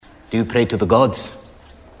Do you pray to the gods?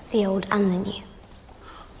 The old and the new.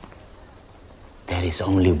 There is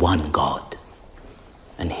only one God,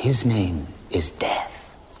 and his name is death.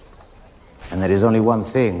 And there is only one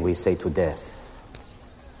thing we say to death.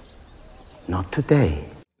 Not today.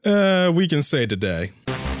 We can say today.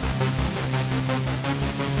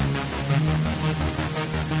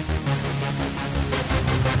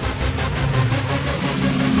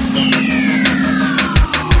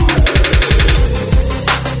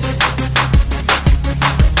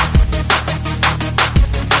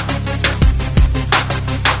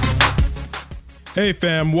 Hey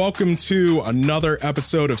fam, welcome to another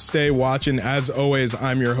episode of Stay Watching. As always,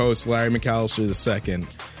 I'm your host, Larry McAllister II.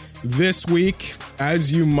 This week,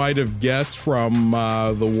 as you might have guessed from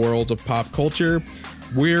the world of pop culture,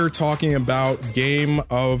 we're talking about Game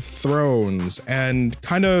of Thrones and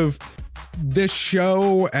kind of this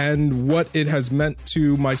show and what it has meant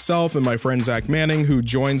to myself and my friend Zach Manning, who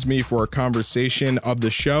joins me for a conversation of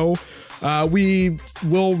the show. We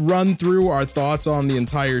will run through our thoughts on the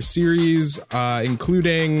entire series,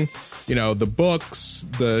 including, the books,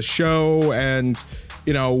 the show, and,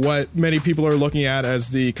 what many people are looking at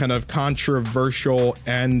as the kind of controversial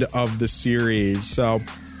end of the series. So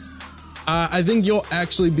I think you'll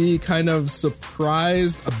actually be kind of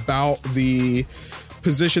surprised about the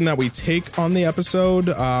position that we take on the episode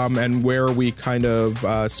and where we kind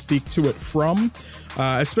of speak to it from.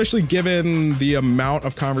 Especially given the amount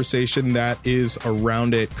of conversation that is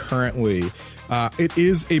around it currently. It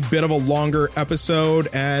is a bit of a longer episode,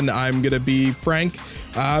 and I'm going to be frank,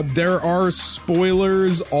 there are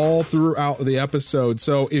spoilers all throughout the episode.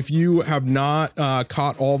 So if you have not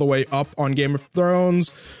caught all the way up on Game of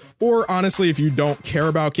Thrones, or honestly, if you don't care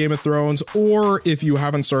about Game of Thrones, or if you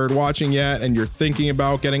haven't started watching yet and you're thinking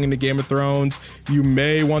about getting into Game of Thrones, you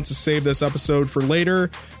may want to save this episode for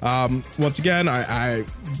later. Once again, I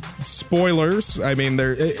spoilers. I mean,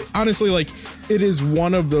 honestly, it is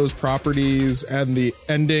one of those properties, and the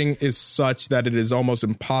ending is such that it is almost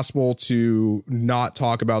impossible to not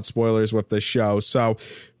talk about spoilers with this show. So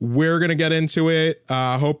we're going to get into it.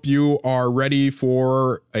 Hope you are ready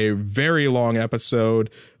for a very long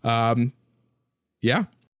episode. Yeah.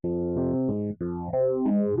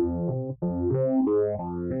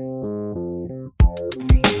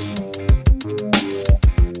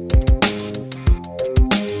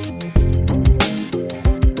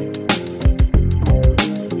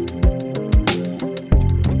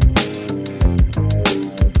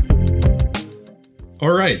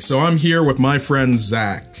 All right, so I'm here with my friend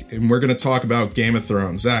Zach, and we're going to talk about Game of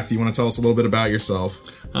Thrones. Zach, do you want to tell us a little bit about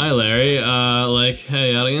yourself? Hi, Larry.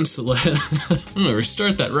 Hey, audience. I'm going to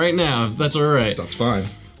restart that right now, if that's all right. That's fine.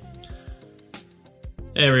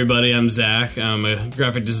 Hey, everybody. I'm Zach. I'm a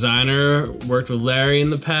graphic designer. Worked with Larry in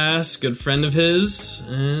the past. Good friend of his.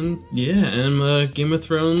 And, yeah, I'm a Game of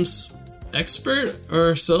Thrones expert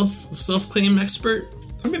or self-claimed expert.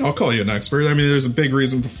 I mean, I'll call you an expert. I mean, there's a big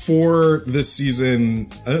reason before this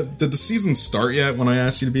season. Did the season start yet when I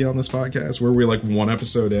asked you to be on this podcast? Were we one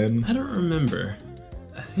episode in? I don't remember.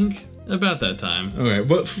 I think about that time. Okay,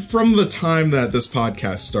 but from the time that this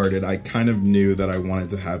podcast started, I kind of knew that I wanted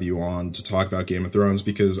to have you on to talk about Game of Thrones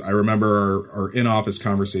because I remember our in-office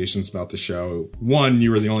conversations about the show. One,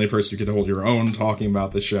 you were the only person who could hold your own talking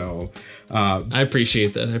about the show. I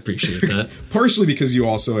appreciate that. Partially because you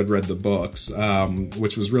also had read the books,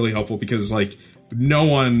 which was really helpful because, no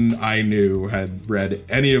one I knew had read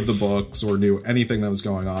any of the books or knew anything that was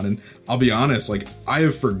going on. And I'll be honest, I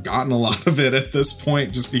have forgotten a lot of it at this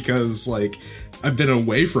point just because, I've been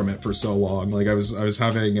away from it for so long. I was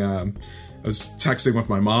texting with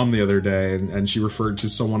my mom the other day and she referred to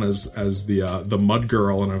someone as the mud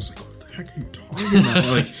girl. And I was like, what the heck are you talking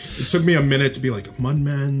about? It took me a minute to be like,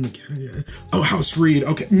 Mudmen, House Reed.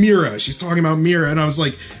 Okay, Mira. She's talking about Mira. And I was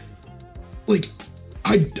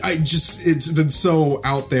it's been so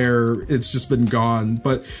out there, it's just been gone.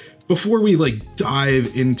 But before we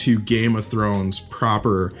dive into Game of Thrones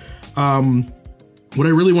proper, what I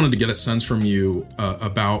really wanted to get a sense from you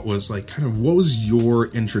about was kind of what was your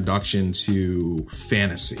introduction to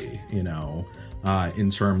fantasy, in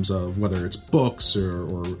terms of whether it's books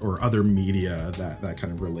or other media that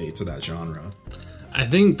kind of relate to that genre. I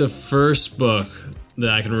think the first book that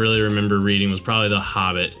I can really remember reading was probably The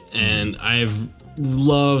Hobbit, and I've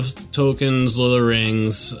loved Tolkien's Lord of the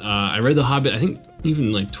Rings. I read The Hobbit, I think,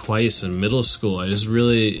 even twice in middle school. I just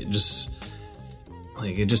really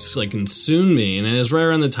it consumed me, and it was right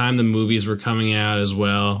around the time the movies were coming out as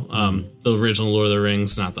well. The original Lord of the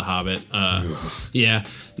Rings, not The Hobbit.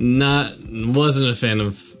 Wasn't a fan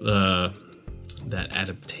of that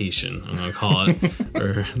adaptation, I'm gonna call it,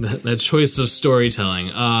 or that choice of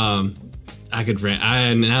storytelling. I could rant.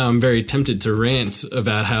 Now I'm very tempted to rant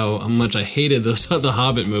about how much I hated the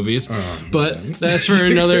Hobbit movies, but that's for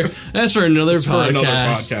another podcast. For another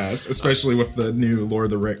podcast, especially with the new Lord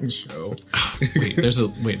of the Rings show. There's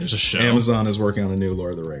a show. Amazon is working on a new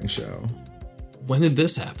Lord of the Rings show. When did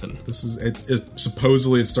this happen? This is it.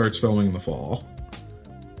 Supposedly, it starts filming in the fall.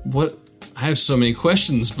 What? I have so many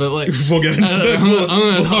questions, but like we'll get into that. We'll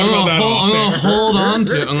talk about that.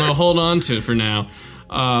 I'm gonna hold on to it for now.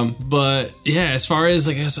 But yeah, as far as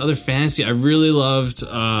I guess other fantasy, I really loved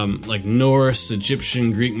like Norse,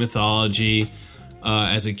 Egyptian, Greek mythology.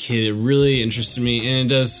 As a kid, it really interested me,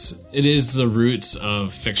 and it is the roots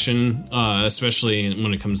of fiction, especially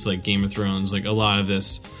when it comes to like Game of Thrones. Like a lot of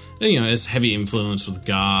this, it's heavy influence with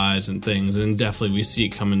gods and things, and definitely we see it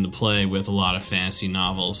come into play with a lot of fantasy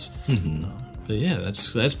novels. But yeah,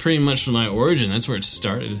 that's pretty much my origin. That's where it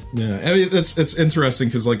started. Yeah, I mean, it's interesting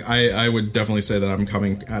because like I would definitely say that I'm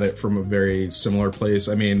coming at it from a very similar place.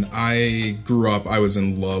 I mean, I was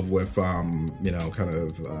in love with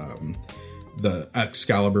the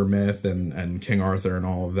Excalibur myth and King Arthur and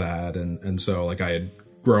all of that, and so like I had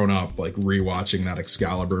grown up like rewatching that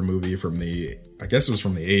Excalibur movie from the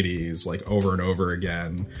 80s like over and over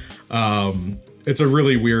again. It's a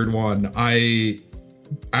really weird one. I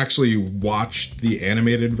actually watched the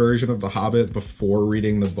animated version of The Hobbit before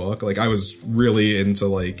reading the book. Like I was really into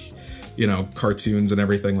like, cartoons and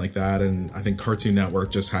everything like that. And I think Cartoon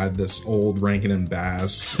Network just had this old Rankin and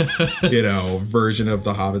Bass, version of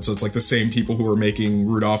The Hobbit. So it's like the same people who were making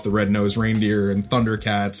Rudolph the Red-Nosed Reindeer and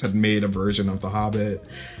Thundercats had made a version of The Hobbit.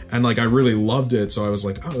 And like, I really loved it. So I was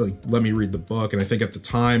like, let me read the book. And I think at the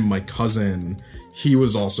time, my cousin, he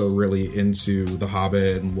was also really into The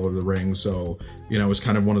Hobbit and Lord of the Rings. So, it was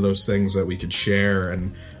kind of one of those things that we could share.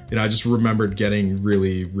 And, I just remembered getting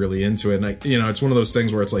really, really into it. And, it's one of those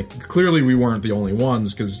things where it's like, clearly we weren't the only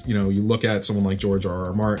ones because, you look at someone like George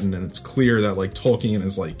R.R. Martin and it's clear that like Tolkien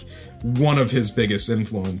is like one of his biggest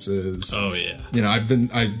influences. Oh, yeah.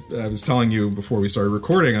 I was telling you before we started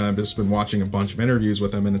recording, I've just been watching a bunch of interviews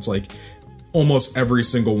with him, and it's like almost every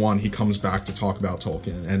single one he comes back to talk about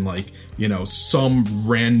Tolkien and like, some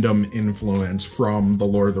random influence from the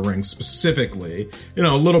Lord of the Rings specifically, a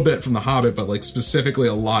little bit from the Hobbit, but like specifically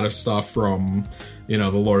a lot of stuff from,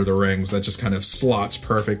 the Lord of the Rings that just kind of slots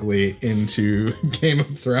perfectly into Game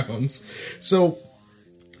of Thrones. So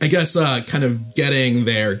I guess kind of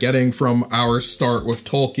getting from our start with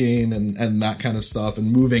Tolkien and that kind of stuff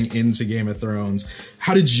and moving into Game of Thrones.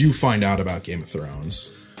 How did you find out about Game of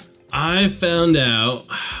Thrones? I found out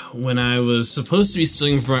when I was supposed to be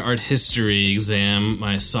studying for my art history exam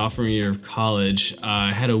my sophomore year of college.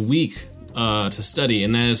 I had a week to study,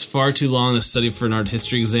 and that is far too long to study for an art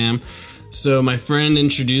history exam. So my friend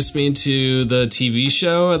introduced me to the TV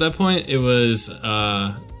show at that point. It was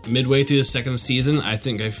midway through the second season. I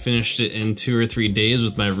think I finished it in 2 or 3 days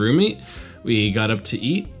with my roommate. We got up to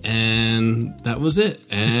eat, and that was it.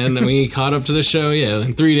 And we caught up to the show,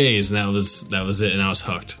 in 3 days, and that was it, and I was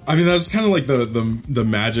hooked. I mean, that's kind of like the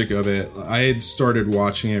magic of it. I had started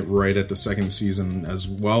watching it right at the second season as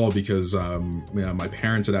well because my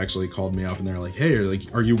parents had actually called me up, and they're like, "Hey,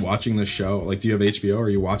 are you watching this show? Like, do you have HBO? Are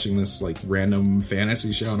you watching this like random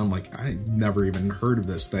fantasy show?" And I'm like, I never even heard of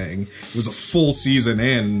this thing. It was a full season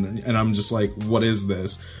in, and I'm just like, what is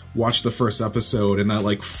this? Watch the first episode, and that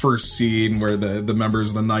like first scene where the members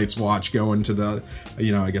of the Night's Watch go into the,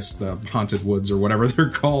 I guess the haunted woods or whatever they're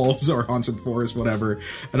called, or haunted forest, whatever.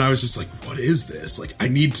 And I was just like, what is this? Like, I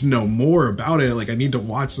need to know more about it. Like, I need to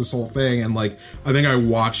watch this whole thing. And like, I think I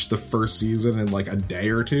watched the first season in like a day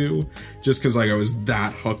or two, just because like I was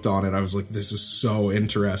that hooked on it. I was like, this is so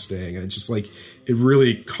interesting. And it just like, it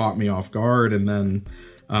really caught me off guard. And then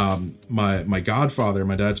my godfather,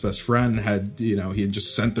 my dad's best friend, had, he had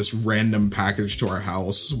just sent this random package to our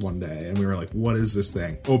house one day, and we were like, what is this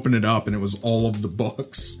thing? Open it up, and it was all of the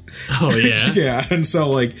books. Oh, yeah? Yeah, and so,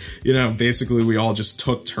 like, basically we all just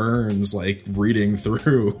took turns, like, reading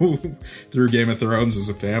through Game of Thrones as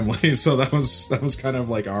a family, so that was kind of,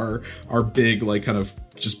 like, our big, like, kind of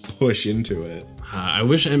just push into it. I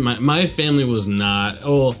wish my family was not...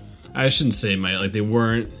 Oh, I shouldn't say they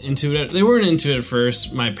weren't into it. They weren't into it at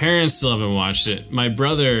first. My parents still haven't watched it. My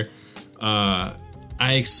brother, I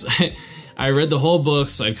read the whole book,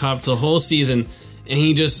 so I caught up to the whole season, and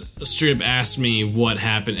he just straight up asked me what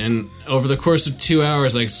happened. And over the course of 2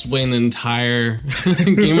 hours, I explained the entire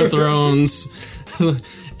Game of Thrones,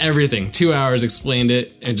 everything. 2 hours, explained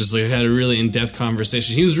it, and just like had a really in-depth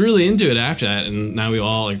conversation. He was really into it after that, and now we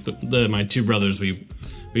all, like my two brothers,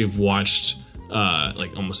 we've watched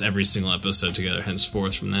like almost every single episode together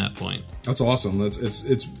henceforth from that point. That's awesome.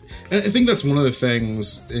 I think that's one of the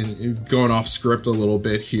things, in going off script a little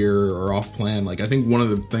bit here, or off plan, like I think one of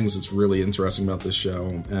the things that's really interesting about this show,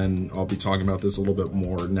 and I'll be talking about this a little bit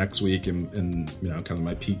more next week in kind of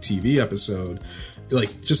my peak TV episode,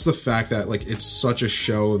 like just the fact that like it's such a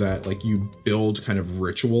show that like you build kind of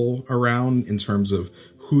ritual around in terms of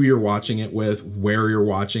who you're watching it with, where you're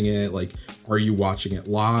watching it, like, are you watching it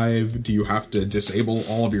live? Do you have to disable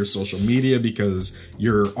all of your social media because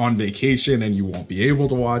you're on vacation and you won't be able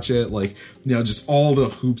to watch it? Like, just all the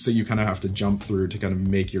hoops that you kind of have to jump through to kind of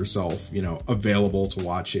make yourself, available to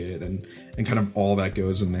watch it, and kind of all that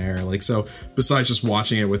goes in there. Like, so besides just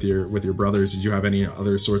watching it with your brothers, did you have any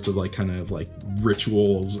other sorts of like kind of like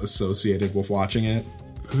rituals associated with watching it?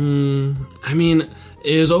 I mean,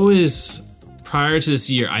 it was always, prior to this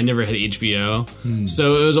year, I never had HBO.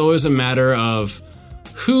 So it was always a matter of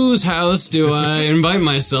whose house do I invite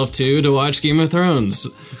myself to watch Game of Thrones.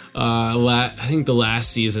 I think the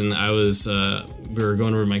last season I was, we were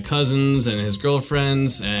going over to my cousin's and his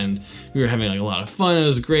girlfriend's, and we were having like a lot of fun. It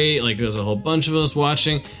was great. Like, it was a whole bunch of us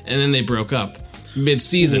watching, and then they broke up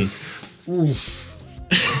mid-season.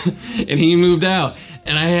 And he moved out,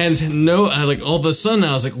 and I had all of a sudden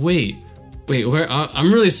I was like, wait, where?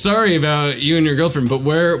 I'm really sorry about you and your girlfriend, but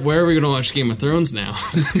where are we going to watch Game of Thrones now?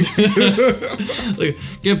 Like,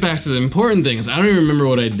 get back to the important things. I don't even remember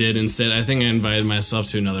what I did instead. I think I invited myself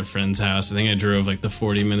to another friend's house. I think I drove like the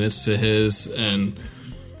 40 minutes to his, and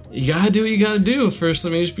you gotta do what you gotta do for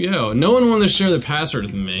some HBO. No one wanted to share the password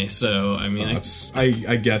with me, so I mean,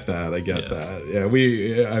 I get that. I get that.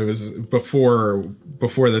 Yeah, I was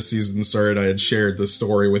before this season started, I had shared the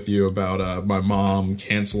story with you about my mom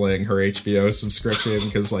canceling her HBO subscription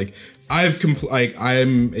because like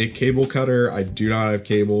I'm a cable cutter. I do not have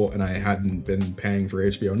cable, and I hadn't been paying for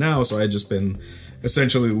HBO Now, so I had just been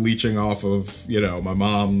essentially leeching off of my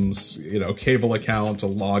mom's cable account to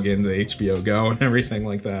log into HBO Go and everything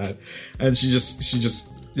like that. And she just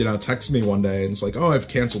texted me one day and it's like, oh, I've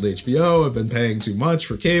canceled HBO, I've been paying too much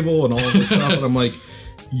for cable and all of this stuff. And I'm like,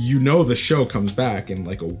 the show comes back in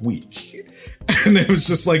like a week. And it was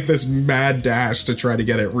just like this mad dash to try to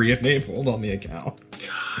get it re-enabled on the account.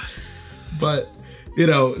 God. But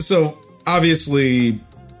so obviously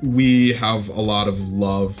we have a lot of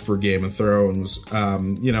love for Game of Thrones,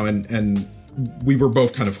 and we were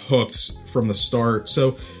both kind of hooked from the start.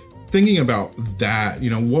 So thinking about that,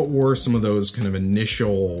 what were some of those kind of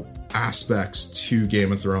initial aspects to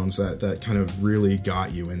Game of Thrones that kind of really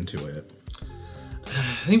got you into it?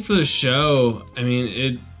 I think for the show, I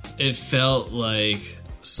mean, it felt like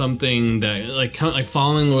something that like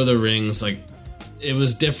following Lord of the Rings, like, it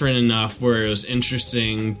was different enough where it was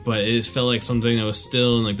interesting, but it felt like something that was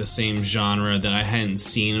still in like the same genre that I hadn't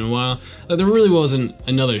seen in a while. Like, there really wasn't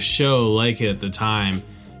another show like it at the time,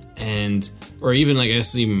 or even like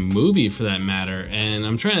even movie for that matter. And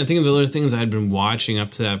I'm trying to think of the other things I had been watching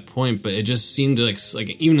up to that point, but it just seemed to like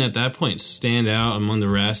even at that point stand out among the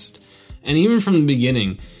rest. And even from the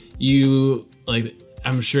beginning,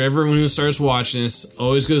 I'm sure everyone who starts watching this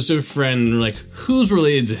always goes to a friend and like, who's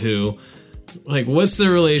related to who? Like, what's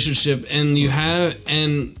their relationship? And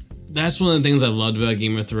that's one of the things I've loved about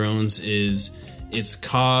Game of Thrones is it's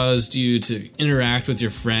caused you to interact with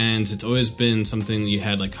your friends. It's always been something that you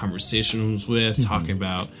had like conversations with, talking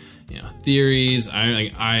about theories.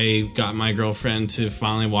 I got my girlfriend to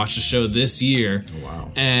finally watch the show this year. Oh,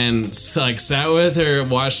 wow. And sat with her,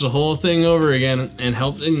 watched the whole thing over again, and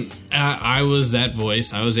helped. And I was that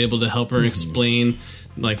voice. I was able to help her explain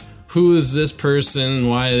like, who is this person?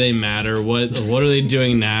 Why do they matter? What are they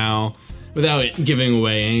doing now? Without giving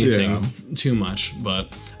away anything too much.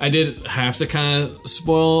 But I did have to kind of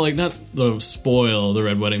spoil the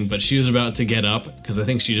Red Wedding, but she was about to get up because I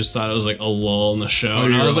think she just thought it was like a lull in the show. Oh,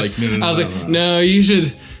 and I was like, no, you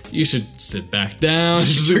should sit back down.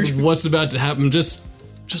 What's about to happen? Just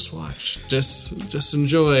watch. Just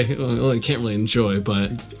enjoy. Well, you can't really enjoy,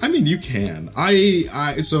 but I mean, you can.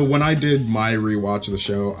 So when I did my rewatch of the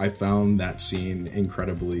show, I found that scene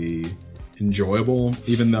incredibly enjoyable,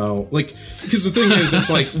 even though because the thing is, it's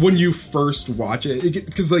like when you first watch it,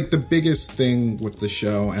 because like the biggest thing with the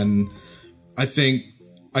show, and I think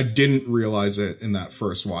I didn't realize it in that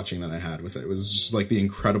first watching that I had with it, was just like the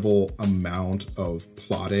incredible amount of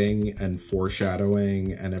plotting and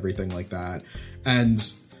foreshadowing and everything like that. And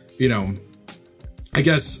I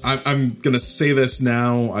guess I'm gonna say this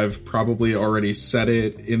now. I've probably already said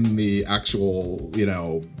it in the actual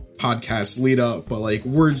podcast lead up, but like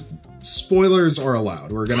spoilers are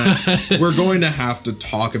allowed. We're going to have to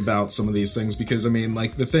talk about some of these things because I mean,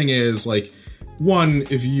 like, the thing is, like, one,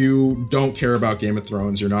 if you don't care about Game of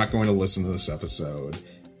Thrones, you're not going to listen to this episode.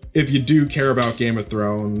 If you do care about Game of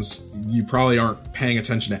Thrones, you probably aren't paying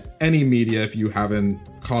attention to any media if you haven't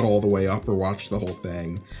caught all the way up or watched the whole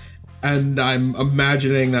thing. And I'm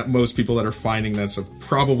imagining that most people that are finding this have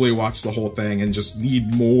probably watched the whole thing and just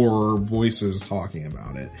need more voices talking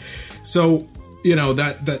about it. So, you know,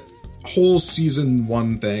 that whole season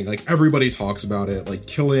 1 thing, like, everybody talks about it, like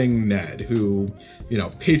killing Ned, who, you know,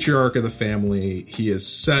 patriarch of the family. He is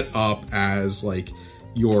set up as like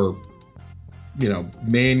your, you know,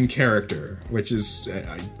 main character, which is,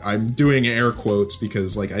 I'm doing air quotes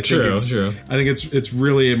because, like, I think it's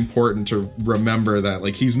really important to remember that,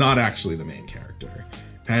 like, he's not actually the main character,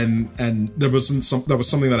 and that was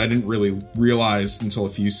something that I didn't really realize until a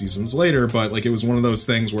few seasons later. But, like, it was one of those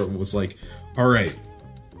things where it was like, all right,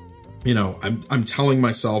 you know, I'm telling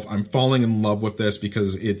myself I'm falling in love with this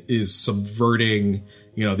because it is subverting,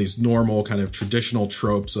 you know, these normal kind of traditional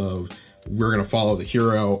tropes of, we're going to follow the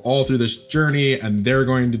hero all through this journey and they're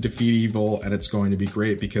going to defeat evil and it's going to be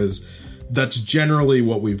great, because that's generally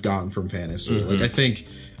what we've gotten from fantasy. Mm-hmm. Like,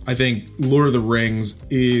 I think Lord of the Rings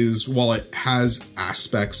is, while it has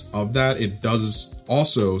aspects of that, it does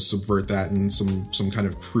also subvert that in some kind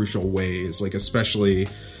of crucial ways, like, especially,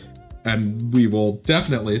 and we will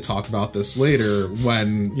definitely talk about this later,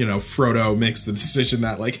 when, you know, Frodo makes the decision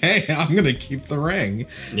that, like, hey, I'm gonna keep the ring.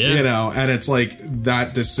 Yeah. You know, and it's like,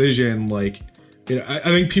 that decision, like, you know, I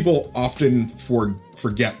think people often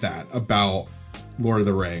forget that about Lord of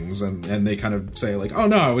the Rings, and they kind of say, like, oh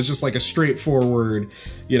no, it was just like a straightforward,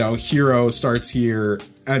 you know, hero starts here,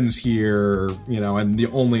 ends here, you know, and the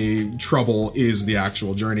only trouble is the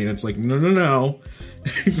actual journey. And it's like, no.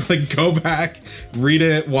 Like, go back, read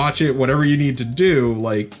it, watch it, whatever you need to do.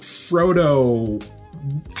 Like, Frodo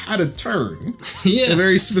had a turn. Yeah. A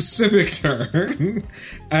very specific turn.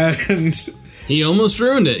 And he almost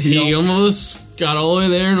ruined it. He almost got all the way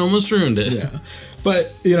there and almost ruined it. Yeah.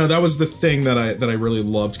 But, you know, that was the thing that I really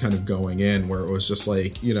loved kind of going in, where it was just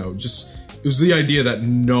like, you know, just, it was the idea that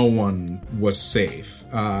no one was safe.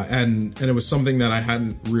 And it was something that I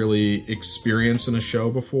hadn't really experienced in a show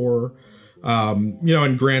before. You know,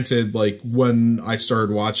 and granted, like, when I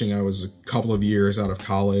started watching, I was a couple of years out of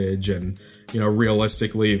college, and, you know,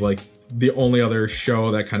 realistically, like, the only other show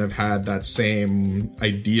that kind of had that same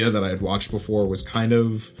idea that I had watched before was kind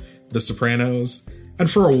of The Sopranos. And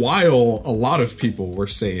for a while, a lot of people were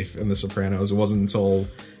safe in The Sopranos. It wasn't until,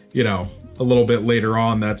 you know, a little bit later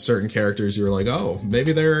on that certain characters, you were like, oh,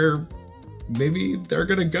 maybe they're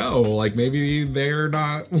gonna go. Like, maybe they're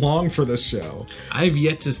not long for this show. I've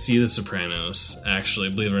yet to see The Sopranos, actually,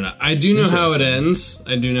 believe it or not. I do know how it ends.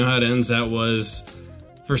 That was,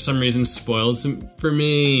 for some reason, spoiled for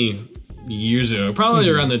me years ago. Probably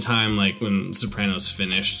around the time, like, when Sopranos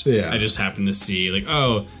finished. Yeah. I just happened to see, like,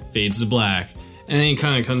 oh, fades to black. And then it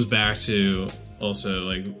kind of comes back to also,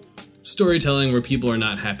 like, storytelling where people are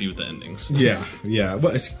not happy with the endings. Yeah.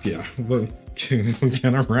 Well, we'll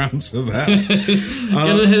get around to that.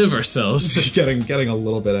 Getting ahead of ourselves. Getting a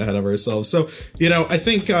little bit ahead of ourselves. So, you know, I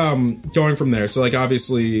think going from there, so, like,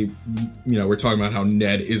 obviously, you know, we're talking about how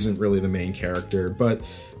Ned isn't really the main character, but,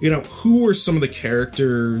 you know, who are some of the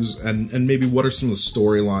characters and maybe what are some of the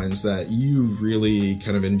storylines that you really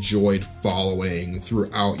kind of enjoyed following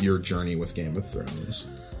throughout your journey with Game of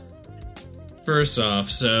Thrones? First off,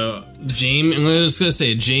 so I'm just gonna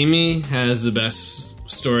say Jaime has the best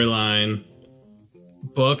storyline.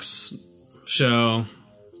 Books, show,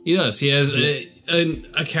 he does. He has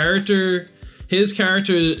a character. His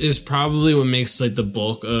character is probably what makes, like, the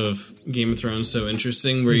bulk of Game of Thrones so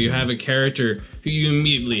interesting, where you have a character who you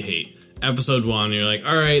immediately hate. Episode 1, you're like,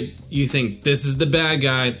 all right, you think this is the bad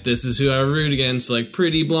guy, this is who I root against, like,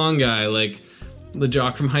 pretty blonde guy, like the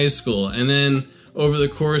jock from high school. And then over the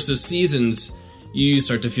course of seasons, you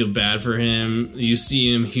start to feel bad for him, you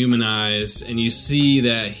see him humanized, and you see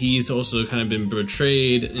that he's also kind of been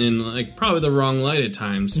betrayed in, like, probably the wrong light at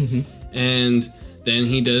times. Mm-hmm. And then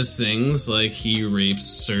he does things like he rapes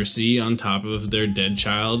Cersei on top of their dead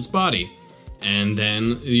child's body. And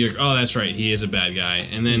then you're like, oh, that's right, he is a bad guy.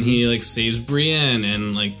 And then he, like, saves Brienne,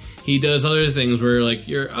 and, like, he does other things where, like,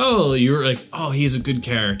 you're like, oh, he's a good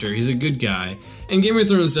character, he's a good guy. And Game of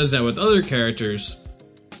Thrones does that with other characters.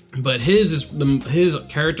 But his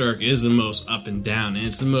character arc is the most up and down, and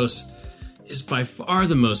it's by far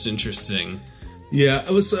the most interesting. Yeah,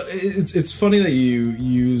 it's funny that you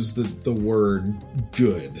use the word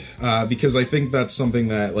good, because I think that's something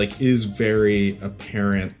that, like, is very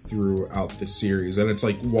apparent throughout the series. And it's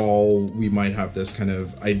like, while we might have this kind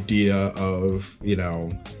of idea of, you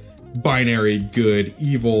know, binary good,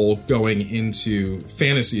 evil going into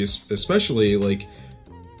fantasy, especially, like,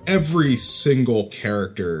 every single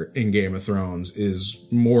character in Game of Thrones is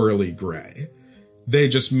morally gray. They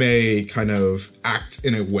just may kind of act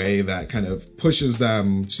in a way that kind of pushes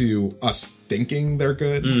them to us thinking they're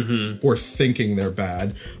good or thinking they're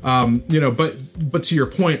bad. But to your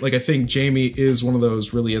point, like, I think Jaime is one of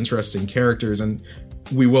those really interesting characters, and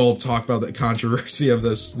we will talk about the controversy of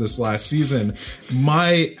this last season.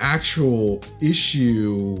 My actual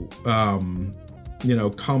issue,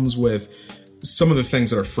 comes with some of the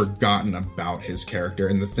things that are forgotten about his character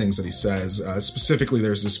and the things that he says. Specifically,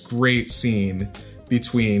 there's this great scene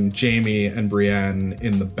between Jaime and Brienne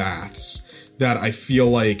in the baths that I feel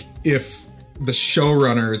like if the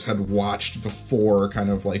showrunners had watched before kind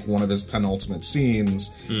of like one of his penultimate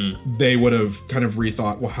scenes, they would have kind of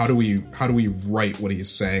rethought, well, how do we write what he's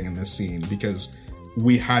saying in this scene? Because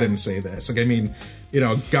we had him say this. Like, I mean,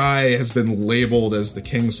 Guy has been labeled as the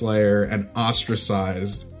Kingslayer and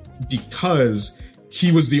ostracized because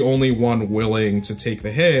he was the only one willing to take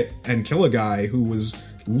the hit and kill a guy who was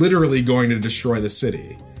literally going to destroy the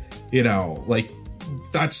city. Like,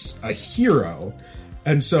 that's a hero.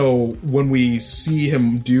 And so when we see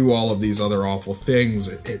him do all of these other awful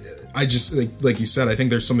things, I just, like you said, I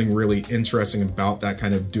think there's something really interesting about that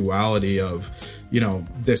kind of duality of,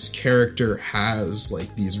 this character has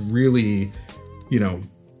like these really,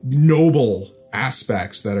 noble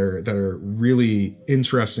aspects that are really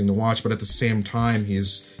interesting to watch, but at the same time,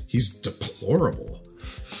 he's deplorable.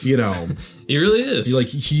 He really is. Like,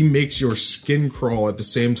 he makes your skin crawl at the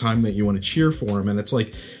same time that you want to cheer for him. And it's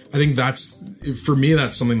like, I think for me,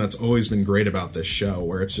 that's something that's always been great about this show,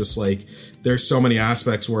 where it's just like, there's so many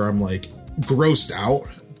aspects where I'm like grossed out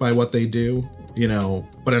by what they do,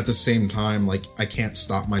 but at the same time, like, I can't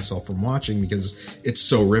stop myself from watching because it's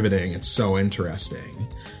so riveting. It's so interesting.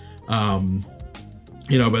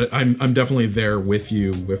 But I'm definitely there with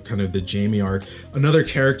you with kind of the Jaime arc. Another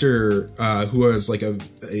character who has like a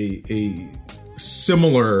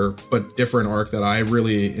similar but different arc that I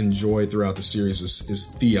really enjoy throughout the series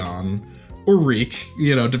is Theon or Reek,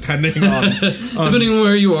 depending on depending on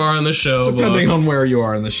where you are on the show. On where you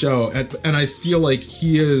are in the show, and I feel like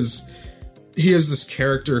he is this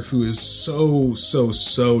character who is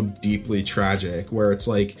so deeply tragic, where it's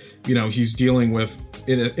like, he's dealing with,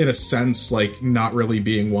 in a sense, like, not really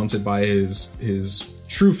being wanted by his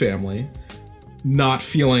true family, not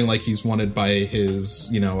feeling like he's wanted by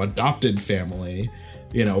his, adopted family,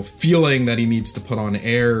 feeling that he needs to put on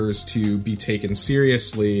airs to be taken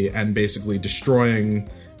seriously, and basically destroying,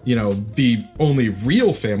 the only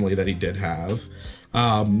real family that he did have,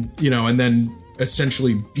 and then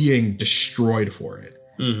essentially being destroyed for it.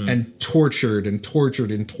 And tortured until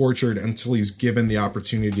he's given the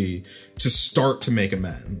opportunity to start to make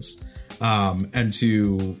amends, and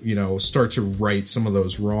to, start to right some of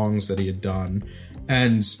those wrongs that he had done.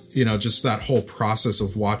 And, just that whole process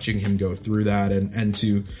of watching him go through that and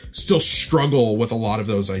to still struggle with a lot of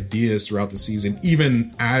those ideas throughout the season,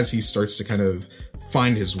 even as he starts to kind of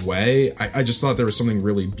find his way. I just thought there was something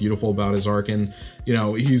really beautiful about his arc. And,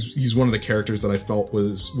 he's one of the characters that I felt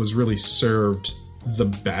was really served the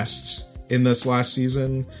best in this last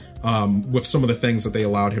season, with some of the things that they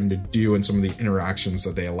allowed him to do and some of the interactions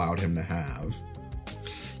that they allowed him to have.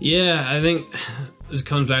 Yeah, I think this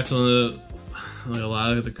comes back to a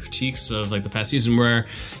lot of the critiques of like the past season, where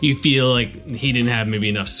you feel like he didn't have maybe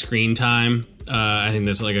enough screen time. I think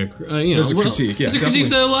that's like there's a critique. Yeah, there's a critique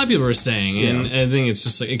that a lot of people are saying, and I think it's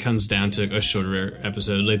just like it comes down to a shorter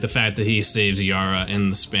episode, like the fact that he saves Yara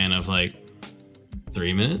in the span of like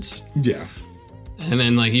 3 minutes. Yeah. And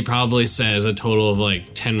then, like, he probably says a total of,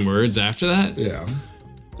 like, 10 words after that. Yeah.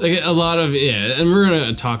 Like, a lot of, and we're going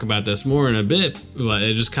to talk about this more in a bit, but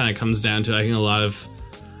it just kind of comes down to, I think, a lot of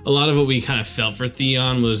what we kind of felt for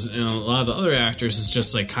Theon was, a lot of the other actors is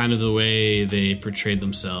just, like, kind of the way they portrayed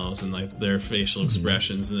themselves and, like, their facial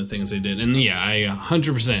expressions and the things they did. And, yeah, I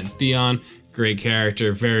 100%. Theon, great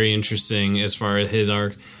character, very interesting as far as his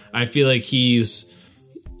arc. I feel like he's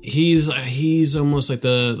almost like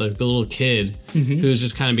the little kid who's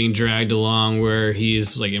just kind of being dragged along, where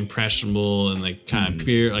he's like impressionable and like kind of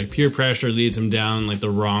peer pressure leads him down like the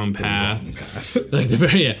wrong path. Like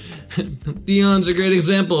Theon's a great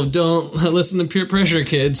example of don't listen to peer pressure,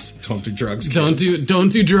 kids. Don't do drugs. Don't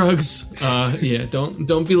do drugs.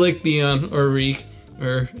 Don't be like Theon or Reek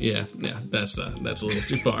or that's a little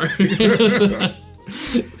too far.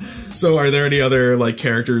 So are there any other like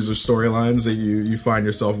characters or storylines that you find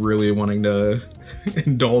yourself really wanting to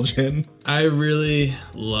indulge in? I really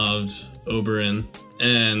loved Oberyn,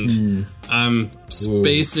 and I'm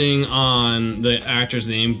spacing on the actor's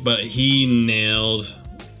name, but he nailed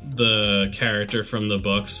the character from the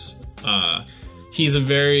books. He's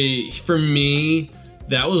for me,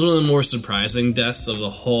 that was one of the more surprising deaths of the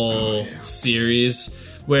whole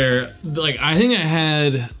series, where, like, I think I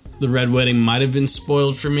had the Red Wedding might have been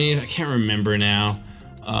spoiled for me. I can't remember now.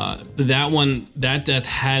 But that death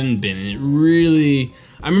hadn't been. And it really,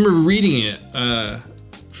 I remember reading it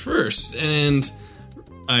first, and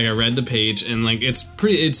I read the page, and like it's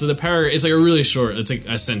like a really short. It's like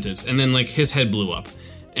a sentence, and then like his head blew up,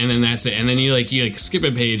 and then that's it. And then you skip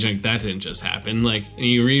a page, and like that didn't just happen. Like, and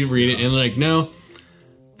you read it, and like, no,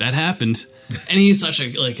 that happened. And he's such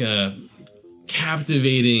a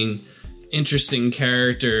captivating, interesting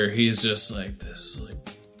character. He's just like this like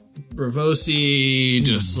bravosy,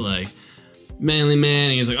 just like manly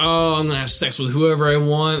man. And he's like, oh, I'm gonna have sex with whoever I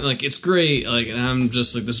want. Like, it's great. Like, and I'm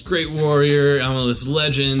just like this great warrior. I'm this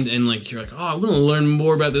legend. And like, you're like, oh, I'm gonna learn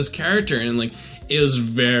more about this character. And like, it was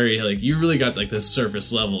very like, you really got like this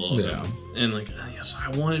surface level of him. And like, yes, I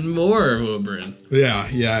wanted more of Oberyn.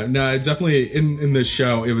 Yeah. No, definitely in this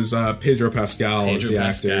show, it was Pedro Pascal as the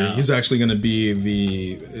actor. He's actually going to be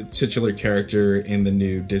the titular character in the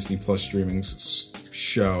new Disney Plus streaming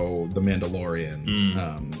show, The Mandalorian,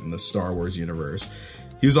 in the Star Wars universe.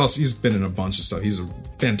 He's been in a bunch of stuff. He's a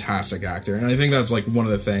fantastic actor, and I think that's like one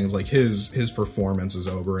of the things, like his performance as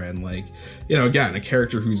Oberyn, like, you know, again, a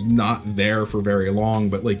character who's not there for very long,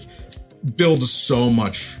 but like builds so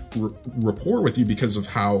much rapport with you because of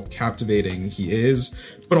how captivating he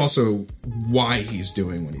is, but also why he's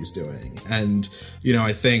doing what he's doing. And, you know,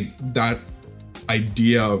 I think that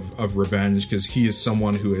idea of revenge, because he is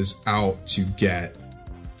someone who is out to get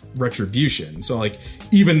retribution. So like,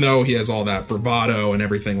 even though he has all that bravado and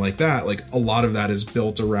everything like that, like a lot of that is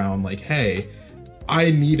built around like, hey,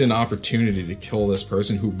 I need an opportunity to kill this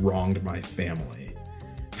person who wronged my family.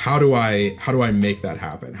 How do I make that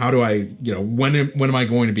happen? How do I, you know, when am I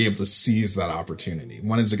going to be able to seize that opportunity?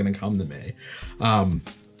 When is it going to come to me?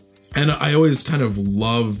 And I always kind of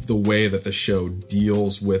love the way that the show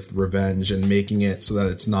deals with revenge and making it so that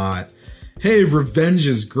it's not, hey, revenge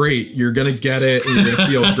is great. You're going to get it and you're going to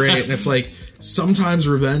feel great. And it's like, sometimes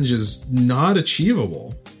revenge is not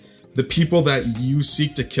achievable. The people that you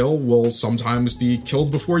seek to kill will sometimes be killed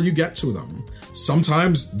before you get to them.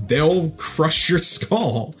 Sometimes they'll crush your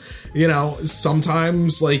skull. You know,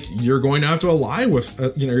 sometimes like you're going to have to ally with,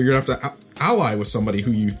 you're going to have to ally with somebody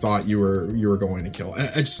who you thought you were going to kill. And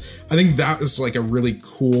I think that is like a really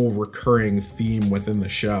cool recurring theme within the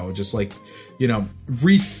show. Just like, you know,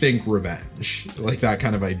 rethink revenge, like that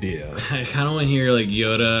kind of idea. I kind of want to hear like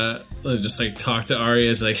Yoda just like talk to Arya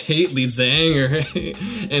as like, hey, Li Zhang,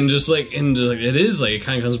 or and just like it is like, it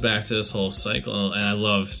kind of comes back to this whole cycle. And I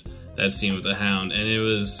loved that scene with the Hound, and it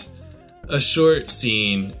was a short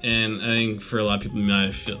scene, and I think for a lot of people, you might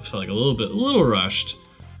have felt like a little rushed.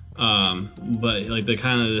 But like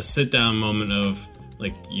the sit down moment of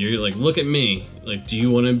like, you're like, look at me, like, do you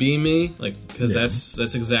want to be me? Like, because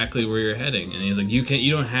that's exactly where you're heading. And he's like,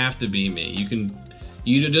 you don't have to be me.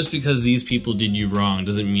 You just because these people did you wrong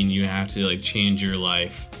doesn't mean you have to like change your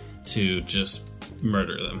life to just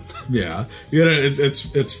murder them. Yeah, you know,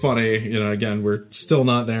 it's funny, you know, again, we're still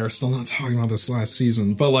not talking about this last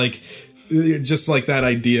season, but like, just like that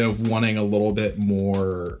idea of wanting a little bit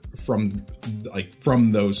more from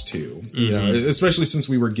those two, you know, especially since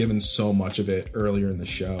we were given so much of it earlier in the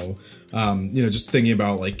show. You know, just thinking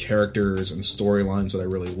about like characters and storylines that I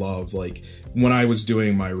really love, like when I was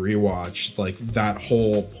doing my rewatch, like that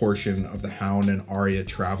whole portion of the Hound and Arya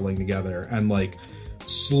traveling together and like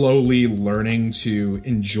slowly learning to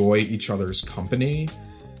enjoy each other's company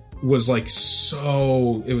was like,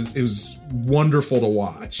 so it was wonderful to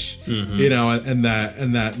watch, you know, and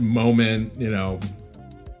that moment, you know,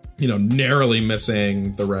 narrowly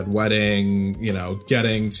missing the Red Wedding, you know,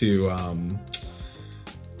 getting to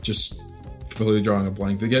just completely drawing a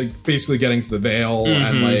blank, basically getting to the Vale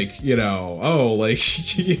and like, you know, oh,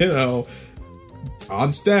 like, you know,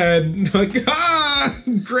 On's dead, like,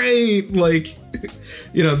 great, like,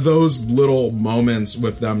 you know, those little moments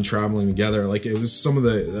with them traveling together, like it was some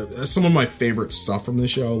of my favorite stuff from the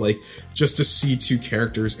show, like just to see two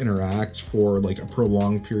characters interact for like a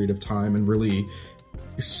prolonged period of time and really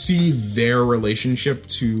see their relationship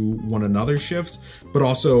to one another shift, but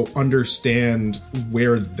also understand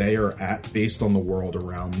where they are at based on the world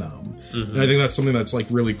around them. And I think that's something that's like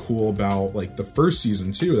really cool about like the first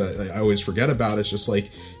season too, that I always forget about. It's just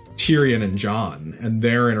like Tyrion and Jon and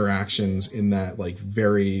their interactions in that like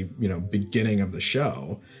very, you know, beginning of the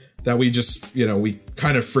show. that we just, we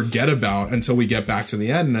kind of forget about until we get back to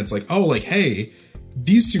the end. And it's like, oh, like, hey,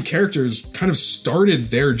 these two characters kind of started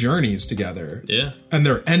their journeys together. Yeah. And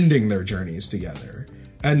they're ending their journeys together.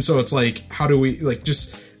 And so it's like, how do we, like,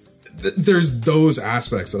 just, there's those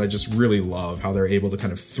aspects that I just really love, how they're able to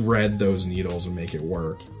kind of thread those needles and make it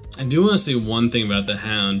work. I do want to say one thing about the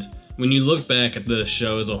Hound. When you look back at the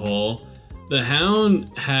show as a whole, the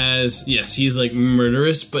Hound has, yes, he's like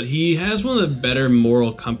murderous, but he has one of the better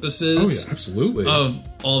moral compasses. Oh yeah, absolutely. Of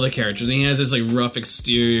all the characters. And he has this like rough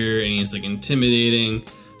exterior and he's like intimidating.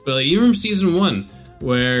 But like even from season 1,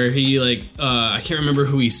 where he like I can't remember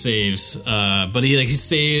who he saves, but he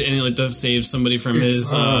saved and he like saves somebody from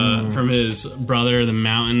his brother, the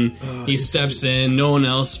Mountain. He steps in. No one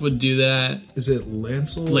else would do that. Is it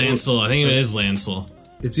Lancel? Lancel, I think it is Lancel.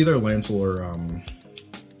 It's either Lancel or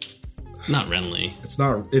not Renly. It's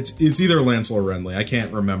not. It's either Lancel or Renly. I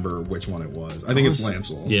can't remember which one it was. I think it's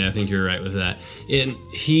Lancel. Yeah, I think you're right with that.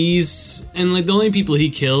 And like the only people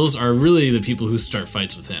he kills are really the people who start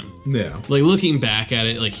fights with him. Yeah. Like looking back at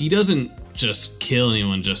it, like he doesn't just kill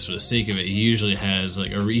anyone just for the sake of it. He usually has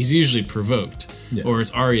like he's usually provoked, or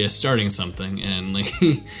it's Arya starting something, and like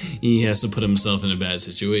he has to put himself in a bad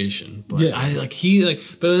situation. But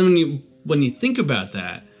but then when you think about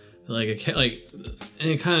that, and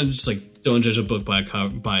it kind of just like. Don't judge a book by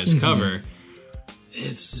its cover.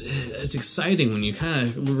 It's exciting when you kind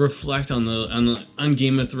of reflect on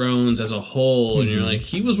Game of Thrones as a whole, and you're like,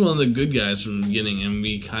 he was one of the good guys from the beginning, and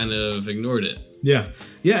we kind of ignored it. Yeah,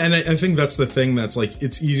 and I think that's the thing that's like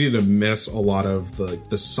it's easy to miss a lot of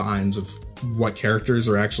the signs of what characters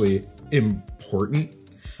are actually important.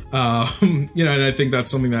 And I think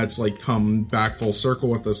that's something that's like come back full circle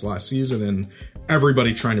with this last season, and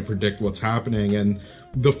everybody trying to predict what's happening, and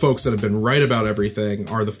the folks that have been right about everything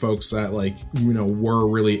are the folks that like were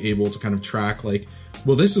really able to kind of track like,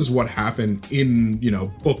 well, this is what happened in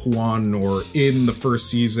book 1 or in the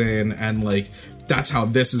first season, and like that's how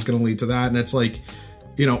this is going to lead to that. And it's like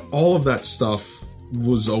all of that stuff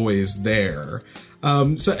was always there.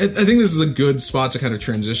 So I think this is a good spot to kind of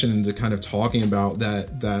transition into kind of talking about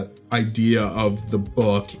that idea of the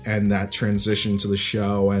book and that transition to the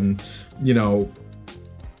show. And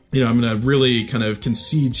I'm going to really kind of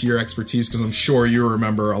concede to your expertise because I'm sure you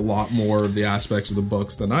remember a lot more of the aspects of the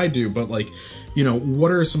books than I do. But like,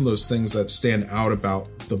 what are some of those things that stand out about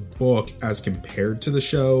the book as compared to the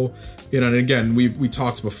show? And again, we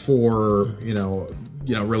talked before,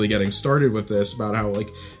 really getting started with this about how like,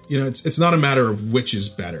 it's not a matter of which is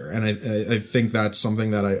better. And I think that's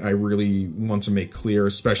something that I really want to make clear,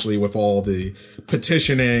 especially with all the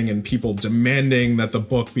petitioning and people demanding that the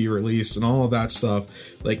book be released and all of that stuff.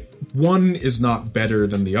 Like, one is not better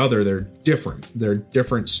than the other. They're different. They're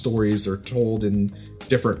different stories. They're told in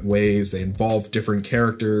different ways. They involve different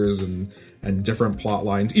characters and different plot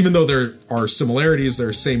lines. Even though there are similarities, there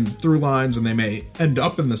are same through lines, and they may end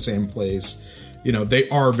up in the same place. They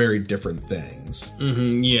are very different things.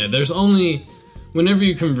 Mm-hmm, yeah, there's only... Whenever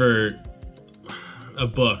you convert a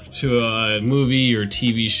book to a movie or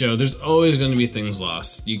TV show, there's always going to be things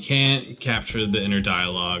lost. You can't capture the inner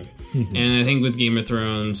dialogue. Mm-hmm. And I think with Game of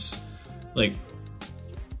Thrones, like,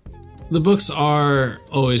 the books are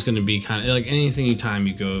always going to be kind of... Like, anything time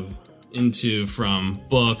you go into from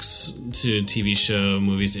books to TV show,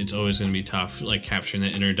 movies, it's always going to be tough, like, capturing the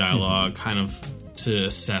inner dialogue, kind of... to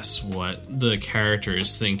assess what the character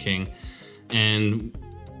is thinking. And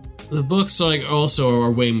the books like also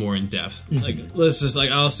are way more in depth. Like, let's just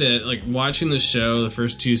like, I'll say it, like watching the show the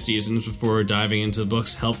first 2 seasons before diving into the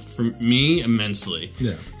books helped for me immensely.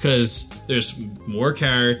 Yeah, because there's more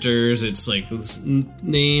characters. It's like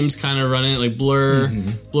names kind of running like blur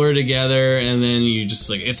together, and then you just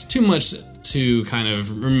like, it's too much to kind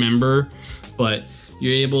of remember, but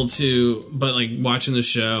you're able to, but like watching the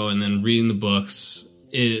show and then reading the books,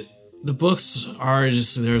 the books are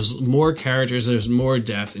just, there's more characters, there's more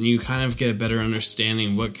depth, and you kind of get a better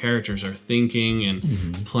understanding of what characters are thinking and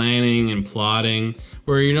planning and plotting,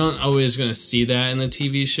 where you're not always going to see that in the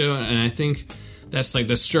TV show. And I think that's like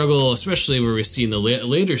the struggle, especially where we see in the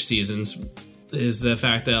later seasons, is the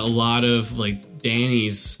fact that a lot of like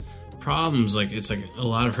Dany's problems, like it's like a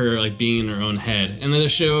lot of her like being in her own head, and then the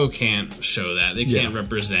show can't show that. They can't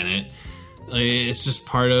represent it. Like, it's just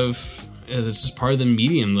part of the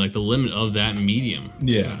medium, like the limit of that medium.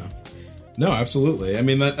 Yeah. No, absolutely. I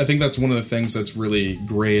mean, I think that's one of the things that's really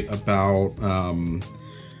great about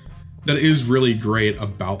that is really great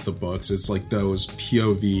about the books. It's like those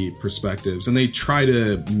POV perspectives, and they try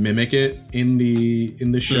to mimic it in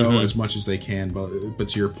the show as much as they can. But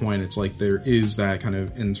to your point, it's like there is that kind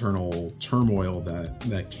of internal turmoil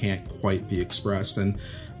that can't quite be expressed. And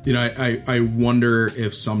you know, I wonder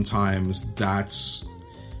if sometimes that's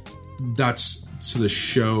to the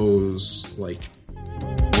show's, like,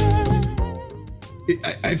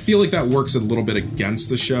 I feel like that works a little bit against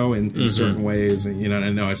the show in certain ways. And, you know, I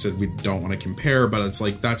know I said we don't want to compare, but it's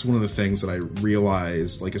like, that's one of the things that I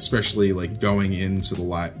realized, like, especially like going into the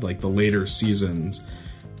later seasons,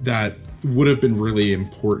 that would have been really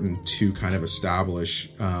important to kind of establish,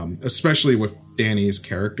 especially with Danny's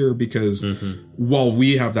character, because while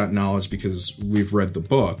we have that knowledge because we've read the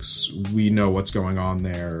books, we know what's going on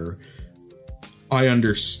there. I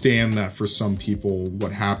understand that for some people,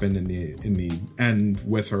 what happened in the end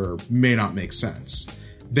with her may not make sense.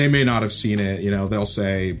 They may not have seen it. You know, they'll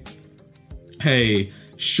say, "Hey,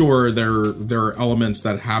 sure, there are elements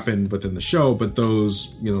that happened within the show, but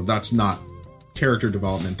those, you know, that's not character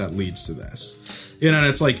development that leads to this." You know, and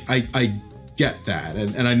it's like I get that,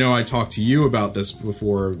 and I know I talked to you about this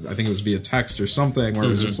before. I think it was via text or something, where it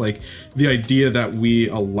was just like the idea that we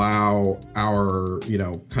allow our, you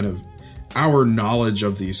know, kind of our knowledge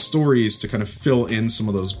of these stories to kind of fill in some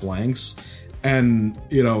of those blanks, and,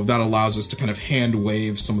 you know, that allows us to kind of hand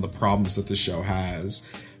wave some of the problems that the show has.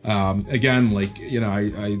 Again, like, you know,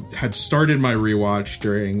 I had started my rewatch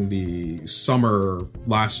during the summer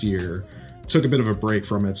last year, took a bit of a break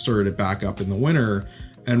from it, started it back up in the winter.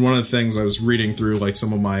 And one of the things I was reading through, like,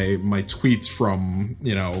 some of my tweets from,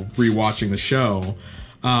 you know, rewatching the show.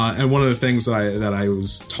 And one of the things that I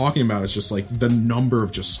was talking about is just like the number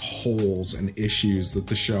of just holes and issues that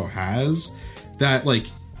the show has that, like,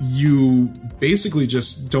 you basically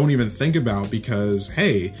just don't even think about because,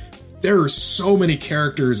 hey, there are so many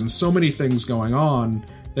characters and so many things going on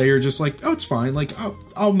that you're just like, oh, it's fine. Like,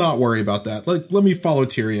 I'll not worry about that. Like, let me follow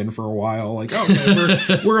Tyrion for a while. Like,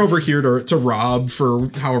 okay, we're over here to Rob for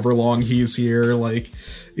however long he's here. Like,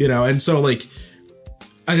 you know, and so, like,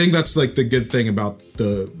 I think that's, like, the good thing about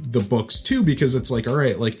the books too, because it's like, all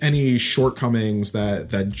right, like, any shortcomings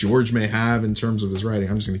that George may have in terms of his writing,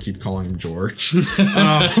 I'm just going to keep calling him George.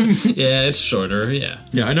 Yeah, it's shorter. Yeah.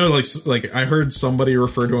 Yeah, I know. Like I heard somebody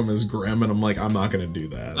refer to him as Grim, and I'm like, I'm not going to do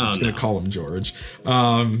that. I'm just going to call him George.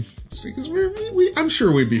 Because I'm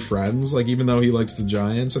sure we'd be friends. Like, even though he likes the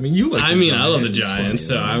Giants. I mean, you like. I love the Giants,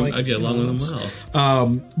 so I get along with him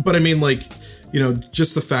well. But I mean, like, you know,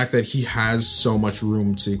 just the fact that he has so much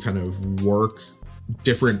room to kind of work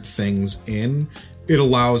different things in, it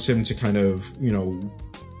allows him to kind of, you know,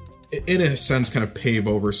 in a sense, kind of pave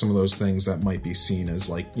over some of those things that might be seen as,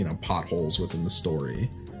 like, you know, potholes within the story.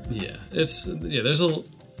 Yeah, there's a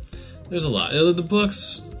lot. The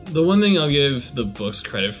books, the one thing I'll give the books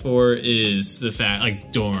credit for is the fact,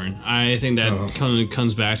 like, Dorne. I think that kind of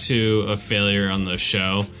comes back to a failure on the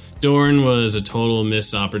show. Dorne was a total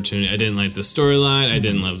missed opportunity. I didn't like the storyline. I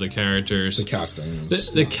didn't love the characters. The casting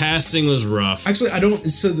was... The casting was rough. Actually, I don't...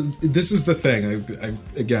 So this is the thing.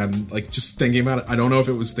 I again, like, just thinking about it, I don't know if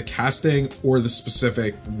it was the casting or the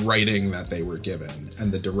specific writing that they were given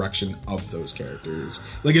and the direction of those characters.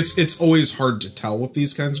 Like, it's always hard to tell with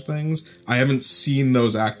these kinds of things. I haven't seen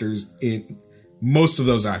those actors in... Most of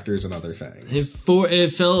those actors in other things.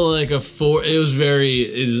 It felt like it was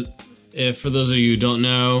very... If for those of you who don't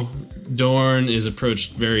know, Dorne is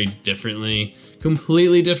approached very differently,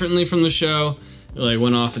 completely differently from the show. It, like,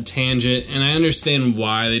 went off a tangent, and I understand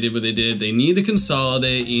why they did what they did. They need to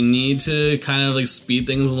consolidate. You need to kind of, like, speed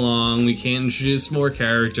things along. We can't introduce more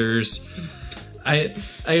characters.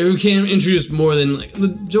 We can't introduce more than, like, the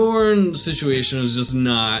Dorne situation was just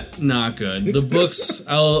not good. The books,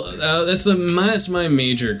 that's my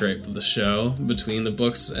major gripe with the show. Between the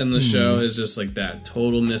books and the show is just, like, that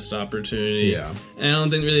total missed opportunity. Yeah, and I don't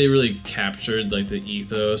think they really captured, like, the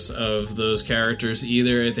ethos of those characters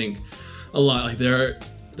either. I think a lot, like,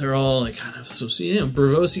 they're all, like, kind of supposed to be, you know,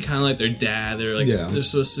 Braavosi kind of like their dad. They're like, they're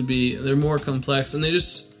supposed to be, they're more complex, and they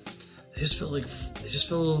just felt like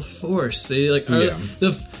a little forced. They, like,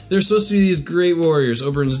 they're supposed to be these great warriors.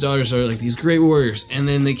 Oberyn's daughters are, like, these great warriors, and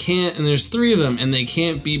then they can't, and there's 3 of them, and they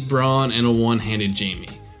can't beat Bronn and a one-handed Jaime,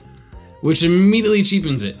 which immediately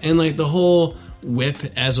cheapens it. And, like, the whole whip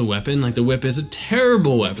as a weapon, like, the whip is a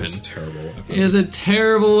terrible weapon. It's a terrible weapon. It is a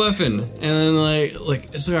terrible weapon. And then,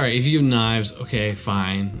 like, sorry, if you have knives, okay,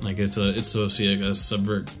 fine. Like, it's supposed to be, like,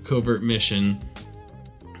 a covert mission.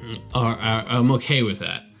 I'm okay with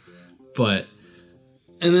that. But,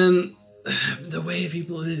 and then the way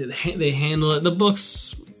people they handle it, the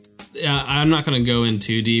books, yeah, I'm not going to go in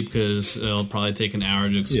too deep because it'll probably take an hour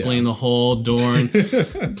to explain the whole Dorne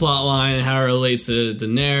plot line and how it relates to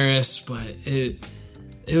Daenerys, but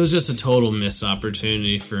it was just a total missed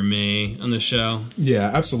opportunity for me on the show.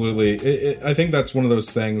 Yeah, absolutely. I think that's one of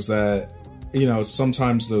those things that you know,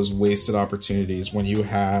 sometimes those wasted opportunities when you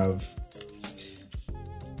have,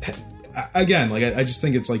 again, like I just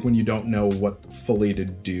think it's like when you don't know what fully to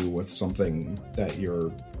do with something that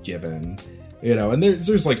you're given, you know. And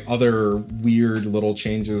there's like other weird little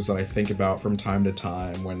changes that I think about from time to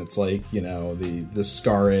time when it's like, you know, the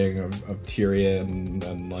scarring of Tyrion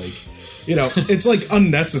and like, you know, it's like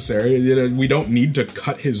unnecessary. You know, we don't need to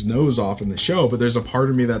cut his nose off in the show, but there's a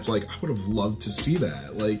part of me that's like, I would have loved to see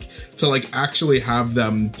that, like to like actually have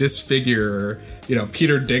them disfigure, you know,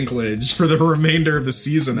 Peter Dinklage for the remainder of the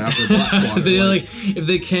season after Blackwater. They like if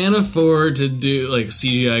they can't afford to do like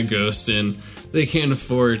CGI Ghostin, they can't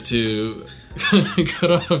afford to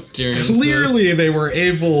cut off Tyrion's Clearly, nose. they were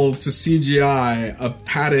able to CGI a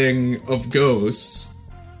padding of ghosts.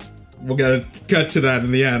 We'll get to that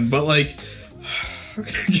in the end, but like,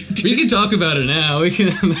 we can talk about it now. We can.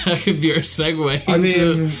 That could be our segue. I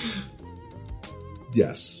mean,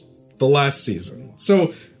 yes, the last season.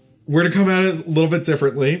 So we're gonna come at it a little bit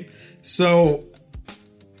differently. So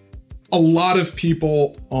a lot of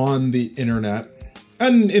people on the internet,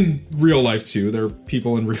 and in real life too, there are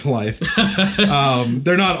people in real life.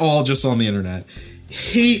 They're not all just on the internet.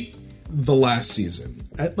 Hate the last season.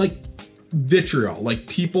 Like vitriol. Like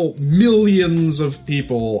people, millions of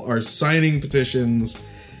people are signing petitions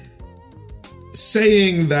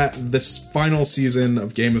saying that this final season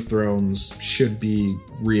of Game of Thrones should be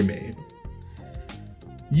remade.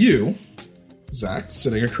 You, Zach,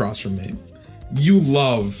 sitting across from me, you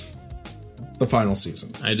love the final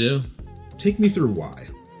season. I do. Take me through why.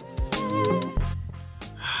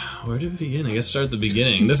 Where did we begin? I guess start at the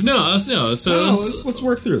beginning. Let's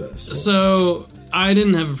work through this. So I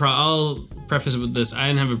didn't have a problem. I'll preface it with this. I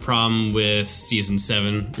didn't have a problem with season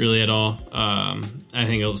 7 really at all. I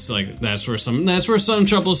think it was like that's where some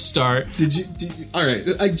troubles start. Did you all right,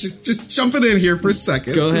 I just jumping in here for a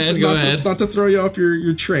second. Go ahead. Not to throw you off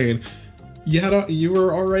your train. You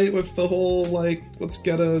were all right with the whole like let's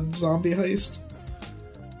get a zombie heist?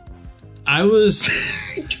 I was.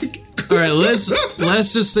 All right, let's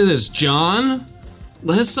just say this, John.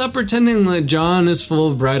 Let's stop pretending like John is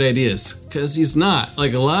full of bright ideas, because he's not.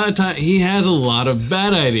 Like a lot of time, he has a lot of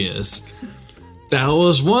bad ideas. That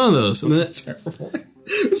was one of those.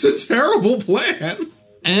 It's a terrible plan.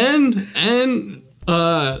 And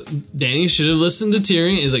Danny should have listened to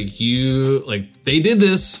Tyrion. He's like, they did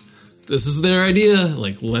this. This is their idea.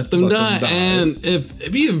 Like, let them die. And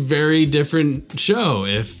it'd be a very different show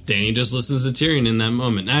if Dany just listens to Tyrion in that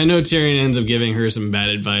moment. I know Tyrion ends up giving her some bad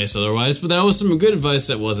advice otherwise, but that was some good advice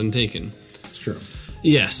that wasn't taken. It's true.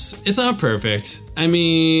 Yes, it's not perfect. I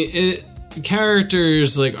mean,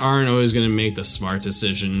 characters like aren't always going to make the smart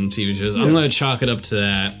decision in TV shows. Yeah. I'm going to chalk it up to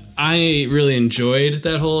that. I really enjoyed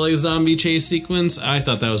that whole like zombie chase sequence. I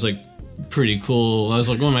thought that was like pretty cool. I was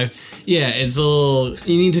like, it's a little,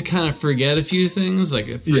 you need to kind of forget a few things, like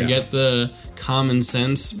forget the common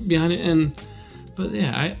sense behind it. But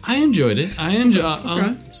yeah, I enjoyed it.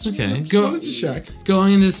 Okay.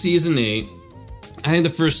 Going into season 8, I think the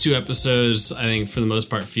first 2 episodes, I think for the most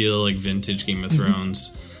part feel like vintage Game of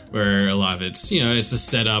Thrones, where a lot of it's, it's the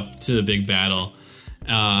setup to the big battle.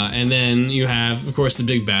 And then you have, of course, the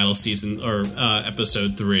big battle season or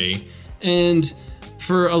episode 3. And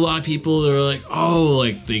for a lot of people, they're like, oh,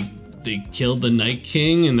 like they killed the Night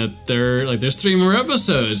King, and that there's 3 more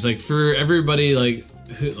episodes. Like for everybody,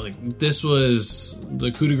 this was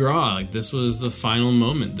the coup de grace. Like this was the final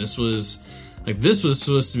moment. This was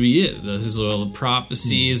supposed to be it. This is all the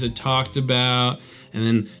prophecies it talked about. And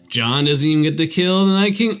then Jon doesn't even get to kill the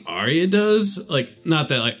Night King. Arya does. Like, not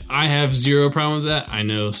that, like, I have zero problem with that. I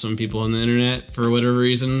know some people on the internet, for whatever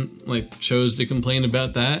reason, like, chose to complain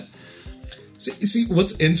about that. See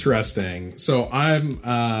what's interesting. So I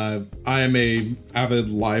am a avid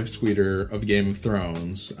live tweeter of Game of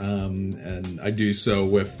Thrones, and I do so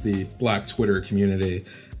with the Black Twitter community.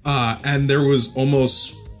 And there was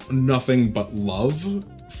almost nothing but love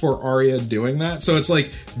for Arya doing that. So it's like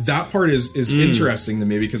that part is interesting to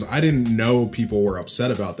me, because I didn't know people were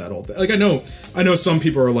upset about that whole thing. Like I know some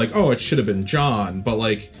people are like, oh, it should have been Jon, but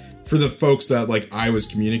like for the folks that like I was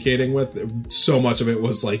communicating with, so much of it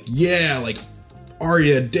was like, yeah, like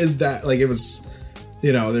Arya did that. Like it was,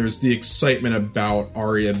 there's the excitement about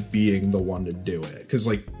Arya being the one to do it, because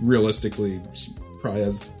like realistically she probably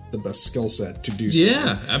has the best skill set to do so.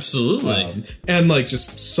 Yeah, absolutely. And like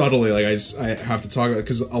just subtly, like I have to talk about,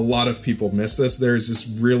 because a lot of people miss this. There's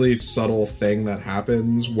this really subtle thing that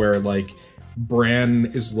happens where like Bran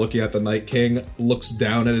is looking at the Night King, looks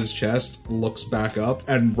down at his chest, looks back up,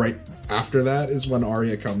 and right after that is when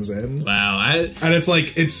Arya comes in. Wow. And it's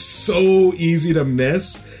like, it's so easy to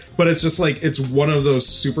miss, But it's just like, it's one of those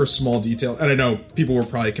super small details. And I know people were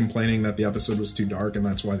probably complaining that the episode was too dark and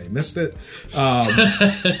that's why they missed it.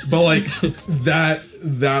 But like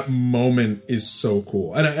that moment is so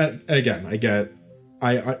cool. And again,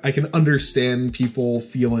 I can understand people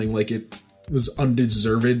feeling like it was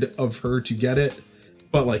undeserved of her to get it.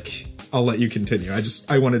 But like, I'll let you continue.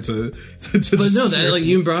 I wanted to but no, that like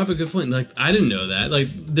you brought up a good point. Like I didn't know that. Like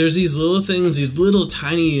there's these little things, these little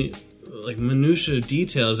tiny like minutia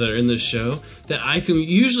details that are in this show that I can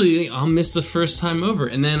usually I'll miss the first time over,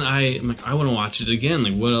 and then I'm like I want to watch it again.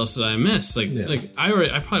 Like what else did I miss? Like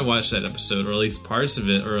I probably watched that episode or at least parts of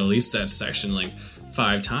it or at least that section like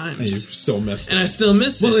 5 times. And you still missed it. And I still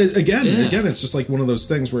missed it. Well, again, it's just like one of those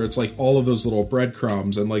things where it's like all of those little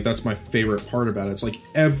breadcrumbs, and like that's my favorite part about it. It's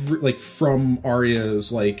like from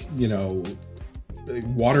Arya's like, you know,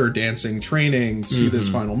 water dancing training to this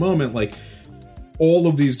final moment, like all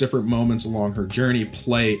of these different moments along her journey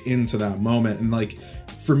play into that moment. And like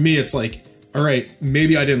for me, it's like, all right,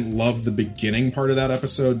 maybe I didn't love the beginning part of that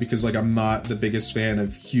episode because like I'm not the biggest fan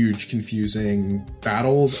of huge confusing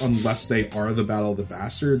battles unless they are the Battle of the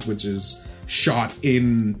Bastards, which is shot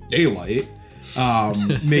in daylight,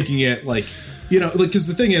 making it like, you know, like, because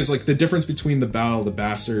the thing is like the difference between the Battle of the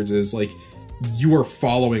Bastards is like you are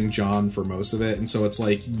following Jon for most of it, and so it's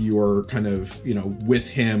like you're kind of, you know, with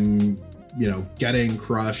him, you know, getting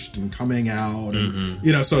crushed and coming out, and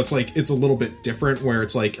you know, so it's like it's a little bit different where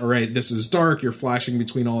it's like, all right, this is dark, you're flashing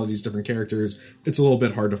between all of these different characters, it's a little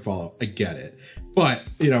bit hard to follow. I get it. But,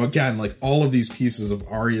 you know, again, like all of these pieces of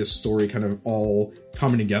Arya's story kind of all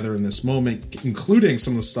coming together in this moment, including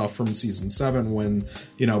some of the stuff from season 7 when,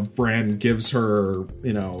 you know, Bran gives her,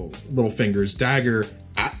 you know, Littlefinger's dagger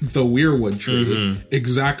at the Weirwood tree,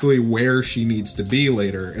 exactly where she needs to be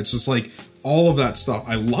later. It's just like all of that stuff.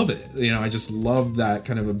 I love it. You know, I just love that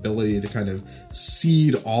kind of ability to kind of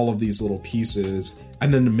seed all of these little pieces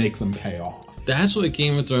and then to make them pay off. That's what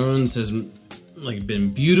Game of Thrones has like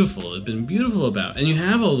been beautiful. It's been beautiful about, and you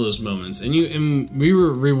have all those moments, and we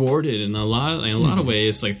were rewarded in a lot of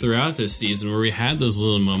ways, like throughout this season, where we had those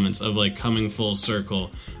little moments of like coming full circle,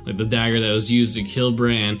 like the dagger that was used to kill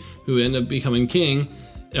Bran, who ended up becoming king,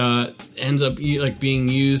 ends up like being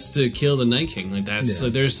used to kill the Night King. Like that's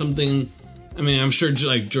like, there's something. I mean, I'm sure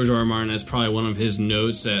like George R. R. Martin has probably one of his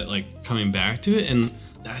notes that like coming back to it, and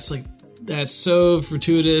that's so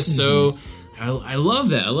fortuitous. So I love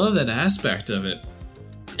that. I love that aspect of it.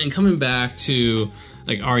 And coming back to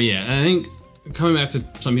like Arya, I think coming back to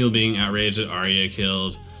some people being outraged that Arya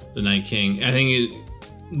killed the Night King, I think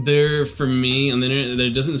for me on the internet,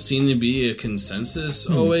 there doesn't seem to be a consensus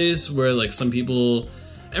always where like some people,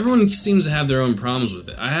 everyone seems to have their own problems with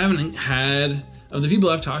it. I haven't had, of the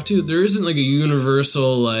people I've talked to, there isn't like a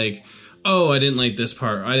universal like, oh, I didn't like this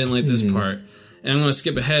part, I didn't like this part. And I'm going to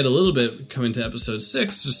skip ahead a little bit, coming to episode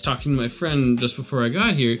 6, just talking to my friend just before I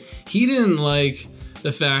got here. He didn't like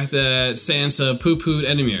the fact that Sansa poo-pooed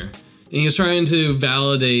Edmure. And he was trying to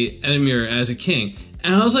validate Edmure as a king.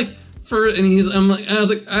 And I was like,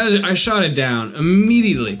 I shot it down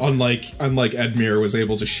immediately. Unlike Edmure was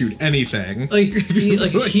able to shoot anything.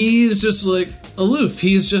 He's just like aloof.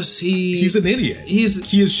 He's an idiot. He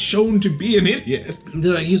is shown to be an idiot.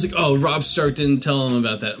 He's like, oh, Robb Stark didn't tell him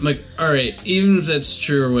about that. I'm like, all right, even if that's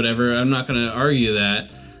true or whatever, I'm not going to argue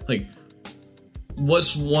that. Like,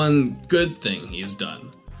 what's one good thing he's done?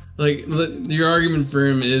 Like, your argument for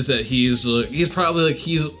him is that he's probably like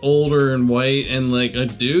he's older and white and like a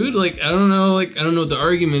dude. Like, I don't know what the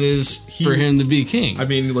argument is for him to be king. I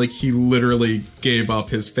mean, like, he literally gave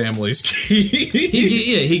up his family's key.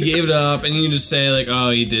 he gave it up, and you can just say like,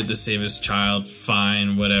 oh, he did to save his child.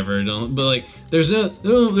 Fine, whatever. But like, there's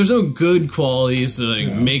no good qualities to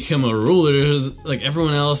like make him a ruler. There's, like,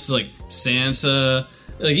 everyone else, like Sansa.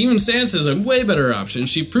 Like, even Sansa's a way better option.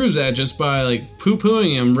 She proves that just by, like,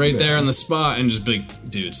 poo-pooing him right there on the spot and just be like,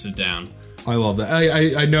 dude, sit down. I love that.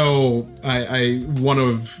 I know one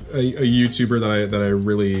of a YouTuber that I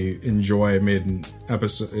really enjoy made an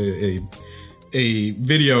episode, a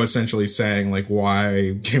video essentially saying, like,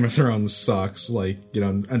 why Game of Thrones sucks, like, you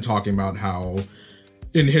know, and talking about how,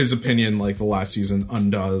 in his opinion, like, the last season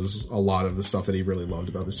undoes a lot of the stuff that he really loved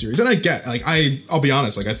about the series. And I get, like, I'll be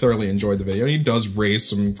honest, like, I thoroughly enjoyed the video. And he does raise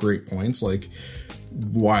some great points, like,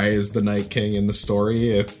 why is the Night King in the story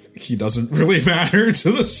if he doesn't really matter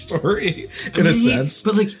to the story in a sense?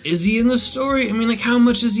 But, like, is he in the story? I mean, like, how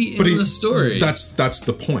much is he in the story? That's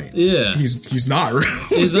the point. Yeah. He's not really.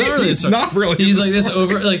 He's not really. He's not really. He's like this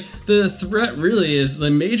over. Like, the threat really is,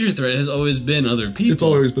 the major threat has always been other people. It's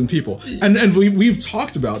always been people. And we've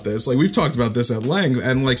talked about this. Like, we've talked about this at length.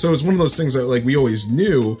 And, like, so it's one of those things that, like, we always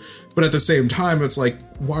knew. But at the same time, it's like,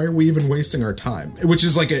 why are we even wasting our time? Which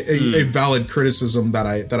is like a valid criticism that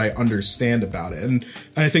I understand about it. And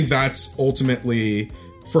I think that's ultimately,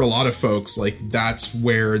 for a lot of folks, like that's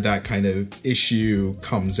where that kind of issue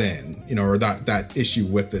comes in, you know, or that issue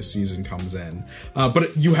with this season comes in.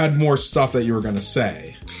 But you had more stuff that you were going to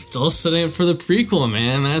say. It's all setting up for the prequel,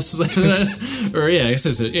 man. That's or I guess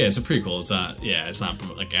it's a prequel. It's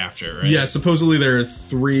not like after, right? Yeah, supposedly there are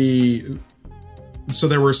 3. So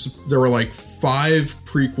there were like 5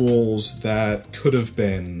 prequels that could have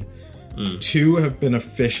been. 2 have been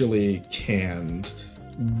officially canned.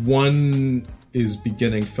 1 is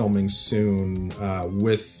beginning filming soon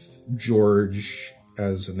with George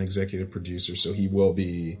as an executive producer, so he will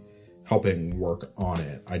be helping work on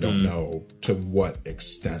it. I don't know to what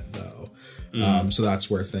extent though. So that's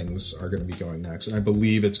where things are going to be going next, and I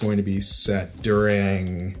believe it's going to be set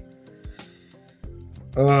during.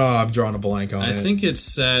 I'm drawing a blank on it. I think it's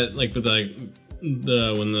set like with like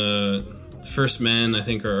when the First Men I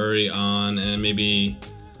think are already on, and maybe.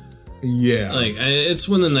 Yeah, like it's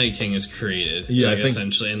when the Night King is created. Yeah, like, I think,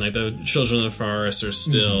 essentially, and like the Children of the Forest are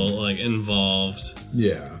still like involved.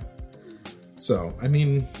 Yeah. So I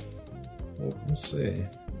mean, let's see.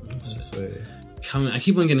 I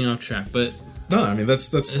keep on getting off track, but no, I mean that's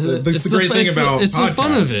the great thing about it's podcasts. the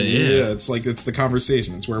fun of it. Yeah, it's like it's the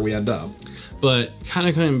conversation. It's where we end up. But kind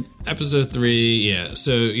of episode 3, yeah.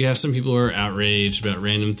 So you have some people who are outraged about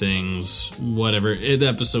random things, whatever. The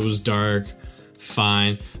episode was dark.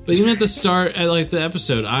 Fine, but even at the start, at like the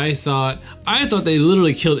episode, I thought they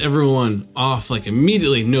literally killed everyone off like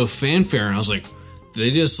immediately, no fanfare, and I was like, did they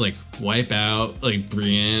just like wipe out like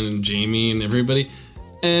Brienne and Jaime and everybody?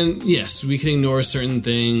 And yes, we can ignore certain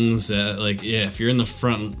things. Like, yeah, if you're in the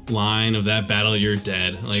front line of that battle, you're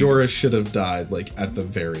dead. Like, Jorah should have died like at the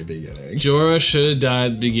very beginning. Jorah should have died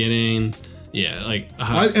at the beginning. Yeah, like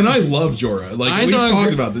I love Jorah. Like we've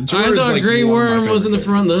talked about that. I thought like Grey Worm was in the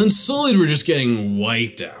front. The Unsullied were just getting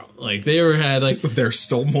wiped out. Like they had like there's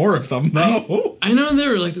still more of them though. I know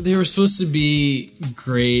they were supposed to be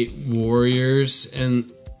great warriors,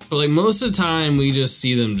 but like most of the time we just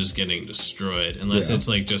see them just getting destroyed unless it's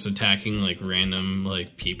like just attacking like random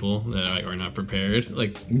like people that are not prepared.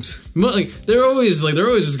 Like they're always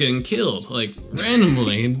just getting killed like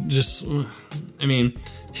randomly. Just I mean.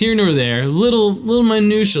 Here nor there, little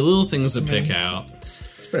minutia, little things to pick out.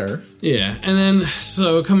 It's fair. Yeah, and then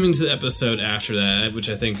so coming to the episode after that, which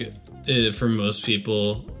I think for most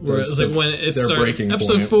people, where it's like when it starts.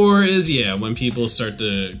 Episode 4 is when people start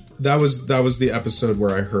to. That was the episode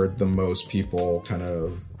where I heard the most people kind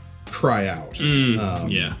of cry out.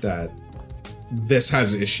 That this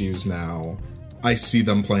has issues now. I see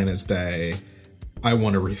them plain as day. I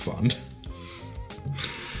want a refund.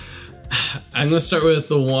 I'm going to start with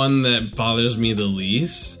the one that bothers me the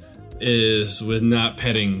least is with not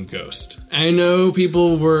petting Ghost. I know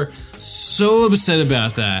people were so upset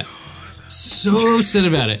about that. So upset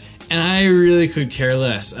about it. And I really could care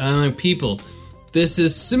less. I'm like, people, this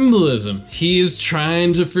is symbolism. He is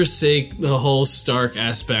trying to forsake the whole Stark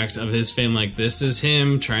aspect of his family. Like, this is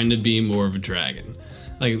him trying to be more of a dragon.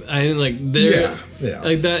 Like, like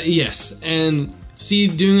that, yes. And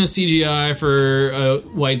doing a CGI for a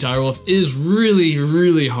white direwolf is really,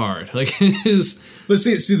 really hard. Like it is. But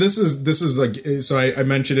see, this is like, so I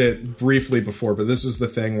mentioned it briefly before, but this is the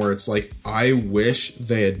thing where it's like, I wish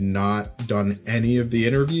they had not done any of the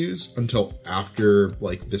interviews until after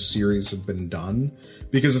like the series had been done,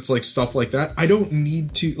 because it's like stuff like that. I don't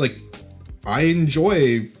need to like, I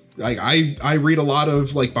enjoy, like I read a lot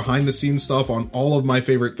of like behind the scenes stuff on all of my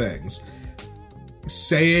favorite things.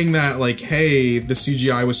 Saying that like, hey, the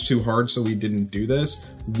CGI was too hard so we didn't do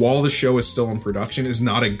this while the show is still in production is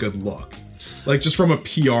not a good look, like just from a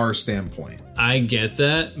PR standpoint. I get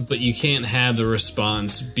that, but you can't have the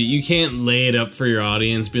response you can't lay it up for your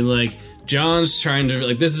audience, be like, John's trying to,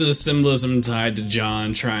 like, this is a symbolism tied to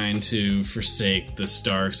John trying to forsake the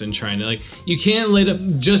Starks and trying to, like, you can't lay it up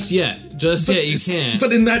just yet, you can't.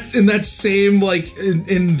 But in that same, like,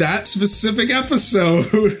 in that specific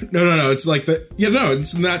episode, no, it's like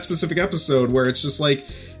it's in that specific episode where it's just like,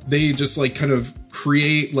 they just like kind of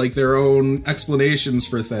create like their own explanations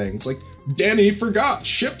for things. Like, Dany forgot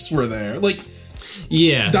ships were there. Like,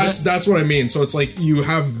 yeah, that's what I mean. So it's like you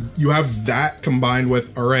have that combined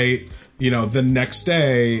with, all right, you know, the next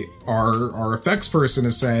day our effects person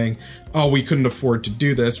is saying, oh, we couldn't afford to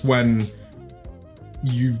do this, when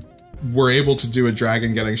you were able to do a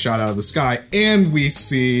dragon getting shot out of the sky, and we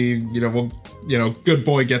see, good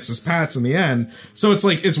boy gets his pats in the end. So it's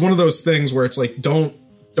like, it's one of those things where it's like, don't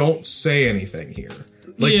say anything here.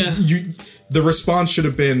 Like, the response should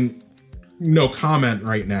have been, no comment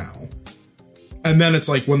right now. And then it's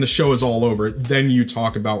like when the show is all over, then you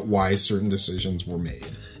talk about why certain decisions were made.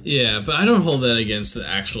 Yeah, but I don't hold that against the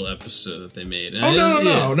actual episode that they made.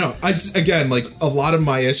 Oh, no. Again, like, a lot of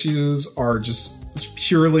my issues are just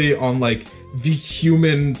purely on, like, the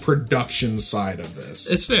human production side of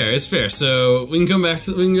this. It's fair. So we can go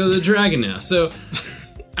to the dragon now. So,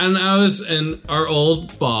 and our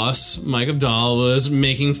old boss, Mike Abdal, was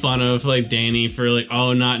making fun of, like, Dany for, like,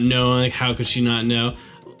 not knowing, like, how could she not know?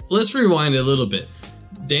 Let's rewind a little bit.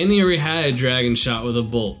 Dany already had a dragon shot with a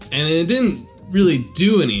bolt, and it didn't really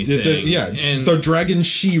do anything. And the dragon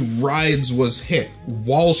she rides was hit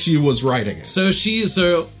while she was riding it. So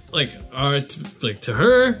to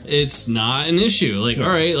her, it's not an issue. Like, all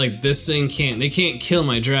right, like, this thing they can't kill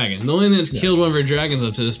my dragon. The only thing that's killed one of her dragons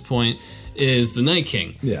up to this point is the Night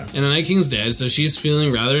King. Yeah. And the Night King's dead, so she's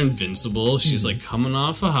feeling rather invincible. She's like coming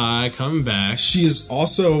off a high, coming back. She is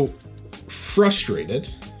also frustrated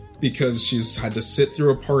because she's had to sit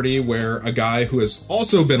through a party where a guy who has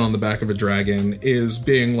also been on the back of a dragon is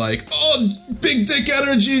being like, oh, big dick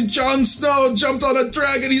energy, Jon Snow jumped on a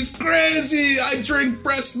dragon, he's crazy, I drink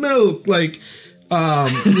breast milk, like,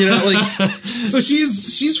 so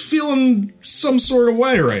she's feeling some sort of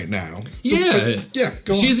way right now. So,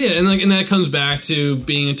 go on. And that comes back to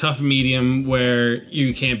being a tough medium where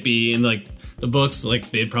you can't be in, like, the books,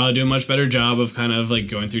 like, they'd probably do a much better job of kind of, like,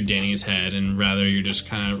 going through Dany's head, and rather you're just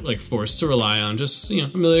kind of, like, forced to rely on just,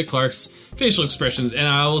 Emilia Clarke's facial expressions. And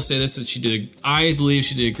I will say this, that I believe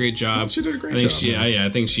she did a great job. She did a great job. I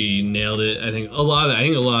think she nailed it. I think a lot of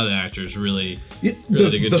the actors really did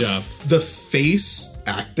a good job. The face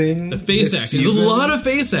acting. There's a lot of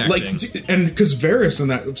face acting. Like, and because Varys in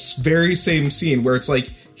that very same scene where it's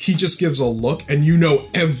like, he just gives a look and you know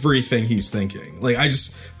everything he's thinking. Like, I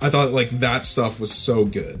thought, like, that stuff was so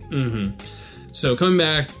good. Mm-hmm. So coming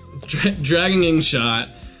back, dragging in shot,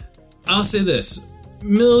 I'll say this.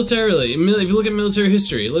 Militarily, if you look at military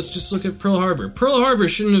history, let's just look at Pearl Harbor. Pearl Harbor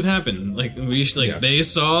shouldn't have happened. Like, they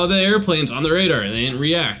saw the airplanes on the radar and they didn't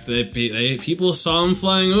react. People saw them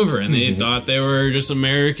flying over and they thought they were just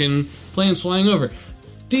American planes flying over.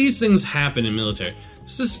 These things happen in military.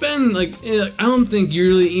 I don't think you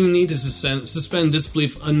really even need to suspend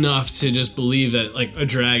disbelief enough to just believe that, like, a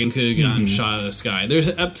dragon could have gotten shot out of the sky. There's,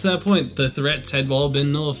 up to that point, the threats had all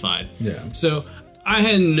been nullified. Yeah. So I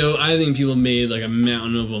think people made, like, a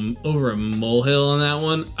mountain of them over a molehill on that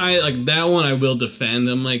one. That one I will defend.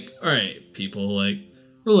 I'm like, all right, people, like,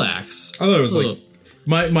 relax. I thought it was like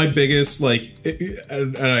my biggest, like,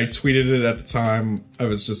 and I tweeted it at the time. I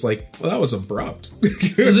was just like, well, that was abrupt.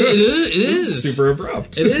 It is super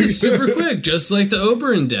abrupt. It is super quick, just like the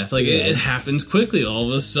Oberyn death. Like, it happens quickly all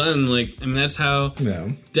of a sudden. Like, I mean, that's how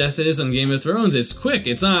death is on Game of Thrones. It's quick.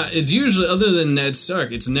 It's not. It's usually, other than Ned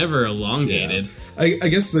Stark, it's never elongated. Yeah. I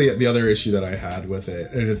guess the other issue that I had with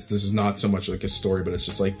it, and this is not so much like a story, but it's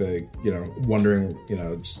just like the, wondering,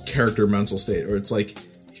 it's character mental state, or it's like,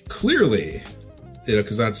 clearly,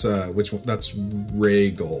 because that's that's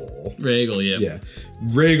Rhaegal. Rhaegal, yeah. Yeah.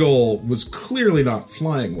 Rhaegal was clearly not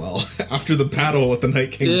flying well after the battle with the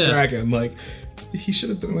Night King's dragon. Like, he should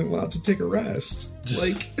have been allowed to take a rest.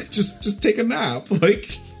 Just take a nap.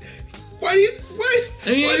 Like, why did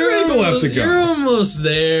Rhaegal have to go? You're almost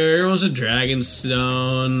there. You're almost at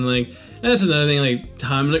Dragonstone. Like, that's another thing. Like,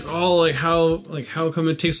 time. Like, how come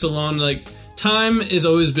it takes so long? Like, time has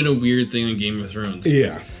always been a weird thing in Game of Thrones.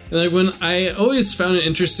 Yeah. And, like, when I always found it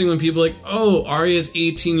interesting when people are like, oh, Arya's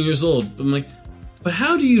 18 years old. I'm like, but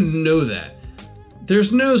how do you know that?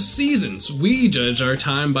 There's no seasons. We judge our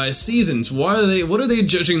time by seasons. What are they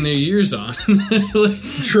judging their years on?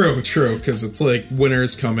 True, because it's like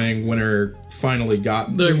winter's coming, winter finally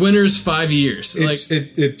got... Like, winter's 5 years.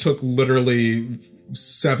 It took literally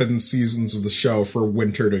 7 seasons of the show for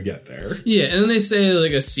winter to get there. Yeah, and then they say,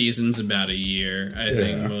 like, a season's about a year, I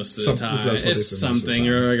think, most of the time. It's something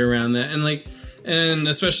or, like, around that. And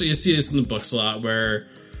especially you see this in the books a lot, where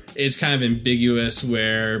it's kind of ambiguous,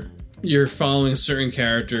 where you're following certain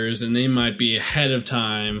characters and they might be ahead of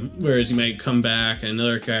time, whereas you might come back and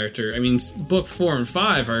another character. I mean, book 4 and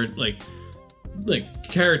 5 are like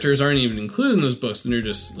characters aren't even included in those books, and they're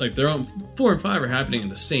just like their own. 4 and 5 are happening at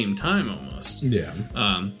the same time almost. Yeah.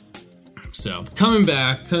 So coming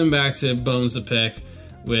back to Bones to Pick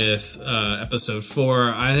with episode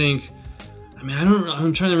 4, I think I mean,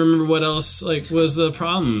 I'm trying to remember what else like was the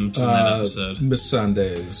problems in that episode.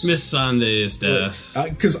 Missandei's death.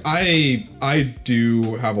 Because I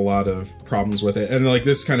do have a lot of problems with it, and like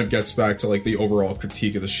this kind of gets back to like the overall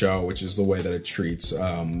critique of the show, which is the way that it treats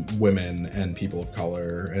women and people of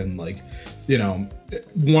color. And like, you know,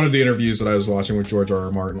 one of the interviews that I was watching with George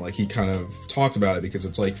R.R. Martin, like he kind of talked about it, because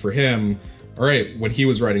it's like for him, all right, when he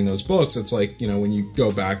was writing those books, it's like, you know, when you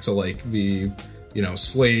go back to like the, you know,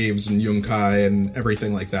 slaves and Yunkai and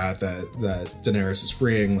everything like that Daenerys is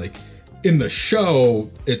freeing, like in the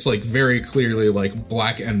show, it's like very clearly like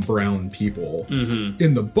black and brown people. Mm-hmm.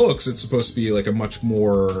 In the books, it's supposed to be like a much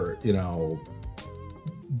more, you know,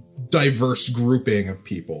 diverse grouping of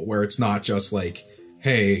people, where it's not just like,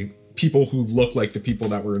 hey, people who look like the people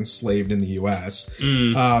that were enslaved in the US.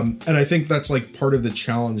 And I think that's like part of the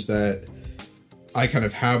challenge that I kind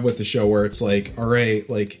of have with the show, where it's like, all right,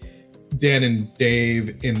 like Dan and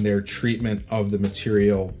Dave in their treatment of the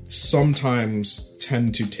material sometimes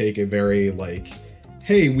tend to take a very like,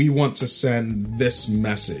 hey, we want to send this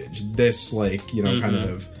message, this like, you know, kind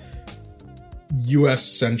of US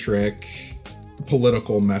centric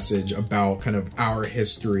political message about kind of our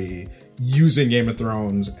history, using Game of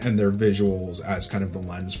Thrones and their visuals as kind of the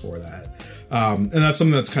lens for that. And that's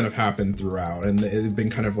something that's kind of happened throughout, and it's been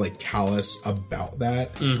kind of like callous about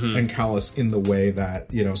that, and callous in the way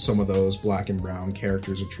that, you know, some of those black and brown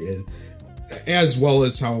characters are treated, as well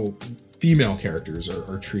as how female characters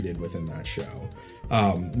are treated within that show.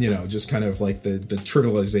 You know, just kind of like the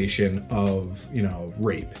trivialization of, you know,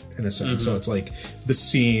 rape in a sense. So it's like the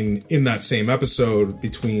scene in that same episode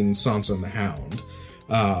between Sansa and the Hound,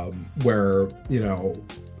 where, you know,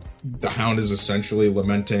 the Hound is essentially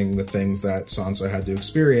lamenting the things that Sansa had to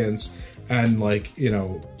experience, and like, you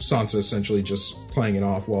know, Sansa essentially just playing it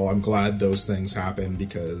off, well, I'm glad those things happened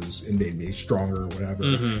because it made me stronger or whatever.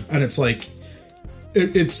 And it's like,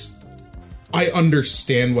 it's I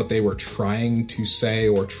understand what they were trying to say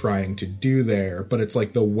or trying to do there, but it's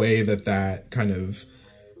like the way that kind of,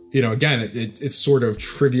 you know, again, it sort of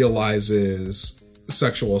trivializes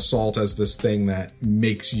sexual assault as this thing that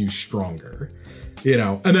makes you stronger. You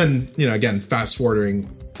know, and then, you know, again, fast forwarding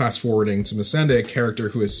to Missandei, a character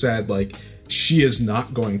who has said, like, she is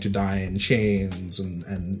not going to die in chains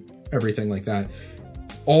and everything like that.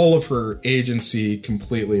 All of her agency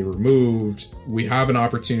completely removed. We have an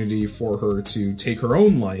opportunity for her to take her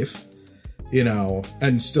own life, you know,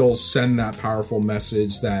 and still send that powerful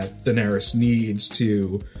message that Daenerys needs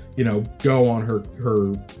to, you know, go on her,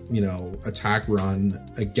 you know, attack run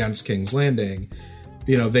against King's Landing.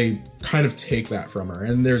 You know, they kind of take that from her,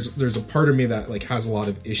 and there's a part of me that like has a lot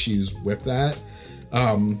of issues with that,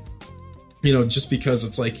 you know, just because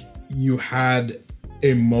it's like you had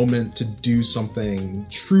a moment to do something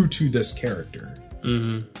true to this character,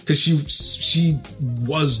 because she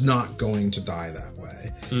was not going to die that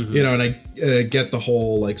way, you know, and I get the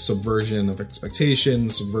whole like subversion of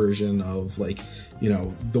expectations, subversion of like, you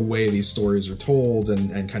know, the way these stories are told,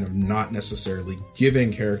 and kind of not necessarily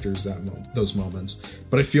giving characters those moments.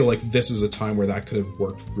 But I feel like this is a time where that could have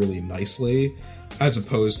worked really nicely, as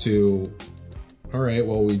opposed to, all right,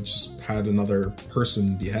 well, we just had another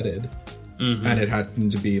person beheaded, and it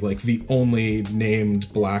happened to be like the only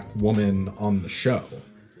named black woman on the show.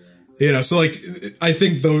 You know, so like, I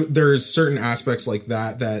think there's certain aspects like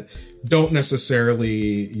that don't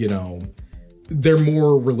necessarily, you know, they're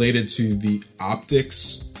more related to the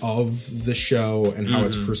optics of the show and how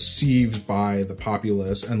it's perceived by the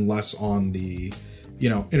populace, and less on the, you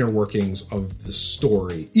know, inner workings of the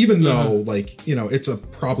story, even though like, you know, it's a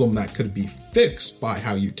problem that could be fixed by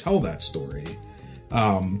how you tell that story.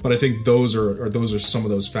 But I think those are some of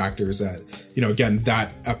those factors that, you know, again,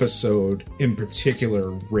 that episode in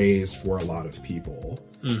particular raised for a lot of people,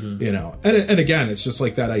 you know, and again, it's just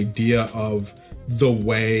like that idea of the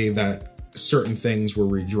way that certain things were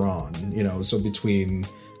redrawn, you know, so between,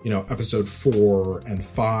 you know, episode 4 and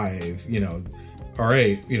 5, you know, all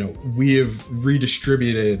right, you know, we have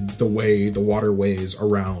redistributed the way the waterways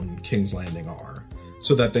around King's Landing are,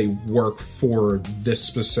 so that they work for this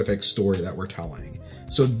specific story that we're telling.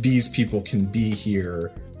 So these people can be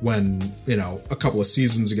here when, you know, a couple of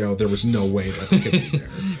seasons ago, there was no way that they could be there.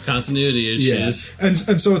 Continuity issues. Yeah. And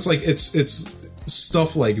so it's like, it's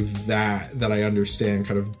stuff like that I understand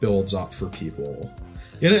kind of builds up for people.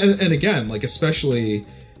 And again, like, especially,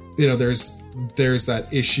 you know, there's that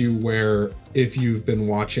issue where if you've been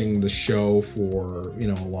watching the show for, you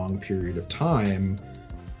know, a long period of time,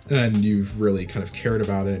 and you've really kind of cared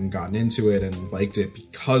about it and gotten into it and liked it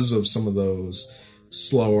because of some of those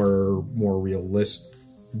slower, more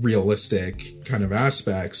realistic kind of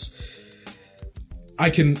aspects, I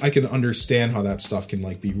can understand how that stuff can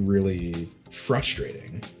like be really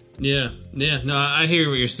frustrating. Yeah. No, I hear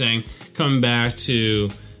what you're saying. Coming back to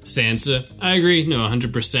Sansa, I agree. No,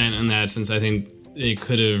 100% in that sense. I think they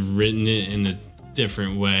could have written it in a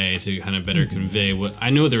different way to kind of better convey what I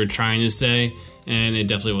know what they were trying to say, and it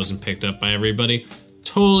definitely wasn't picked up by everybody.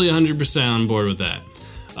 Totally 100% on board with that.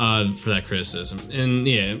 For that criticism. And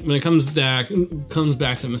yeah, when it comes back to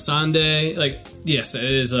Missandei, like, yes, it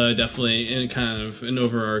is definitely kind of an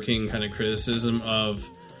overarching kind of criticism of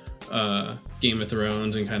Game of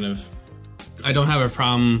Thrones, and kind of, I don't have a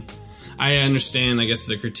problem. I understand, I guess,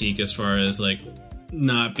 the critique as far as like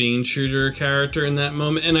not being true to her character in that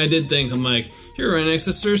moment. And I did think, I'm like, you're right next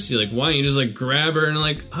to Cersei, like, why don't you just like grab her and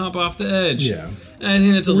like hop off the edge? Yeah. And I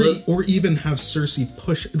think that's or even have Cersei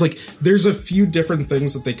push. Like, there's a few different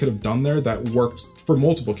things that they could have done there that worked for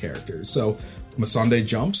multiple characters. So Missandei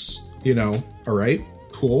jumps, all right,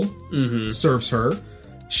 cool, serves her.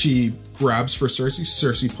 She grabs for Cersei.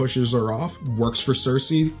 Cersei pushes her off. Works for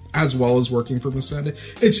Cersei as well as working for Missandei.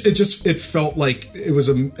 It felt like it was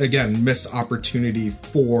again missed opportunity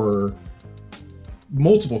for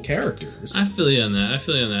multiple characters. I feel you on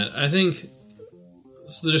that. I think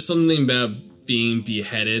so there's something about being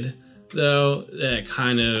beheaded, though, that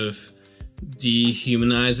kind of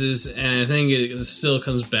dehumanizes, and I think it still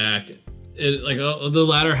comes back. The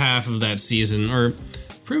latter half of that season, or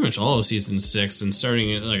pretty much all of season 6, and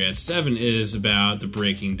starting at 7, is about the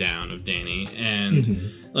breaking down of Dany, and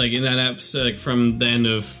like in that episode, like from the end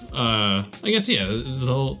of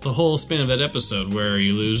the whole span of that episode where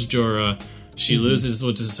you lose Jorah. She loses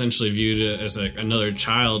what's essentially viewed as like another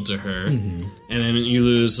child to her, and then you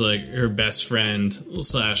lose like her best friend /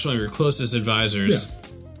 one of your closest advisors,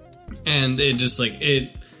 and it just like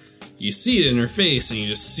you see it in her face, and you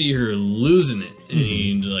just see her losing it, and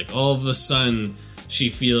you, like, all of a sudden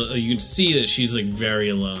you can see that she's like very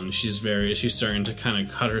alone. She's starting to kind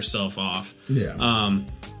of cut herself off. Yeah.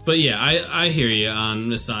 But yeah, I hear you on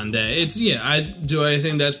Missandei. I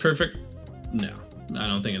think that's perfect? No. I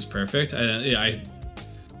don't think it's perfect.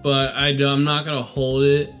 But I'm not gonna hold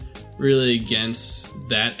it really against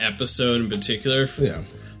that episode in particular. Yeah.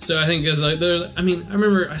 So I think I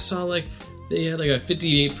remember I saw like they had like a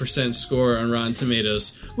 58% score on Rotten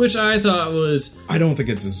Tomatoes, which I thought was. I don't think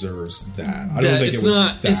it deserves that. I don't think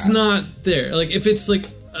it's not there. Like if it's like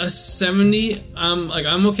a 70,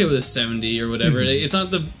 I'm okay with a 70 or whatever. It's not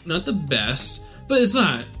the best, but it's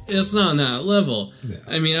not on that level. Yeah.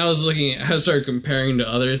 I mean, I started comparing to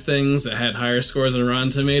other things that had higher scores on Rotten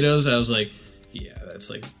Tomatoes. I was like, yeah, that's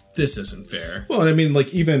like, this isn't fair. Well, I mean,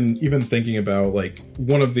 like, even thinking about, like,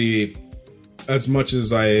 one of the, as much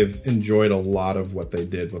as I've enjoyed a lot of what they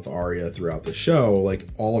did with Arya throughout the show, like,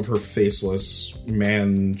 all of her faceless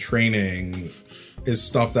man training is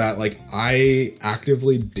stuff that, like, I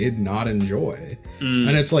actively did not enjoy. And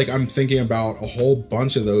it's like, I'm thinking about a whole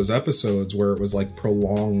bunch of those episodes where it was like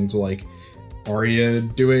prolonged, like, Arya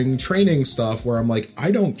doing training stuff where I'm like,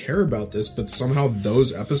 I don't care about this, but somehow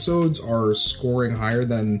those episodes are scoring higher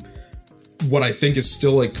than what I think is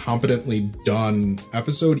still a competently done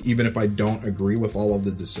episode, even if I don't agree with all of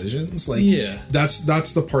the decisions. Like, yeah,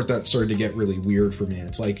 that's the part that started to get really weird for me.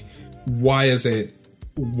 It's like, why is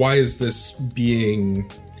this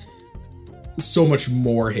being so much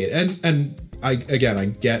more hate? And I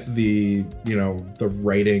get the, the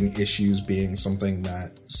writing issues being something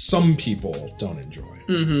that some people don't enjoy.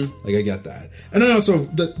 Like, I get that. And I also,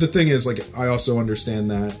 the thing is, like, I also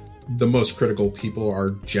understand that the most critical people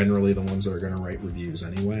are generally the ones that are going to write reviews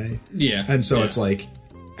anyway. Yeah. And so it's like,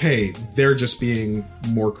 hey, they're just being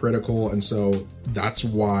more critical. And so that's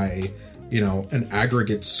why, an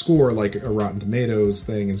aggregate score like a Rotten Tomatoes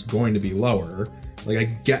thing is going to be lower. Like, I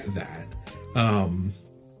get that.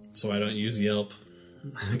 So I don't use Yelp.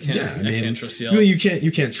 I can't trust Yelp.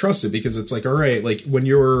 You can't trust it because it's like, all right, like when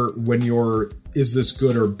your is this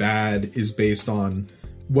good or bad is based on,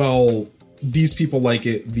 well, these people like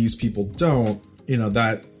it, these people don't.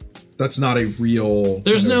 That's not a real.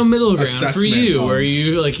 There's no middle ground for you,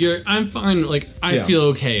 where I'm fine. Like, I feel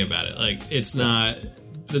okay about it. Like, it's not.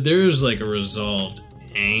 But there's like a resolved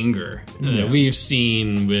anger that we've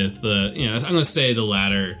seen with the. I'm going to say the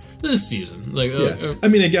latter. This season, I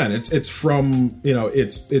mean, again, it's from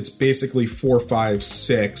it's basically 4, 5,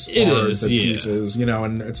 6 are the pieces,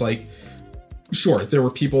 and it's like, sure, there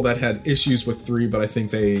were people that had issues with 3, but I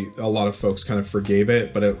think a lot of folks kind of forgave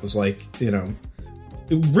it. But it was like,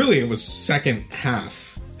 it was second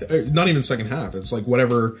half, not even second half. It's like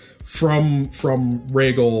whatever from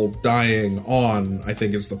Rhaegal dying on, I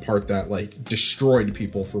think is the part that like destroyed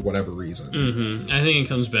people for whatever reason. I think it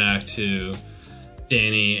comes back to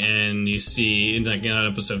Danny, and you see like in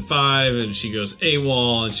episode 5, and she goes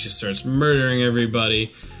AWOL and she starts murdering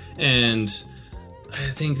everybody, and I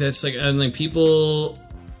think that's like people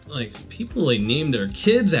name their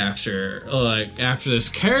kids after this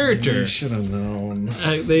character. They should have known.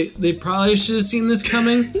 They probably should have seen this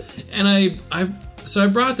coming, and I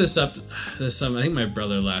brought this up this summer. I think my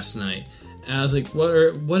brother last night, and I was like,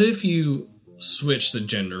 what if you switch the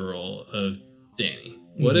gender role of Danny?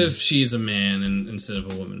 What if she's a man instead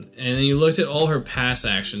of a woman? And then you looked at all her past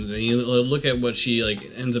actions, and you look at what she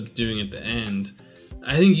ends up doing at the end.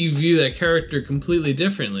 I think you view that character completely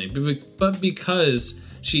differently. But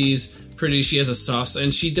because she's pretty, she has a soft,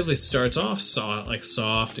 and she definitely starts off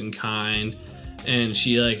soft and kind, and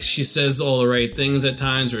she says all the right things at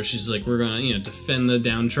times, where she's like, we're gonna defend the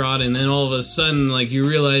downtrodden, and then all of a sudden you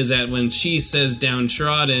realize that when she says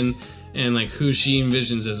downtrodden, and who she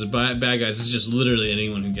envisions as the bad guys is just literally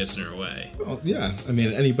anyone who gets in her way. Well, yeah. I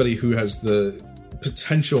mean, anybody who has the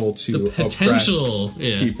potential to oppress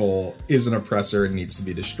people is an oppressor and needs to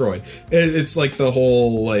be destroyed. It's like the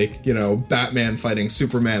whole Batman fighting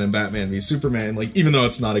Superman and Batman v Superman. Even though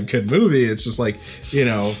it's not a good movie, it's just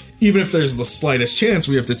even if there's the slightest chance,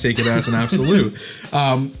 we have to take it as an absolute.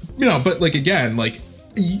 But again,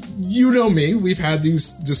 me, we've had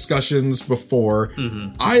these discussions before. Mm-hmm.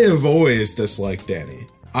 I have always disliked Danny.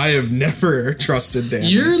 I have never trusted Danny.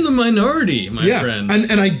 You're in the minority, my friend.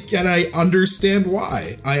 And I understand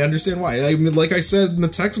why. I mean, like I said in the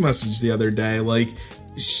text message the other day,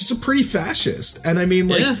 she's a pretty fascist. And I mean,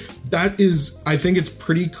 that is, I think it's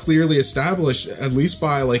pretty clearly established, at least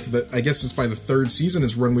by I guess it's by the 3rd season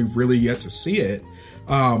is when we really get to see it.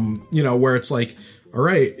 Where it's all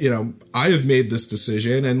right, I have made this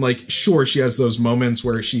decision, and sure, she has those moments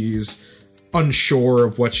where she's unsure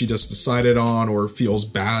of what she just decided on or feels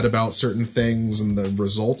bad about certain things and the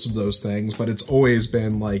results of those things, but it's always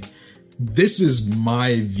been this is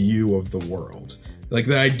my view of the world.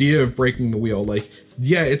 The idea of breaking the wheel,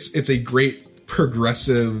 it's a great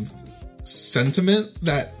progressive sentiment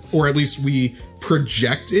that, or at least we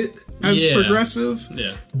project it as progressive.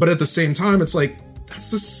 Yeah. But at the same time, it's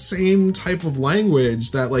that's the same type of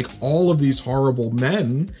language that all of these horrible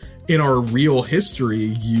men in our real history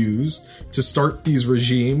use to start these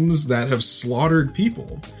regimes that have slaughtered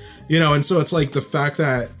people, and so it's the fact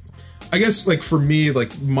that, I guess for me,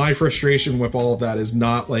 my frustration with all of that is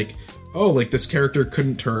not this character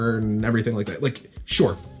couldn't turn and everything like that.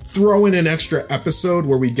 Sure, throw in an extra episode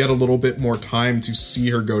where we get a little bit more time to see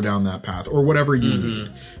her go down that path or whatever you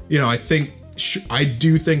need. I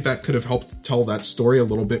do think that could have helped tell that story a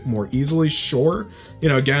little bit more easily. Sure.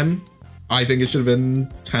 Again, I think it should have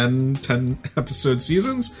been 10 episode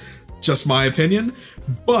seasons. Just my opinion.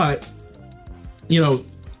 But,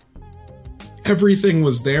 everything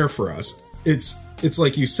was there for us. It's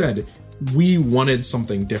like you said, we wanted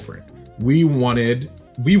something different. We wanted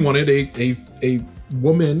a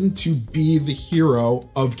woman to be the hero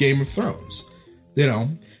of Game of Thrones,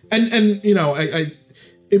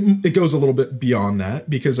 It goes a little bit beyond that,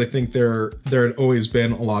 because I think there had always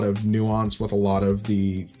been a lot of nuance with a lot of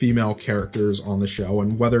the female characters on the show,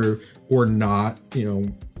 and whether or not,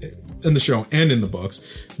 in the show and in the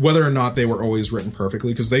books, whether or not they were always written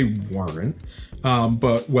perfectly, because they weren't.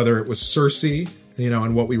 But whether it was Cersei,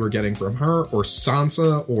 and what we were getting from her, or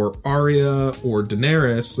Sansa, or Arya, or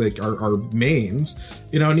Daenerys, our mains,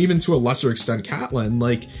 and even to a lesser extent,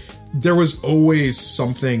 Catelyn, there was always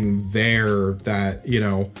something there that,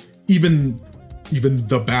 even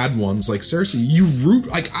the bad ones like Cersei, you root,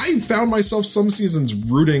 I found myself some seasons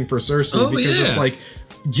rooting for Cersei because it's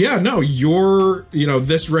you're,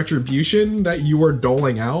 this retribution that you are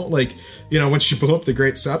doling out, when she blew up the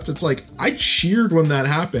Great Sept, it's I cheered when that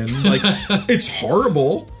happened. It's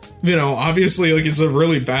horrible, obviously, it's a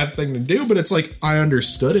really bad thing to do, but it's I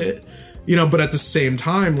understood it. But at the same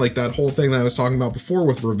time, that whole thing that I was talking about before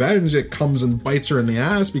with revenge, it comes and bites her in the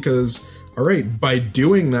ass because, all right, by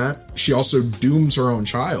doing that, she also dooms her own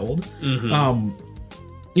child. Mm-hmm.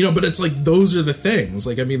 But it's those are the things.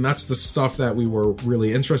 That's the stuff that we were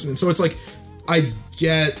really interested in. So it's I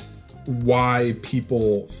get why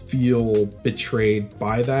people feel betrayed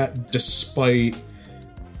by that, despite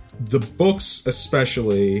the books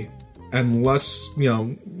especially, and less,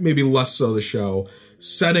 maybe less so the show,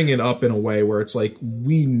 setting it up in a way where it's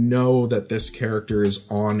we know that this character is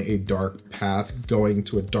on a dark path going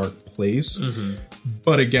to a dark place. Mm-hmm.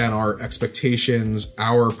 But again, our expectations,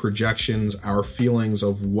 our projections, our feelings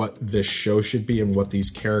of what this show should be and what these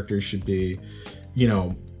characters should be,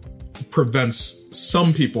 prevents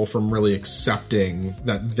some people from really accepting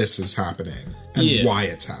that this is happening and why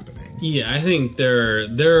it's happening. Yeah, I think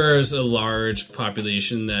there's a large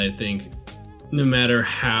population that I think no matter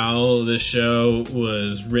how the show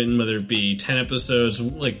was written, whether it be 10 episodes,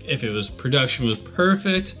 like if it was production was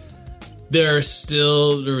perfect, there would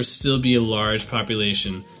still be a large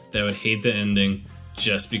population that would hate the ending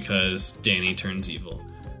just because Danny turns evil.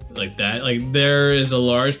 Like that, like there is a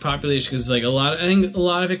large population because like I think a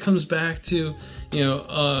lot of it comes back to,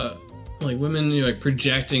 like women, like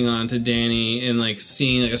projecting onto Danny and like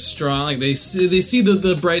seeing like a strong, like they see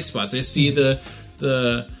the bright spots. They see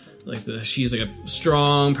the she's like a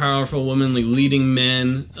strong, powerful woman, like leading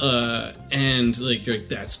men, and like you're like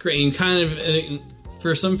that's great. And you kind of,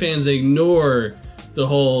 for some fans, they ignore the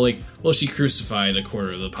whole like, well, she crucified a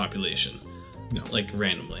quarter of the population, like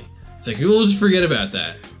randomly. It's like we'll just forget about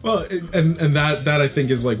that. Well, and that I think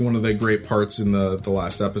is like one of the great parts in the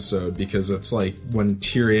last episode, because it's like when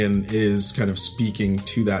Tyrion is kind of speaking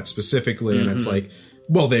to that specifically, and it's like,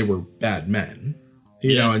 well, they were bad men,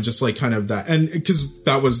 you know, and just like kind of that, and because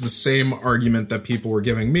that was the same argument that people were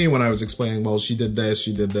giving me when I was explaining, well, she did this,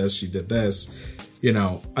 she did this, she did this. You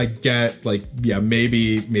know, I get like, yeah,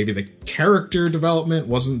 maybe the character development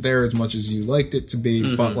wasn't there as much as you liked it to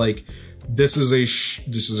be, but like. This is a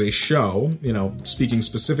show, you know, speaking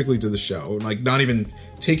specifically to the show, like not even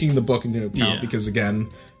taking the book into account, because again,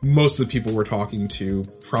 most of the people we're talking to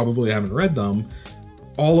probably haven't read them.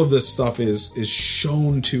 All of this stuff is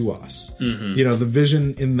shown to us. You know, the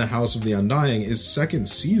vision in the House of the Undying is second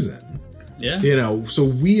season. Yeah. You know, so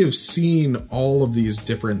we have seen all of these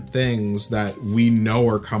different things that we know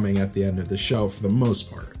are coming at the end of the show for the most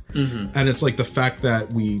part. And it's like the fact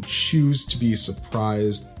that we choose to be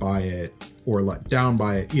surprised by it or let down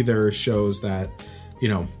by it either shows that, you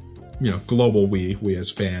know, global we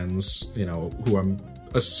as fans, you know, who I'm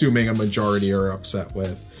assuming a majority are upset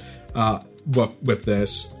with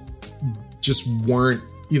this, just weren't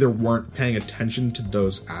paying attention to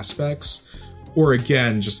those aspects, or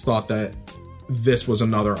again, just thought that this was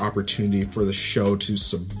another opportunity for the show to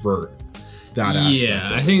subvert that aspect. Yeah,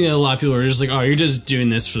 I think that a lot of people are just like, oh, you're just doing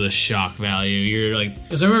this for the shock value. You're like,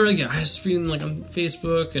 because I remember like I was reading like on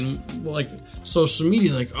Facebook and like social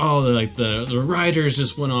media, like, oh, the writers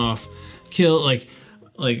just went off, killed like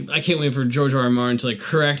I can't wait for George R. R. Martin to like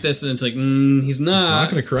correct this, and it's like he's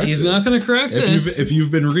not going to correct. He's not going to correct this. If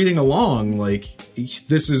you've been reading along, like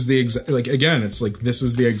this is the exact, like again, it's like this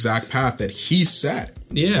is the exact path that he set.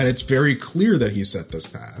 Yeah, and it's very clear that he set this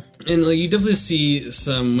path. And like you definitely see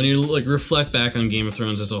some, when you like reflect back on Game of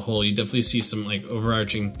Thrones as a whole, you definitely see some like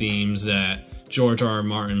overarching themes that George R. R.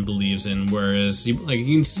 Martin believes in. Whereas you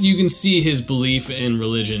can see his belief in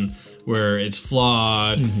religion, where it's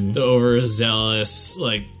flawed, the overzealous,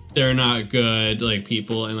 like they're not good, like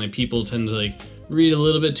people, and like people tend to like read a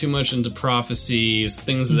little bit too much into prophecies,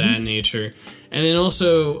 things of that nature. And then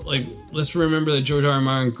also, like, let's remember that George R. R.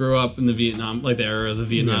 Martin grew up in the the era of the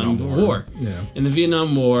Vietnam War. Yeah. In the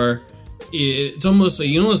Vietnam War, it's almost like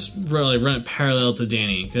you almost really run it parallel to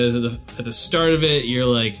Danny, because at the start of it, you're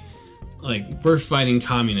like we're fighting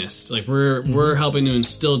communists, like we're helping to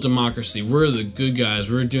instill democracy. We're the good guys.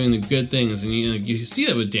 We're doing the good things, and you see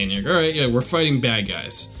that with Danny. Like, all right, yeah, we're fighting bad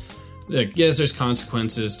guys. Like, yes, there's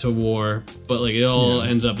consequences to war, but like it all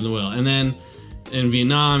ends up in the will. And then in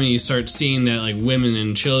Vietnam, you start seeing that like women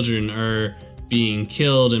and children are being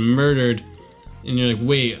killed and murdered, and you're like,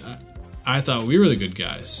 wait, I thought we were the good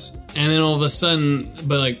guys. And then all of a sudden,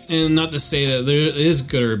 but like, and not to say that there is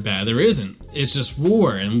good or bad, there isn't. It's just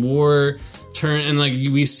war, and war turn, and like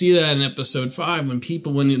we see that in episode 5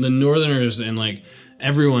 when the Northerners and like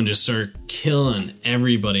everyone just start killing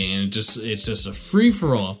everybody, and it's just a free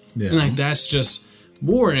for all, and like that's just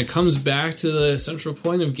war, and it comes back to the central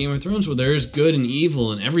point of Game of Thrones, where there is good and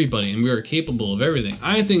evil in everybody, and we are capable of everything.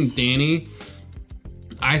 I think Dany,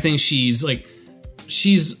 I don't think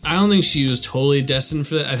she was totally destined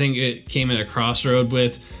for that. I think it came at a crossroad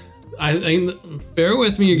with. Bear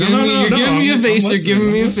with me. You're giving me a face. You're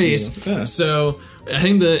giving me a face. Yeah. So I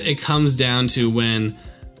think that it comes down to when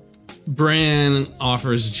Bran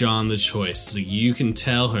offers Jon the choice. Like, you can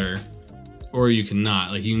tell her, or you cannot.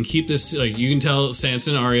 Like, you can keep this. Like, you can tell Sansa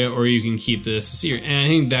and Arya, or you can keep this secret. And I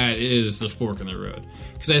think that is the fork in the road.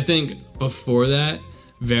 Because I think before that,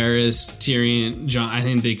 Varys, Tyrion, Jon, I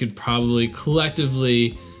think they could probably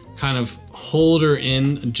collectively kind of hold her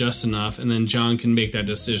in just enough, and then Jon can make that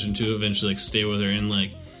decision to eventually like stay with her and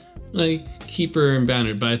like keep her in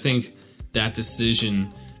boundary. But I think that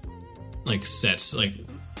decision like sets like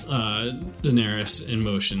Daenerys in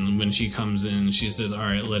motion when she comes in and she says, all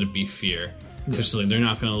right, let it be fear, because she's like, they're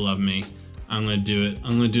not gonna love me, I'm gonna do it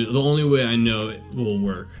the only way I know it will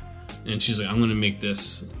work. And she's like, I'm gonna make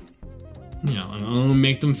this I'm gonna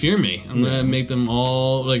make them fear me. I'm gonna make them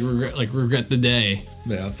all regret the day.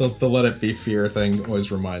 Yeah, the let it be fear thing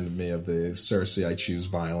always reminded me of the Cersei I choose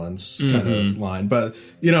violence kind of line. But,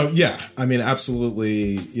 I mean,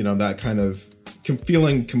 absolutely, that kind of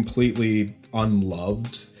feeling completely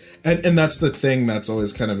unloved. And that's the thing that's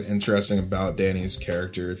always kind of interesting about Dany's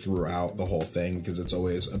character throughout the whole thing, because it's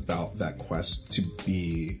always about that quest to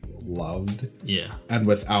be loved. Yeah. And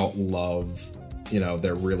without love,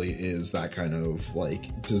 there really is that kind of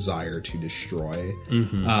like desire to destroy.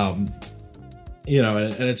 And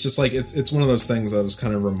it's just like it's one of those things that I was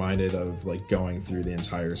kind of reminded of like going through the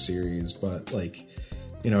entire series. But like,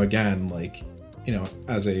 again, like,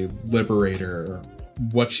 as a liberator,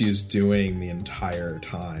 what she's doing the entire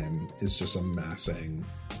time is just amassing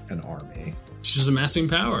an army. She's amassing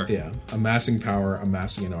power. Yeah, amassing power,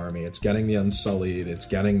 amassing an army. It's getting the Unsullied. It's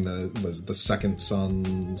getting the Second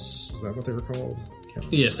Sons. Is that what they were called?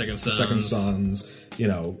 Yeah, Second Sons. Second Sons.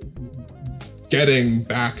 Getting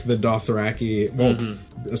back the Dothraki. Well,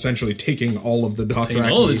 essentially taking all of the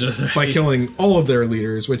Dothraki by killing all of their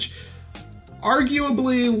leaders, which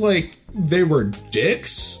arguably, like, they were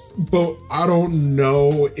dicks, but I don't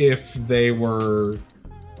know if they were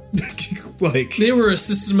like, they were a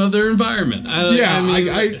system of their environment.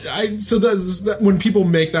 So that when people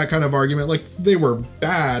make that kind of argument, like they were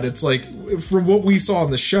bad, it's like from what we saw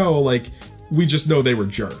in the show, like we just know they were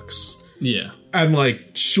jerks. Yeah, and like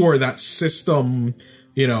sure that system,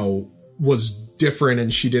 was different,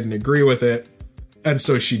 and she didn't agree with it. And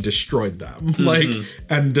so she destroyed them,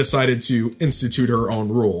 and decided to institute her own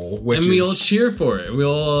rule, and we all cheer for it.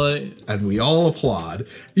 And we all applaud,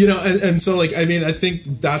 and so like, I mean, I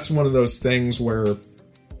think that's one of those things where,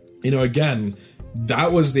 again,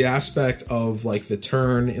 that was the aspect of like the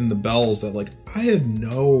turn in the bells that like I had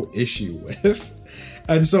no issue with.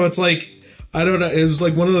 And so it's like, I don't know. It was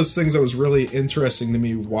like one of those things that was really interesting to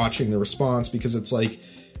me watching the response, because it's like,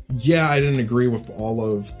 yeah, I didn't agree with all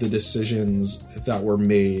of the decisions that were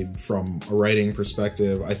made from a writing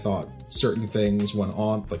perspective. I thought certain things went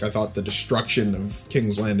on. Like, I thought the destruction of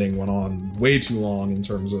King's Landing went on way too long in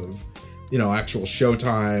terms of, actual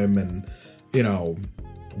showtime, and,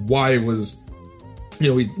 why was,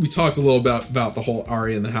 we talked a little about the whole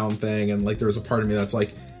Arya and the Hound thing, and like, there was a part of me that's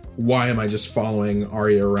like, why am I just following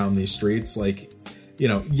Arya around these streets? Like,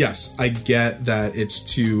 yes, I get that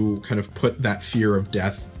it's to kind of put that fear of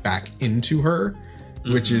death back into her,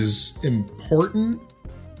 which is important,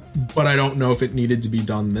 but I don't know if it needed to be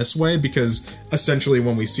done this way, because essentially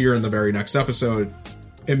when we see her in the very next episode,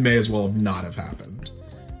 it may as well have not have happened,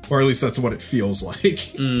 or at least that's what it feels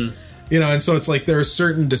like. And so it's like there are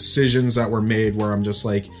certain decisions that were made where I'm just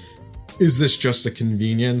like, is this just a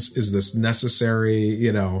convenience? Is this necessary?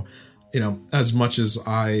 As much as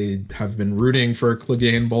I have been rooting for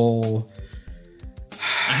Clegane Bowl,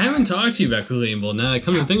 I haven't talked to you about Clegane Bowl. Now I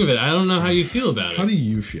come to think of it, I don't know how you feel about it. How do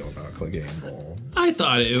you feel about Clegane Bowl? I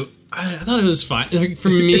thought it was fine. Like, for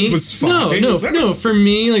me, it was fine. No. For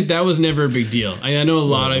me, like, that was never a big deal. I know a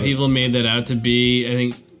lot of people made that out to be, I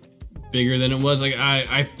think, bigger than it was. Like,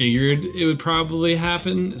 I figured it would probably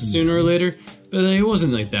happen sooner or later, but it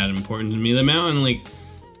wasn't like that important to me. The Mountain, like,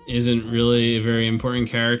 isn't really a very important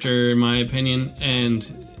character in my opinion,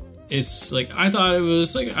 and it's like I thought it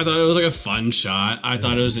was like a fun shot. I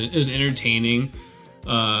thought it was entertaining,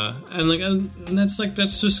 and that's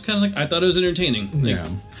just kind of like I thought it was entertaining. Like, yeah,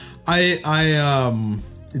 I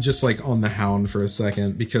just like on the Hound for a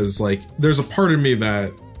second, because like there's a part of me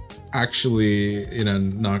that actually,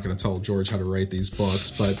 not going to tell George how to write these books,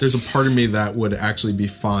 but there's a part of me that would actually be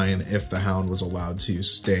fine if the Hound was allowed to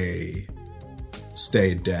stay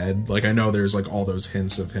dead. Like, I know there's like all those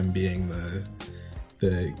hints of him being the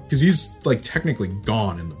because he's like technically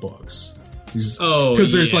gone in the books.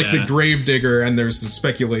 Because there's like the Gravedigger, and there's the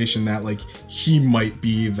speculation that like he might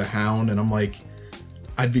be the Hound, and I'm like,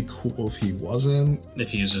 I'd be cool if he wasn't.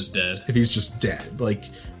 If he was just dead. If he's just dead, like,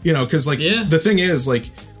 because like the thing is, like,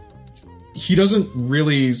 he doesn't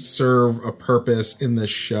really serve a purpose in this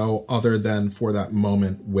show other than for that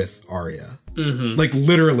moment with Arya. Like,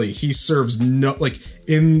 literally, he serves no, like,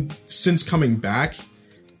 since coming back,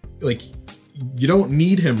 like, you don't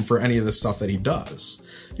need him for any of the stuff that he does,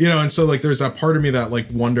 and so like there's that part of me that like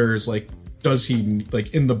wonders, like, does he,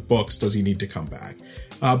 like, in the books, does he need to come back?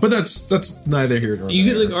 But that's neither here nor there.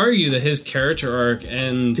 You could like argue that his character arc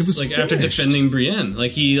ends like after defending Brienne.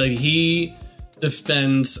 Like he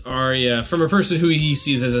defends Arya from a person who he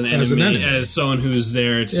sees as an enemy, as someone who's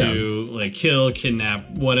there to like kill, kidnap,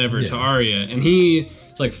 whatever to Arya, and he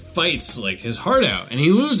like fights like his heart out, and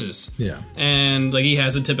he loses. And like he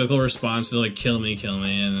has a typical response to like kill me,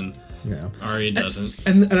 and then Yeah. Arya doesn't.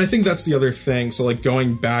 And I think that's the other thing. So, like,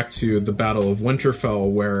 going back to the Battle of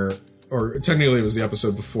Winterfell, or technically it was the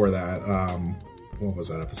episode before that. What was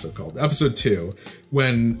that episode called? Episode 2,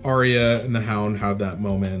 when Arya and the Hound have that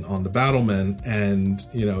moment on the battlement, and,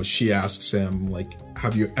 you know, she asks him, like,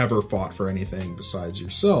 have you ever fought for anything besides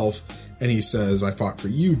yourself? And he says, I fought for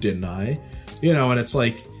you, didn't I? You know, and it's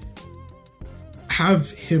like,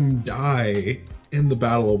 have him die in the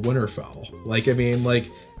Battle of Winterfell. Like, I mean,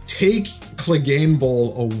 like, take Clegane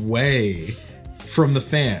Bowl away from the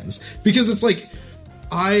fans. Because it's like,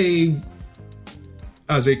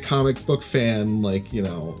 as a comic book fan, like, you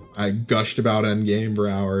know, I gushed about Endgame for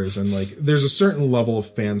hours, and, like, there's a certain level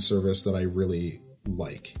of fan service that I really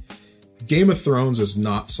like. Game of Thrones is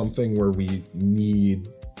not something where we need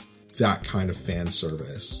that kind of fan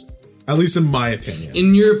service. At least in my opinion.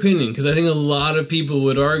 In your opinion, because I think a lot of people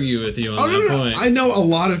would argue with you on that point. I know a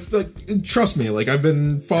lot of, like, trust me, like, I've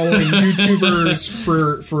been following YouTubers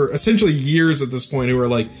for essentially years at this point who are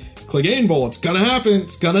like, Clegane Bowl, it's gonna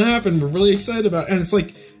happen, we're really excited about it. And it's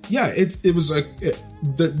like, yeah, it was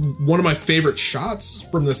one of my favorite shots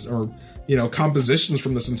from this, or, you know, compositions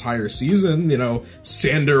from this entire season. You know,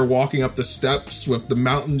 Sandor walking up the steps with the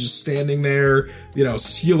mountain just standing there, you know,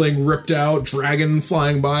 ceiling ripped out, dragon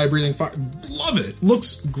flying by, breathing fire. Love it.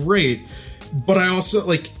 Looks great. But I also,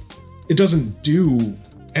 like, it doesn't do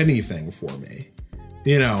anything for me,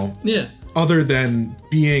 you know? Yeah. Other than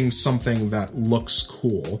being something that looks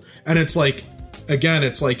cool. And it's like, again,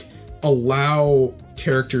 it's like, allow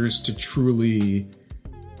characters to truly,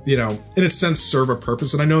 you know, in a sense, serve a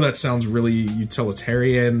purpose. And I know that sounds really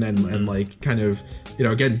utilitarian and like, kind of, you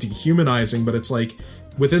know, again, dehumanizing, but it's like,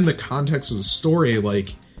 within the context of the story,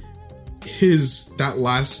 like, that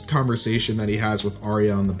last conversation that he has with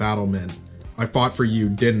Arya on the battlement, I fought for you,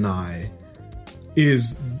 didn't I,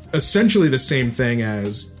 is essentially the same thing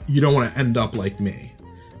as, you don't want to end up like me,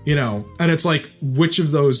 you know? And it's like, which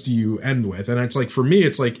of those do you end with? And it's like, for me,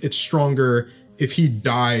 it's like, it's stronger if he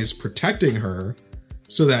dies protecting her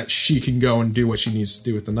so that she can go and do what she needs to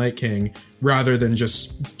do with the Night King, rather than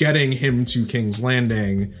just getting him to King's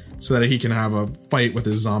Landing so that he can have a fight with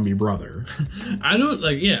his zombie brother. I don't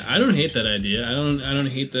hate that idea. I don't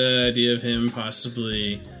hate the idea of him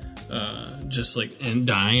possibly just like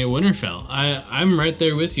dying at Winterfell. I'm right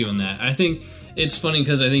there with you on that. I think it's funny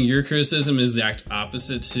because I think your criticism is the exact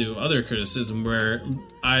opposite to other criticism, where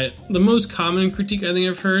the most common critique I think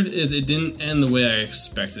I've heard is it didn't end the way I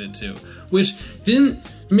expected it to, which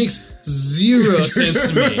makes zero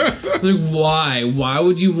sense to me. Like, why? Why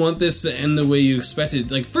would you want this to end the way you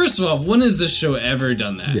expected? Like, first of all, when has this show ever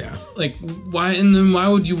done that? Yeah. Like, why? And then why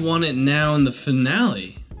would you want it now in the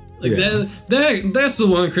finale? Like, that's the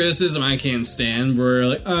one criticism I can't stand, where,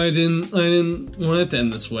 like, I didn't want it to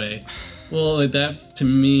end this way. Well, like, that to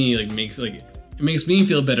me, like, it makes me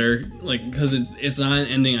feel better, like, because it's not an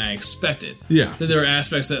ending I expected. Yeah. That there are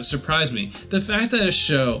aspects that surprised me. The fact that a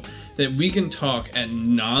show that we can talk ad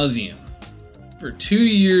nauseum for 2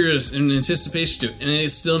 years in anticipation to, and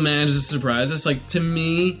it still manages to surprise us, like, to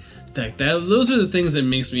me, those are the things that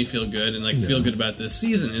makes me feel good and, like, feel good about this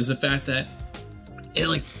season, is the fact that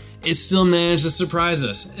it still managed to surprise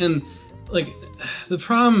us. And, like, the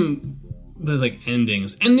problem with, like,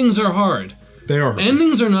 endings are hard. They are hard.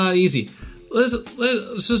 Endings are not easy. Let's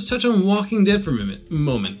just touch on Walking Dead for a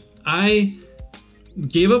moment. I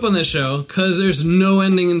gave up on that show because there's no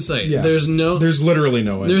ending in sight. Yeah. There's literally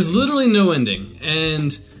no ending. There's literally no ending.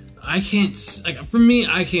 And I can't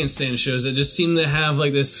stand shows that just seem to have,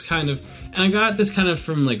 like, this kind of, and I got this kind of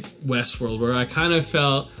from, like, Westworld, where I kind of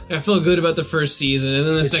felt good about the first season, and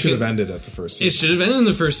then the second... It should have ended at the first season. It should have ended in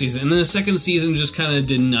the first season, and then the second season just kind of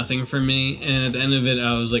did nothing for me, and at the end of it,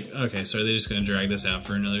 I was like, okay, so are they just going to drag this out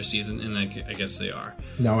for another season? And I guess they are.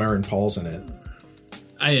 Now Aaron Paul's in it.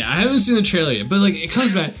 I haven't seen the trailer yet, but, like, it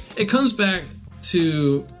comes back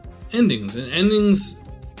to endings, and endings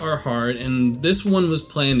are hard, and this one was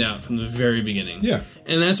planned out from the very beginning. Yeah.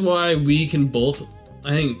 And that's why we can both... I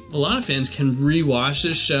think a lot of fans can rewatch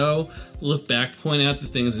this show, look back, point out the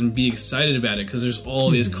things, and be excited about it because there's all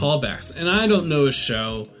these callbacks. And I don't know a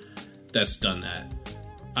show that's done that.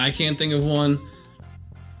 I can't think of one.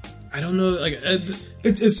 I don't know. Like,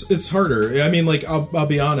 it's harder. I mean, like, I'll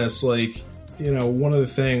be honest. Like, you know, one of the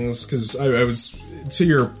things, because I was to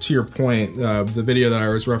your point, the video that I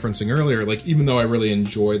was referencing earlier. Like, even though I really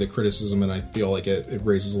enjoy the criticism and I feel like it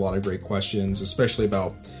raises a lot of great questions, especially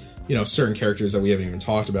about, you know, certain characters that we haven't even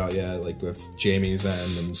talked about yet, like with Jaime's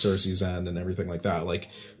end and Cersei's end and everything like that, like,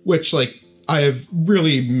 which, like, I have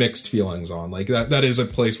really mixed feelings on. Like, that is a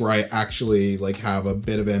place where I actually, like, have a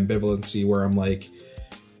bit of ambivalency, where I'm like,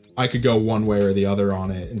 I could go one way or the other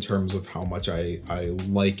on it in terms of how much I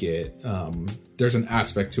like it. There's an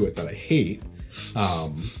aspect to it that I hate,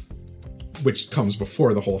 which comes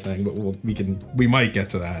before the whole thing, but we might get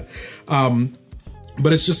to that.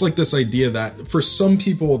 But it's just like this idea that for some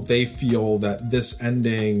people, they feel that this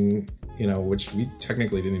ending, you know, which we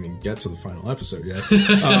technically didn't even get to the final episode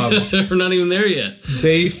yet. We're not even there yet.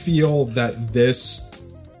 They feel that this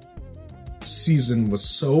season was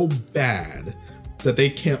so bad that they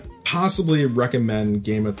can't possibly recommend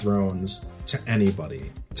Game of Thrones to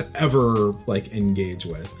anybody to ever like engage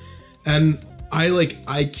with. And I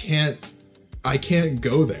can't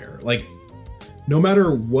go there. Like, no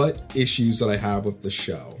matter what issues that I have with the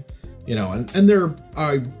show, you know, and there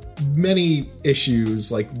are many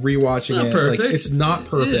issues, like rewatching it. Perfect. Like, it's not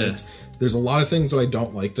perfect. Yeah. There's a lot of things that I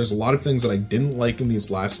don't like. There's a lot of things that I didn't like in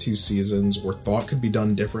these last 2 seasons or thought could be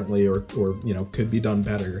done differently or you know, could be done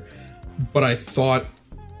better. But I thought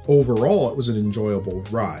overall it was an enjoyable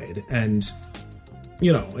ride. And,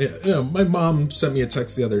 you know, my mom sent me a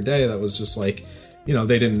text the other day that was just like, you know,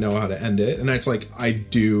 they didn't know how to end it. And it's like, I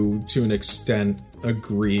do to an extent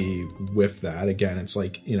agree with that. Again, it's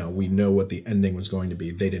like, you know, we know what the ending was going to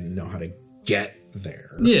be. They didn't know how to get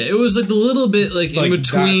there. Yeah, it was like a little bit like in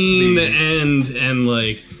between the end and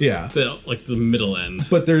like the middle end.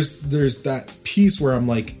 But there's that piece where I'm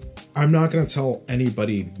like, I'm not going to tell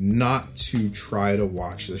anybody not to try to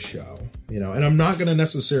watch the show, you know, and I'm not going to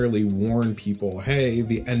necessarily warn people, hey,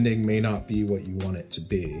 the ending may not be what you want it to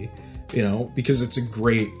be, you know, because it's a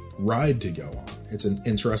great ride to go on. It's an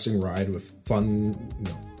interesting ride with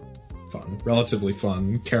relatively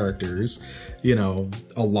fun characters. You know,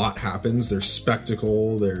 a lot happens. There's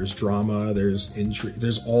spectacle, there's drama, there's intrigue,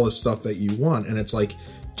 there's all the stuff that you want. And it's like,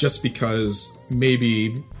 just because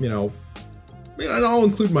maybe, you know, and I'll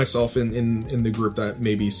include myself in the group that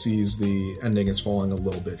maybe sees the ending as falling a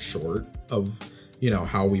little bit short of, you know,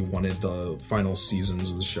 how we wanted the final seasons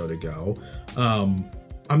of the show to go.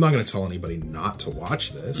 I'm not going to tell anybody not to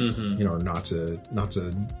watch this, you know, or not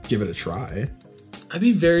to give it a try. I'd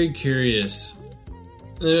be very curious,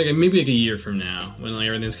 like maybe like a year from now, when like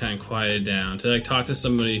everything's kind of quieted down, to like talk to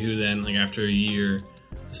somebody who then like after a year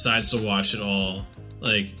decides to watch it all.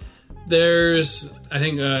 Like, there's a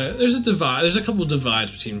divide. There's a couple of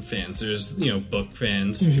divides between fans. There's, you know, book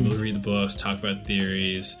fans, people who read the books, talk about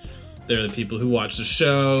theories. There are the people who watch the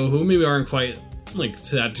show who maybe aren't quite like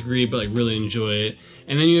to that degree, but like really enjoy it.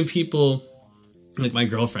 And then you have people like my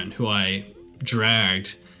girlfriend, who I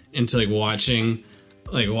dragged into like watching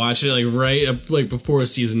it like right up like before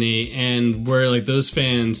season 8, and where like those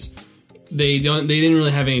fans, they didn't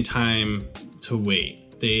really have any time to wait.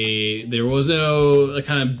 There wasn't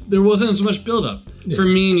as much build up. Yeah. For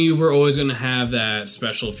me and you, we're always going to have that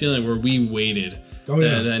special feeling where we waited,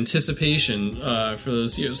 the anticipation for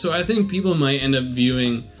those years. So I think people might end up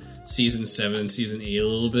viewing season 7, season 8 a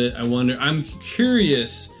little bit. I'm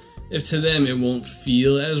curious if to them it won't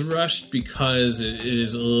feel as rushed because it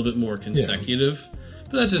is a little bit more consecutive. Yeah.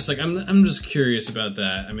 But that's just like, I'm just curious about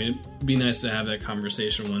that. I mean, it'd be nice to have that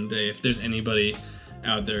conversation one day if there's anybody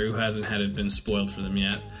out there who hasn't had it been spoiled for them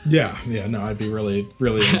yet. Yeah, no, I'd be really,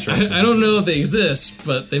 really interested. I don't know if they exist,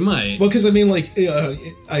 but they might. Well, because I mean, like,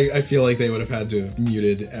 I feel like they would have had to have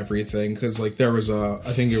muted everything, because like there was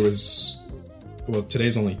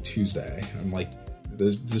today's only Tuesday. I'm like,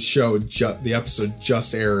 the episode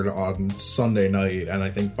just aired on Sunday night, and I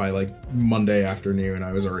think by like Monday afternoon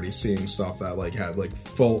I was already seeing stuff that like had like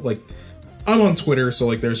full, like, I'm on Twitter, so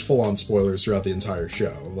like there's full on spoilers throughout the entire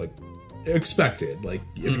show, like expected. Like,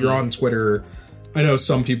 if you're on Twitter, I know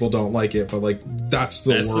some people don't like it, but like that's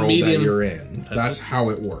the world that you're in. That's how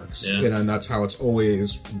it works. Yeah. And that's how it's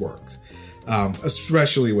always worked.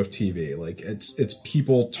 Especially with TV. Like, it's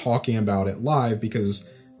people talking about it live,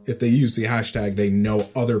 because if they use the hashtag, they know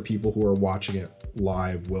other people who are watching it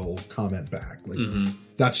live will comment back. Like,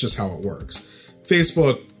 that's just how it works.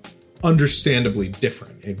 Facebook, understandably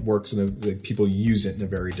different. It works people use it in a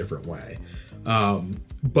very different way.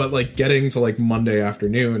 But like getting to like Monday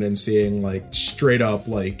afternoon and seeing like straight up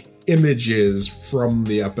like images from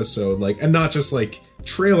the episode, like, and not just like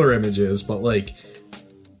trailer images, but like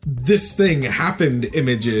this thing happened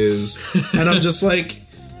images, and I'm just like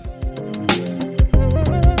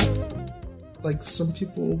some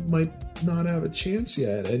people might not have a chance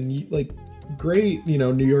yet, and like, great, you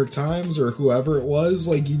know, New York Times or whoever it was,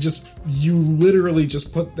 like, you literally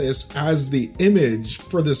just put this as the image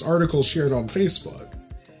for this article shared on Facebook.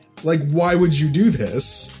 Like, why would you do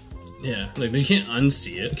this? Yeah, like, they can't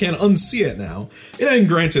unsee it. They can't unsee it now. And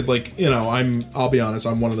granted, like, you know, I'll be honest,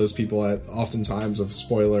 I'm one of those people that oftentimes if a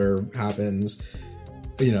spoiler happens,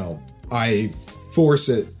 you know, I force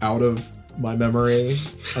it out of my memory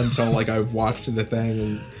until like I've watched the thing,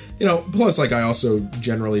 and you know, plus like I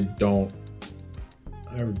generally don't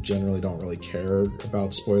really care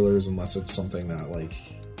about spoilers unless it's something that like,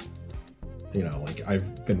 you know, like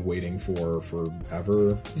I've been waiting for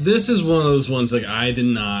forever. This is one of those ones like I did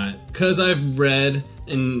not, because I've read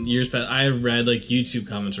in years past, I have read like YouTube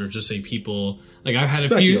comments or just like people like I've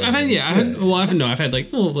had a few. I've had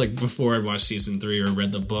like before I'd watched season 3 or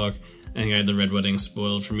read the book. I think I had the Red Wedding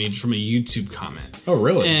spoiled for me just from a YouTube comment. Oh,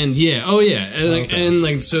 really? And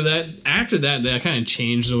and so that after that kind of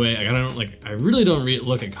changed the way I really don't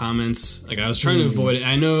look at comments. Like I was trying to avoid it.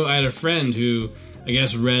 I know I had a friend who I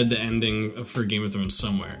guess read the ending for Game of Thrones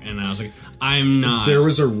somewhere, and I was like, I'm not. There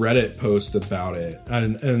was a Reddit post about it,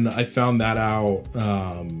 and I found that out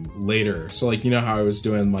later. So like, you know how I was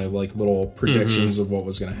doing my like little predictions of what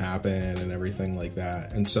was going to happen and everything like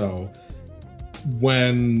that, and so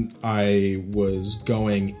when I was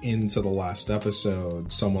going into the last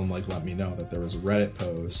episode, someone like let me know that there was a Reddit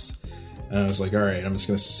post, and I was like, all right, I'm just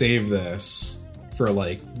gonna save this for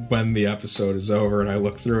like when the episode is over. And I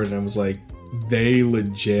looked through it and I was like, they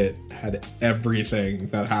legit had everything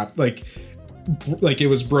that happened, like it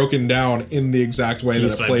was broken down in the exact way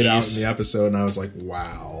that it played out in the episode, and I was like,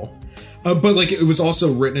 wow. But like it was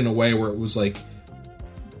also written in a way where it was like,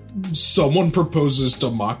 someone proposes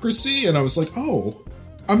democracy, and I was like, oh,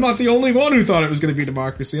 I'm not the only one who thought it was going to be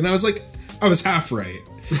democracy, and I was like, I was half right.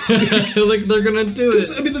 Like they're gonna do it.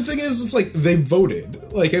 I mean, the thing is, it's like they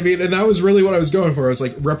voted. Like, I mean, and that was really what I was going for. I was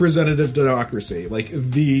like, representative democracy. Like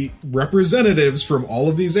the representatives from all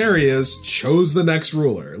of these areas chose the next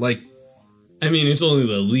ruler. Like, I mean, it's only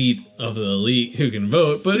the elite of the elite who can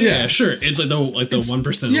vote, but yeah, sure, it's like the 1% of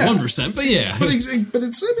 1%, but yeah. But it's I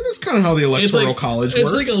mean, that's kind of how the electoral college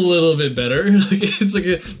works. It's like a little bit better. Like it's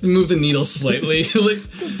like move the needle slightly.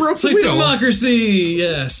 Like broke the wheel. Democracy.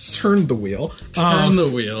 Yes, turned the wheel. Turn the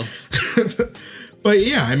wheel. But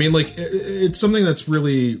yeah, I mean, like it's something that's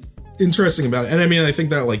really interesting about it, and I mean, I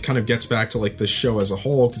think that like kind of gets back to like the show as a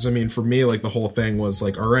whole, because I mean, for me, like the whole thing was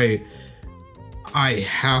like, all right, I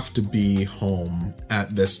have to be home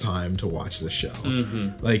at this time to watch the show.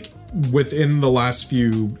 Like within the last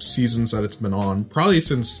few seasons that it's been on, probably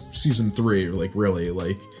since season 3, like really,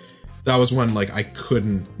 like that was when like I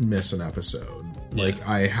couldn't miss an episode. Like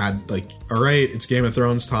I had like, all right, it's Game of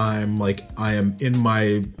Thrones time. Like I am in my,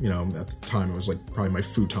 you know, at the time it was like probably my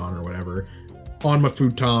futon or whatever, on my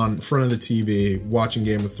futon, in front of the TV, watching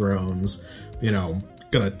Game of Thrones, you know,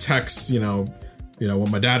 gonna text, you know,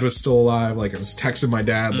 when my dad was still alive, like I was texting my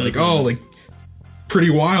dad, like, oh, like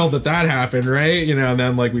pretty wild that happened, right? You know, and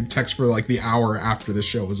then like we'd text for like the hour after the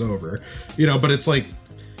show was over, you know, but it's like,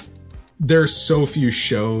 there's so few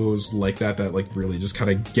shows like that like really just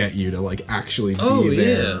kind of get you to like actually be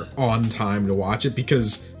there on time to watch it,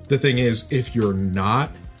 because the thing is, if you're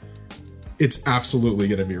not, it's absolutely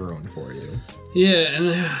going to be ruined for you. Yeah, and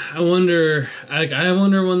I wonder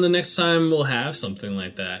when the next time we'll have something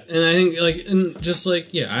like that. And I think like, and just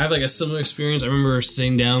like, yeah, I have like a similar experience. I remember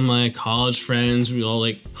sitting down with my college friends. We all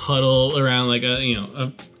like huddle around like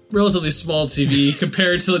a relatively small TV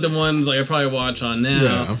compared to like the ones like I probably watch on now.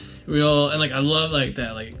 Yeah. We all, and like I love like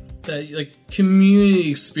that community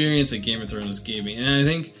experience that Game of Thrones gave me. And I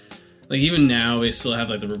think like even now we still have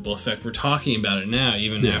like the ripple effect. We're talking about it now,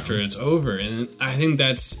 even after it's over. And I think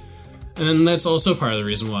that's also part of the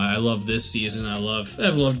reason why I love this season. I've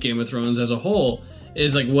loved Game of Thrones as a whole,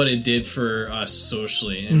 is like what it did for us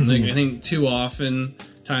socially. And like I think too often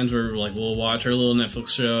times where like we'll watch our little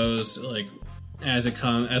Netflix shows like as it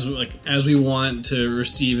comes, as we want to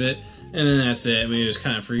receive it, and then that's it. We just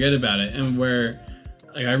kind of forget about it. And where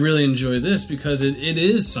like I really enjoy this because it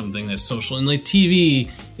is something that's social, and like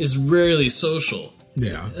TV is rarely social.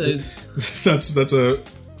 Yeah, that's a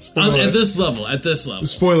spoiler. At this level.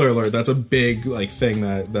 Spoiler alert! That's a big like thing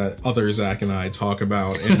that other Zach and I talk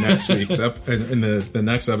about in next week's in the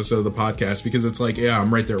next episode of the podcast, because it's like, yeah,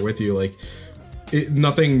 I'm right there with you. Like,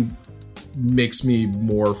 nothing makes me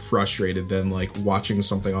more frustrated than like watching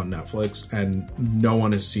something on Netflix and no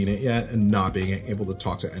one has seen it yet and not being able to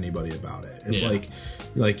talk to anybody about it. It's like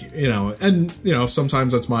you know, and you know,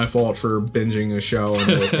 sometimes that's my fault for binging a show in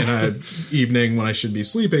an evening when I should be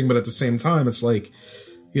sleeping, but at the same time, it's like,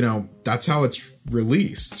 you know, that's how it's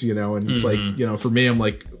released, you know, and it's like, you know, for me, I'm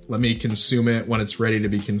like, let me consume it when it's ready to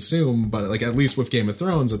be consumed. But like, at least with Game of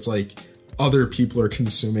Thrones, it's like other people are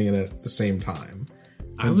consuming it at the same time.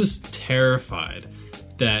 I was terrified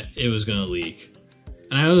that it was going to leak.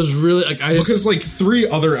 And I was really like, because like 3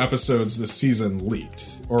 other episodes this season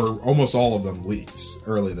leaked, or almost all of them leaked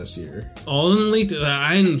early this year. All of them leaked.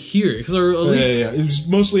 I didn't hear it because yeah. It was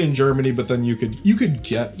mostly in Germany, but then you could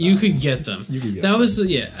get them. You could get them. That was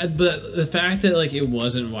but the fact that like it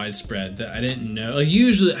wasn't widespread, that I didn't know. Like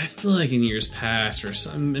usually, I feel like in years past or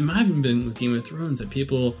something, it might have been with Game of Thrones that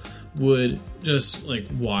people would just like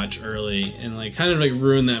watch early and like kind of like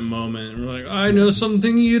ruin that moment. And we're like, I know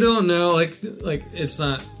something you don't know. Like it's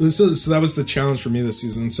not. So that was the challenge for me this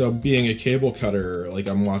season. So being a cable cutter, like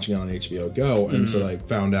I'm watching it on HBO Go, and so I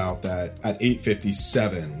found out that at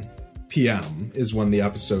 8:57 p.m. is when the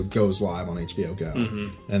episode goes live on HBO Go,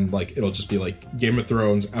 and like it'll just be like Game of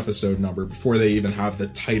Thrones episode number before they even have the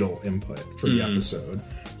title input for the episode.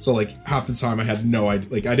 So, like, half the time I had no idea.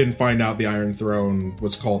 Like, I didn't find out the Iron Throne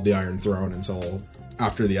was called the Iron Throne until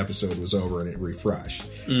after the episode was over and it refreshed.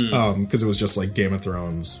 Because it was just, like, Game of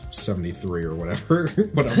Thrones 73 or whatever.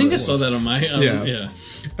 I think I saw that on my... yeah.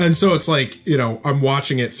 And so it's like, you know, I'm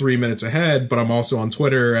watching it 3 minutes ahead, but I'm also on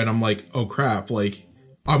Twitter, and I'm like, oh, crap. Like,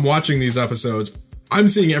 I'm watching these episodes. I'm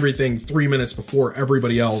seeing everything 3 minutes before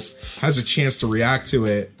everybody else has a chance to react to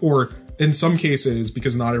it. Or, in some cases,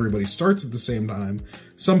 because not everybody starts at the same time,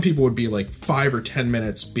 some people would be like 5 or 10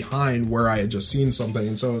 minutes behind where I had just seen something.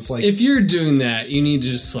 And so it's like, if you're doing that, you need to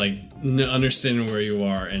just like understand where you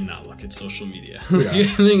are and not look at social media. Yeah.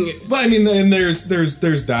 But I mean, and there's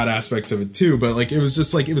that aspect of it too. But like, it was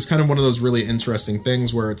just like, it was kind of one of those really interesting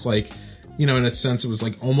things where it's like, you know, in a sense, it was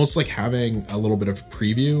like almost like having a little bit of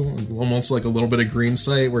preview, almost like a little bit of green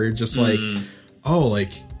sight, where you're just like, oh,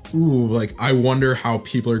 like, ooh, like, I wonder how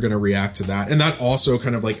people are going to react to that. And that also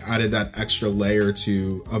kind of like added that extra layer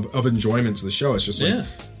of enjoyment to the show. It's just like,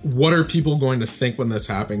 what are people going to think when this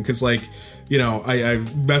happened? Because like, you know, I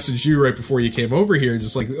messaged you right before you came over here,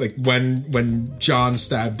 just like when Jon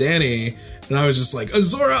stabbed Dany, and I was just like,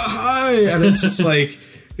 Azor Ahai! And it's just like,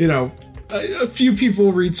 you know, a few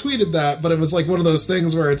people retweeted that, but it was like one of those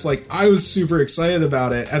things where it's like, I was super excited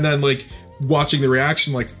about it, and then like, watching the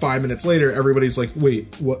reaction like 5 minutes later, everybody's like, wait,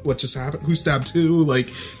 what just happened? Who stabbed who?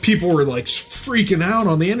 Like, people were like freaking out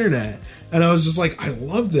on the internet, and I was just like, I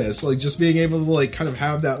love this, like just being able to like kind of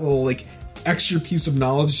have that little like extra piece of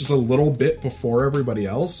knowledge just a little bit before everybody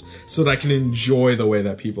else, so that I can enjoy the way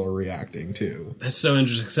that people are reacting too. That's so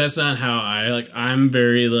interesting, because that's not how I'm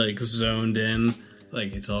very like zoned in,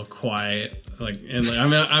 like it's all quiet, like, and like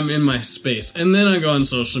I'm in my space, and then I go on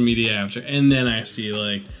social media after, and then I see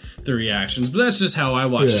like the reactions. But that's just how I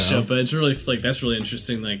watch the show. But it's really like, that's really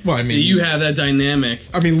interesting. Like, well, I mean, you have that dynamic.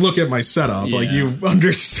 I mean, look at my setup. Like, you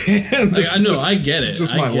understand. Like, I know, I get it. It's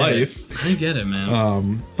just my life. I get it,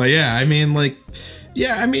 man. But yeah, I mean, like,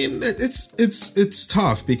 yeah, I mean, it's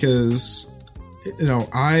tough because, you know,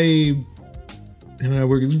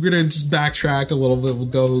 we're gonna just backtrack a little bit.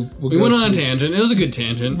 We went on a tangent. It was a good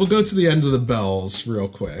tangent. We'll go to the end of the bells real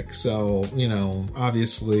quick. So, you know,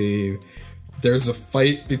 obviously, there's a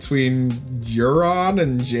fight between Euron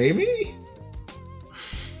and Jaime?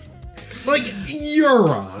 Like,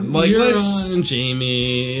 Euron. Like, Euron and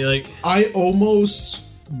Jaime. Like, I almost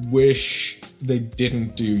wish they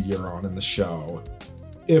didn't do Euron in the show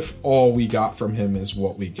if all we got from him is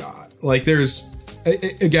what we got. Like,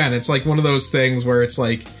 again, it's like one of those things where it's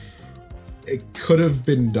like, it could have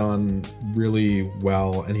been done really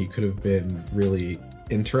well and he could have been really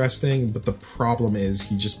interesting, but the problem is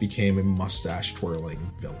he just became a mustache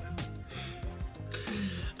twirling villain.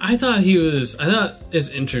 I thought his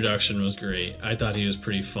introduction was great. I thought he was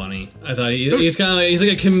pretty funny. I thought he's kind of like, he's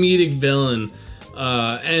like a comedic villain,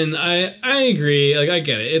 and I agree. Like, I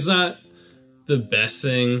get it. It's not the best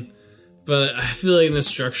thing, but I feel like in the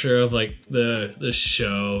structure of like the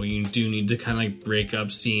show, you do need to kind of like break up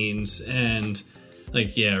scenes. And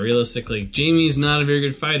like, yeah, realistically, Jaime's not a very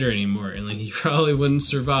good fighter anymore, and like he probably wouldn't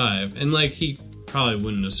survive, and like he probably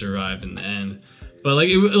wouldn't have survived in the end. But like,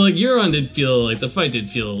 Euron did feel like the fight did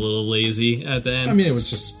feel a little lazy at the end. I mean, it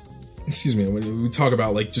was just, excuse me, when we talk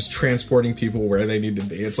about like just transporting people where they need to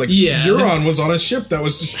be, it's like, Euron was on a ship that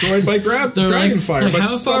was destroyed by dragonfire. Like,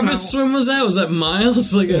 how far of a swim was that? Was that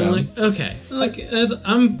miles? Like, I'm like, okay, like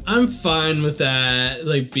I'm fine with that.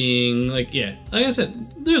 Like being like, yeah, like I said,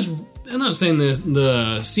 I'm not saying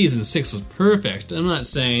the season 6 was perfect. I'm not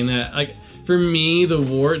saying that. Like, for me, the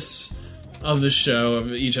warts of the show,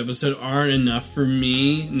 of each episode, aren't enough for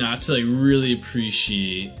me not to like really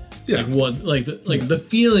appreciate the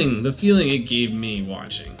feeling it gave me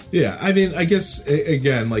watching. Yeah, I mean, I guess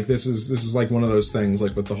again, like this is like one of those things,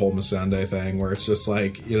 like with the whole Missandei thing, where it's just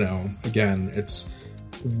like, you know, again, it's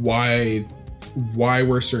why why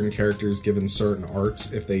were certain characters given certain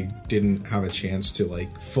arcs if they didn't have a chance to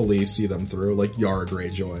like fully see them through, like Yara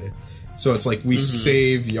Greyjoy. So it's like we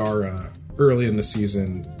save Yara early in the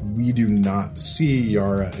season. We do not see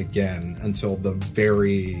Yara again until the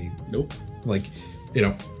very like, you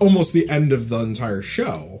know, almost the end of the entire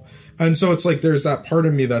show. And so it's like there's that part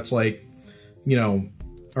of me that's like, you know,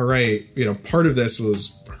 all right, you know, part of this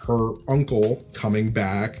was her uncle coming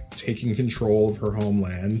back, taking control of her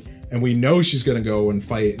homeland, and we know she's going to go and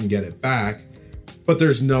fight and get it back, but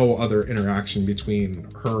there's no other interaction between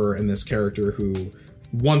her and this character who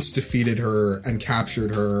once defeated her and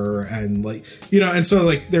captured her, and like, you know, and so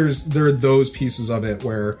like there are those pieces of it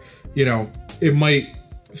where, you know, it might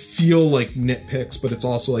feel like nitpicks, but it's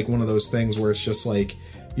also like one of those things where it's just like,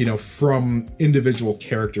 you know, from individual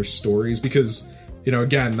character stories, because, you know,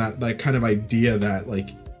 again, that kind of idea that like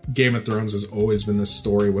Game of Thrones has always been this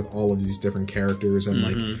story with all of these different characters and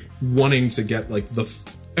like wanting to get like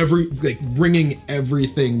wringing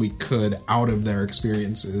everything we could out of their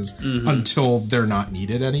experiences until they're not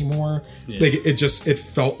needed anymore. Like it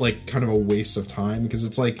felt like kind of a waste of time, because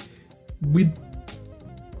it's like we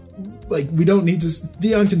don't need to.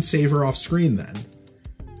 Theon can save her off screen then.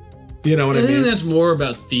 You know what I mean? I think that's more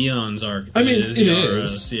about Theon's arc. I mean, it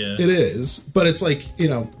is. Yeah. It is. But it's like, you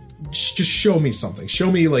know, just show me something.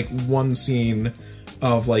 Show me like one scene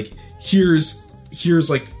of like, here's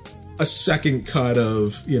like a second cut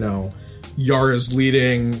of, you know, Yara's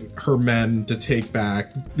leading her men to take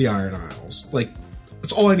back the Iron Isles. Like,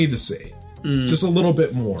 that's all I need to see. Just a little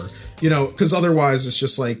bit more, you know, because otherwise it's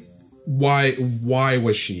just like, why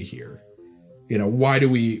was she here? You know, why do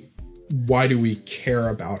we care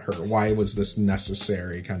about her? Why was this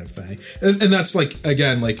necessary, kind of thing? And that's like,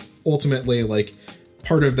 again, like ultimately like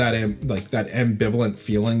part of that that ambivalent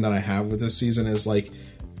feeling that I have with this season is like,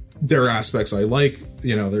 there are aspects I like,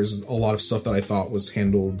 you know, there's a lot of stuff that I thought was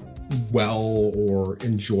handled well or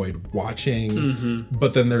enjoyed watching,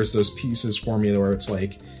 but then there's those pieces for me where it's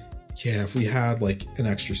like, yeah, if we had like an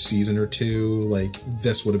extra season or two, like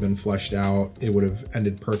this would have been fleshed out, it would have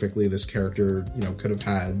ended perfectly, this character, you know, could have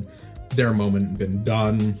had their moment and been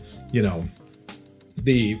done. You know,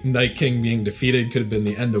 the Night King being defeated could have been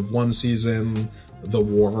the end of one season. The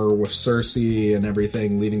war with Cersei and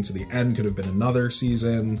everything leading to the end could have been another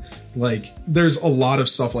season. Like, there's a lot of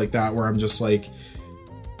stuff like that where I'm just like,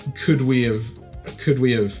 could we have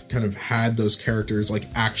kind of had those characters like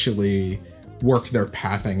actually work their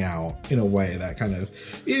pathing out in a way that kind of,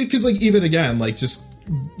 because like even again, like just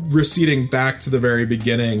receding back to the very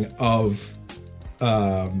beginning of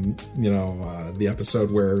the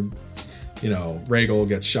episode where, you know, Rhaegal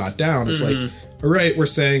gets shot down. It's like, all right, we're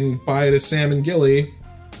saying bye to Sam and Gilly.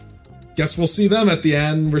 Guess we'll see them at the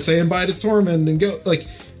end. We're saying bye to Tormund and go. Like,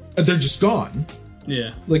 they're just gone.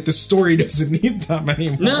 Yeah. Like, the story doesn't need them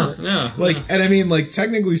anymore. No. Like, and I mean, like,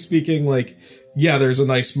 technically speaking, like, yeah, there's a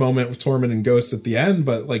nice moment with Tormund and Ghost at the end,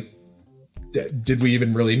 but, like, did we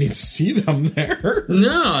even really need to see them there?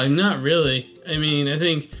 No, not really. I mean, I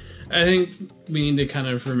think we need to kind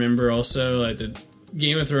of remember also, like, the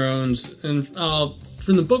Game of Thrones, and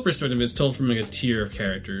from the book perspective, it's told from like a tier of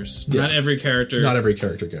characters. Yeah. Not every character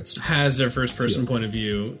has their first person point of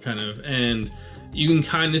view, kind of, and you can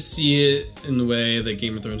kind of see it in the way that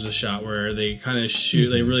Game of Thrones is shot, where they kind of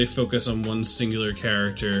they really focus on one singular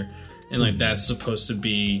character, and like that's supposed to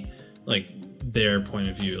be like their point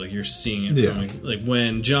of view. Like you're seeing it from like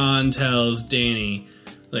when Jon tells Dany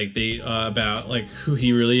like about like who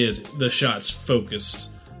he really is. The shot's focused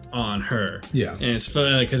on her, and it's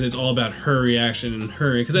fun because it's all about her reaction and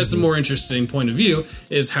her, because that's the more interesting point of view,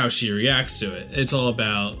 is how she reacts to it. It's all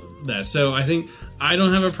about that. So I think I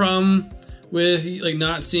don't have a problem with like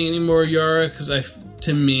not seeing any more Yara, because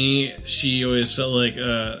to me she always felt like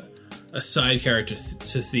a side character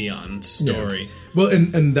to Theon's story. Yeah. Well,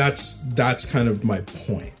 and that's kind of my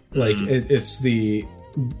point. Like it's the,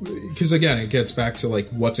 because again, it gets back to like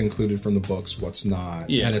what's included from the books, what's not,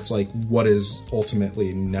 and it's like what is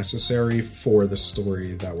ultimately necessary for the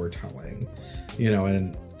story that we're telling, you know.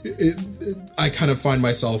 And I kind of find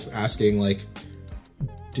myself asking, like,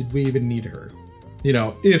 did we even need her? You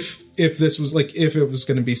know, if this was like, if it was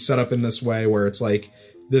going to be set up in this way where it's like,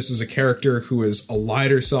 this is a character who has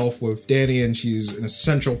allied herself with Dany and she's an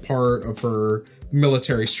essential part of her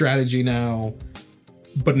military strategy now,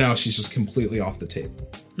 but now she's just completely off the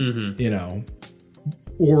table, you know?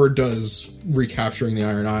 Or does recapturing the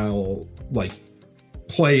Iron Isle, like,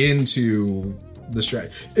 play into the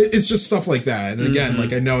strategy? It's just stuff like that. And again,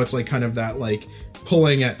 like, I know it's, like, kind of that, like,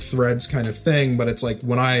 pulling at threads kind of thing, but it's like,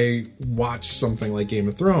 when I watch something like Game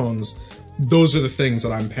of Thrones, those are the things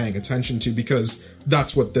that I'm paying attention to, because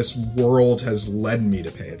that's what this world has led me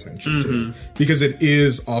to pay attention to. Because it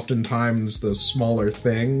is oftentimes the smaller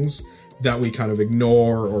things that we kind of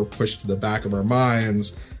ignore or push to the back of our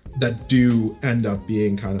minds that do end up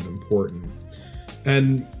being kind of important.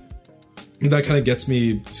 And that kind of gets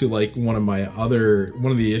me to like one of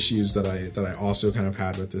the issues that I also kind of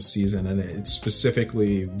had with this season, and it's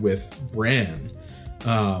specifically with Bran.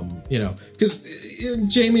 You know, because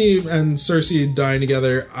Jaime and Cersei dying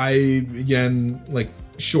together, again, like,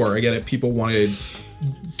 sure, I get it. People wanted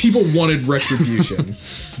retribution.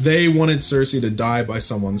 They wanted Cersei to die by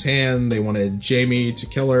someone's hand. They wanted Jaime to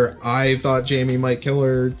kill her. I thought Jaime might kill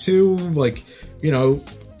her too. Like, you know,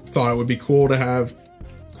 thought it would be cool to have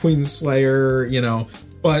Queenslayer, you know,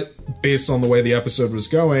 but based on the way the episode was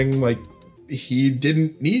going, like, he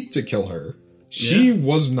didn't need to kill her. She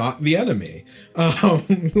was not the enemy.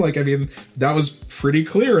 Like, I mean, that was pretty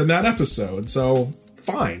clear in that episode. So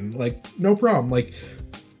fine, like, no problem. Like,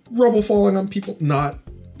 rubble falling on people, not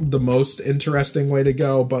the most interesting way to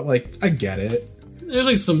go, but like, I get it. There's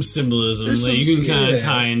like some symbolism that you can kind of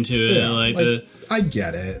tie into it. Yeah, like, I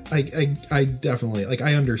get it. I definitely, like,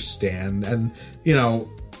 I understand. And, you know,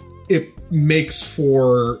 it makes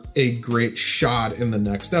for a great shot in the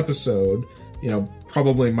next episode. You know,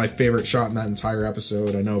 probably my favorite shot in that entire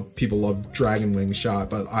episode. I know people love Dragonwing shot,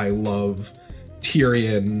 but I love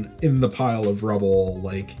Tyrion in the pile of rubble,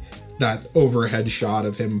 like that overhead shot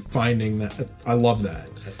of him finding that. I love that.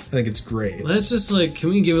 I think it's great. Let's just, like, can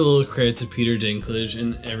we give a little credit to Peter Dinklage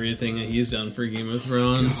and everything that he's done for Game of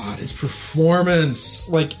Thrones? God, his performance,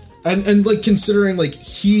 like, and like, considering, like,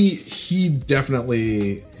 he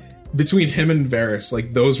definitely, between him and Varys,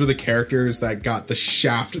 like, those were the characters that got the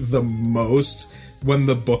shaft the most when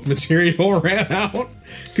the book material ran out,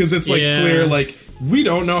 because it's like clear, like, we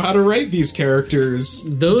don't know how to write these characters.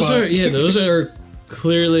 Those are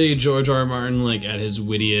clearly George R. R. Martin, like, at his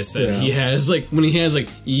wittiest, that he has, like, when he has, like,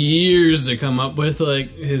 years to come up with,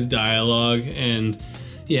 like, his dialogue. And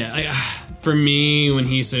for me, when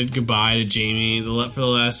he said goodbye to Jaime for the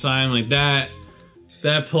last time, like, that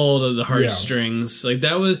pulled the heartstrings. Like,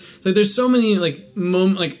 that was, like, there's so many, like,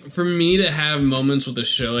 like, for me to have moments with a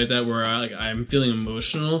show like that where I'm feeling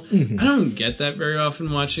emotional, I don't get that very often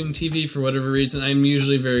watching TV for whatever reason. I'm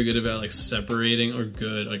usually very good about, like, separating, or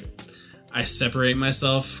good, like, I separate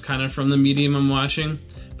myself kind of from the medium I'm watching.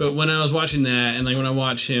 But when I was watching that, and like when I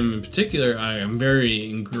watch him in particular, I'm very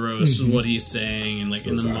engrossed with what he's saying, and like, it's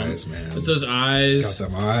in those the eyes, man. It's those eyes. He's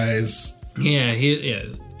got them eyes. Yeah,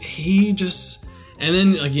 he just, and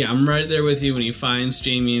then, like, I'm right there with you when he finds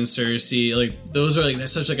Jaime and Cersei. Like, those are, like,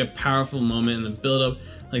 that's such, like, a powerful moment in the build up.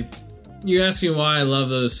 Like, you ask me why I love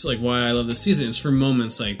those, like, why I love this season. It's for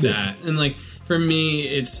moments like that. And like, for me,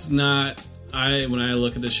 it's not, when I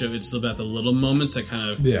look at the show, it's about the little moments that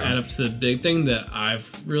kind of add up to the big thing that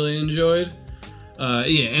I've really enjoyed.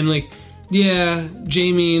 And like,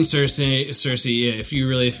 Jaime and Cersei, if you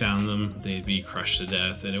really found them, they'd be crushed to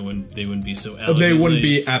death, and they wouldn't be so elegantly. They wouldn't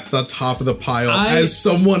be at the top of the pile, as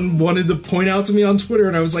someone wanted to point out to me on Twitter,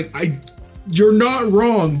 and I was like, you're not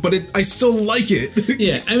wrong, but I still like it.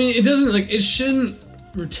 Yeah, I mean, it doesn't, like, it shouldn't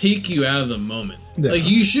take you out of the moment. Yeah. Like,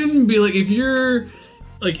 you shouldn't be, like, if you're,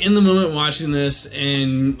 like, in the moment watching this,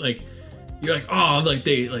 and, like, you're like, oh, like,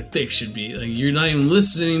 they should be, like, you're not even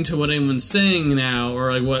listening to what anyone's saying now,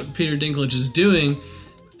 or, like, what Peter Dinklage is doing,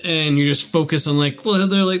 and you just focus on, like, well,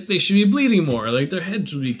 they're, like, they should be bleeding more, like, their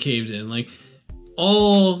heads would be caved in, like,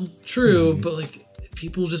 all true, but, like,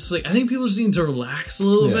 people just, like, I think people just need to relax a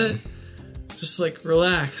little bit, just, like,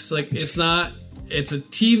 relax, like, it's a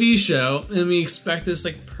TV show, and we expect this,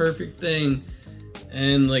 like, perfect thing,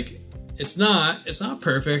 and, like, it's not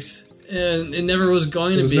perfect, and it never was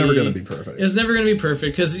going to be. It was never going to be perfect. It was never going to be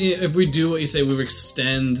perfect, because if we do what you say, we would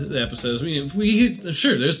extend the episodes.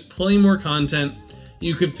 Sure, there's plenty more content.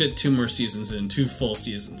 You could fit 2 more seasons in, 2 full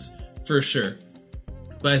seasons, for sure.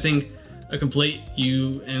 But I think a complaint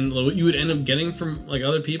what you would end up getting from, like,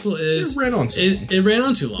 other people is it ran on too long. It ran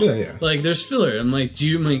on too long. Yeah. Like, there's filler. I'm like,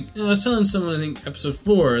 I was telling someone, I think episode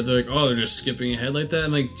 4, they're like, oh, they're just skipping ahead like that.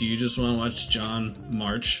 I'm like, do you just want to watch John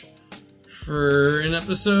march for an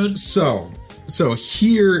episode? So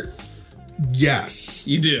here, yes,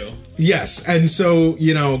 you do. Yes, and so,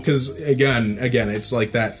 you know, because again, it's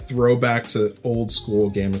like that throwback to old school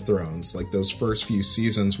Game of Thrones, like those first few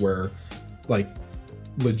seasons where, like,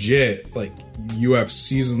 legit, like, you have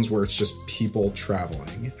seasons where it's just people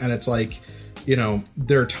traveling, and it's like, you know,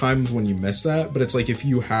 there are times when you miss that, but it's like, if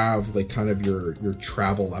you have, like, kind of your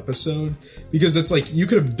travel episode, because it's like, you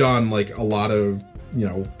could have done, like, a lot of, you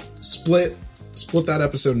know, split that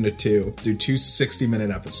episode into 2, do 2 60-minute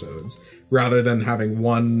episodes, rather than having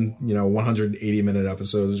one, 180-minute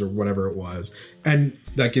episodes or whatever it was. And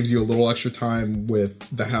that gives you a little extra time with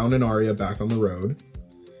the Hound and Arya back on the road.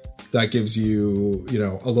 That gives you,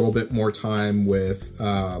 a little bit more time with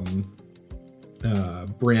Brienne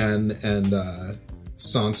and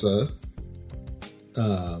Sansa,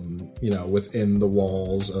 within the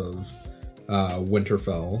walls of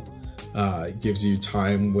Winterfell. Gives you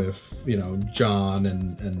time with, Jon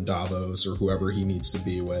and Davos or whoever he needs to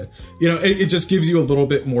be with. It just gives you a little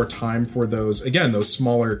bit more time for those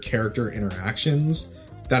smaller character interactions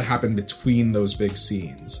that happen between those big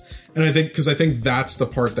scenes. And I think that's the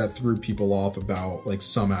part that threw people off about like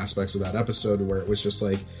some aspects of that episode, where it was just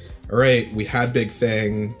like, all right, we had Big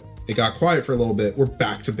Thing, it got quiet for a little bit, we're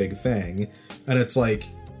back to Big Thing. And it's like,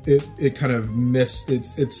 it kind of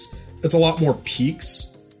it's a lot more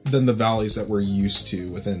peaks than the valleys that we're used to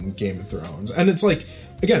within Game of Thrones. And it's like,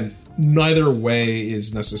 again, neither way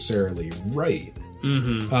is necessarily right.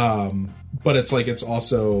 Mm-hmm. But it's like, it's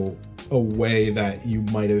also a way that you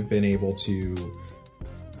might have been able to,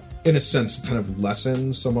 in a sense, kind of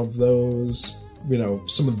lessen some of those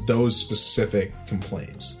specific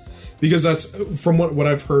complaints. Because that's, from what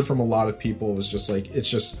I've heard from a lot of people, was just like, it's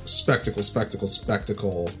just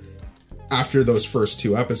spectacle after those first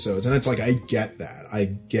two episodes. And it's like, I get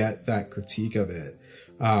that critique of it.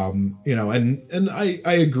 And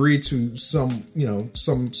I agree to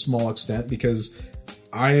some small extent, because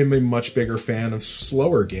I am a much bigger fan of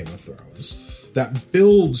slower Game of Thrones that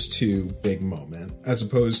builds to big moment, as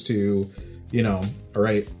opposed to, all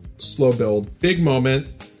right, slow build, big moment,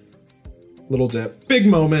 little dip, big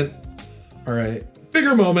moment, all right,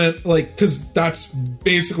 bigger moment, like, because that's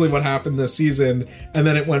basically what happened this season. And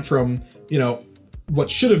then it went from, what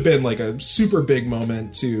should have been like a super big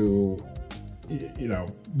moment to,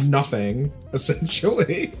 nothing,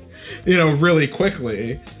 essentially, really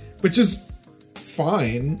quickly, which is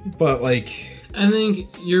fine. But like, I think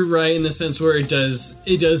you're right in the sense where it does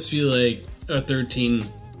feel like a 13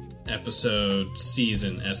 episode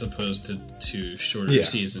season as opposed to two shorter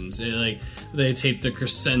seasons. They take the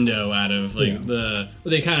crescendo out of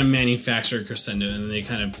they kind of manufacture crescendo, and then they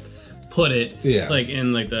kind of put it like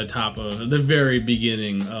in like the top of the very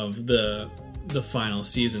beginning of the final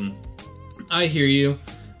season. I hear you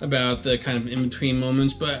about the kind of in between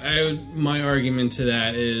moments, but my argument to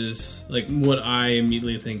that is like what I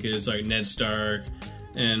immediately think is like Ned Stark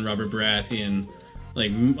and Robert Baratheon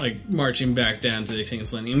like marching back down to the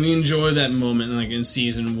King's Landing, and we enjoy that moment like in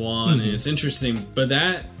season 1, and it's interesting. But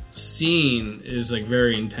that scene is like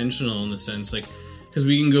very intentional in the sense, like, because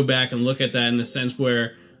we can go back and look at that in the sense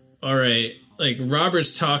where, all right, like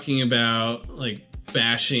Robert's talking about like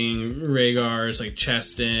bashing Rhaegar's like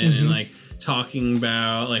chest in, and like talking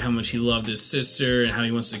about like how much he loved his sister and how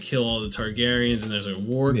he wants to kill all the Targaryens, and there's a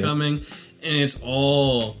war coming, and it's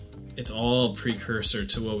all precursor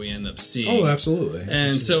to what we end up seeing. Oh, absolutely.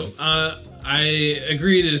 And so I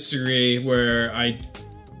agree to disagree, where I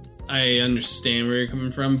understand where you're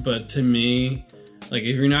coming from, but to me, like,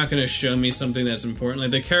 if you're not going to show me something that's important,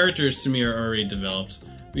 like the characters to me are already developed.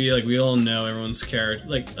 We all know everyone's character,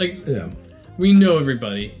 we know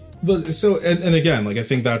everybody. But so, and again, like, I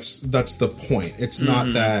think that's the point. It's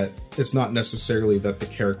not that, it's not necessarily that the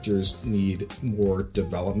characters need more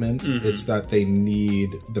development. It's that they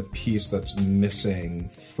need the piece that's missing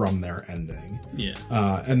from their ending. Yeah.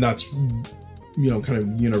 And that's, kind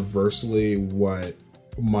of universally what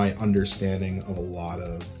my understanding of a lot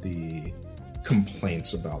of the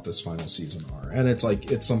complaints about this final season are. And it's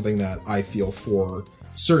like, it's something that I feel for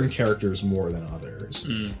certain characters more than others,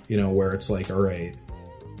 where it's like, all right,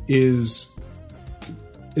 it's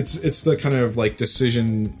the kind of like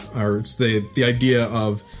decision, or it's the idea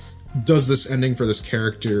of, does this ending for this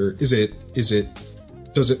character, does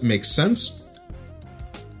it make sense?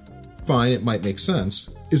 Fine, it might make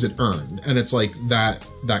sense. Is it earned? And it's like that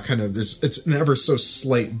kind of, it's an ever so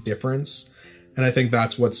slight difference. And I think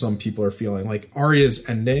that's what some people are feeling. Like, Arya's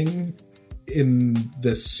ending in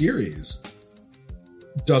this series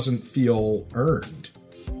doesn't feel earned.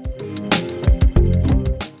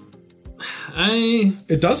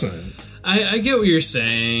 It doesn't. I get what you're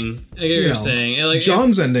saying. I get what you're saying. And like,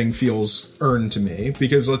 Jon's ending feels earned to me,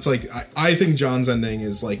 because it's like, I think Jon's ending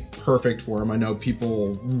is like perfect for him. I know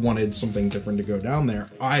people wanted something different to go down there.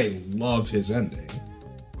 I love his ending.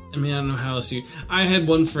 I mean, I don't know how else I had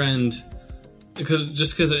one friend,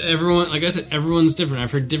 because everyone, like I said, everyone's different.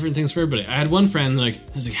 I've heard different things for everybody. I had one friend, like,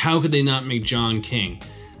 I was like, how could they not make Jon king?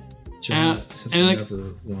 Jon has and, like,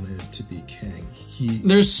 never wanted to be king.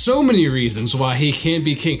 There's so many reasons why he can't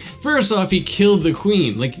be king. First off, he killed the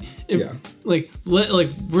queen. Like, you don't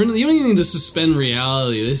even need to suspend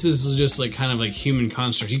reality. This is just like kind of like human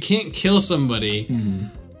construct. You can't kill somebody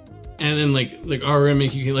and then like we're gonna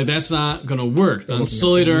make you like that's not gonna work. The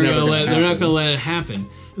Unsullied are they're not gonna let it happen.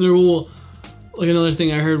 And they're, well, like another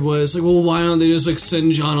thing I heard was like, well, why don't they just like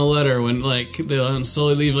send Jon a letter when like they let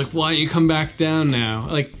Unsullied leave? Like, why don't you come back down now?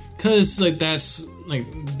 Like, cause like that's like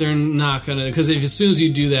they're not gonna, because if as soon as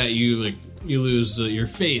you do that, you lose your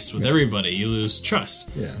face with everybody. You lose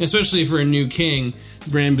trust, especially for a new king.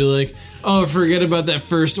 Bran be like, oh, forget about that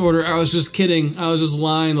first order. I was just kidding. I was just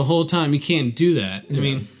lying the whole time. You can't do that. I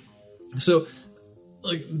mean, so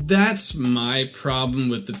like that's my problem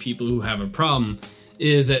with the people who have a problem,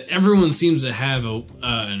 is that everyone seems to have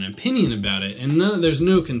an opinion about it, and there's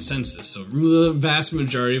no consensus. So the vast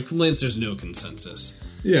majority of complaints, there's no consensus.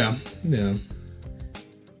 Yeah. I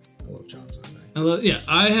love Jon's ending.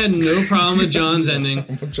 I had no problem with Jon's ending. I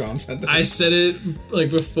love Jon's ending. I said it like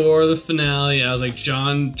before the finale. I was like,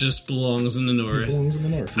 Jon just belongs in the North. He belongs in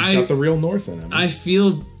the North. He's got the real North in him.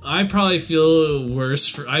 I probably feel worse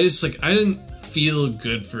for. I didn't feel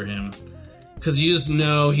good for him, because you just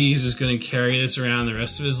know he's just gonna carry this around the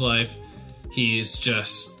rest of his life. He's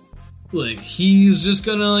just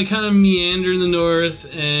gonna like kind of meander in the North,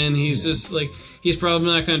 and he's just like, he's probably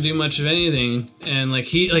not gonna do much of anything. And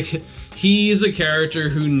he's a character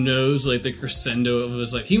who knows like the crescendo of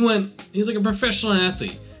his life. He's like a professional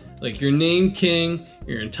athlete. Like, you're named king,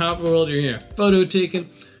 you're in top of the world, you're getting a photo taken,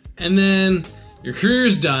 and then your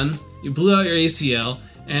career's done. You blew out your ACL.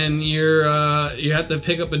 And you have to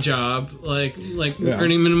pick up a job like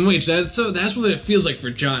earning minimum wage. That's what it feels like for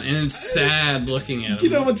Jon, and it's sad looking at him.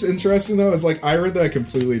 You know what's interesting though is like I read that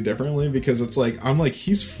completely differently, because it's like I'm like,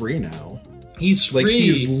 he's free now. He's free. Like, he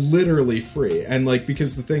is literally free, and like,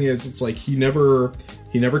 because the thing is, it's like he never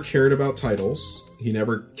cared about titles. He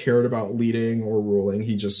never cared about leading or ruling.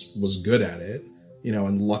 He just was good at it,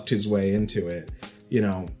 and lucked his way into it.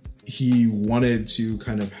 He wanted to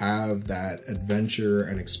kind of have that adventure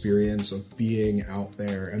and experience of being out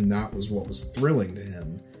there, and that was what was thrilling to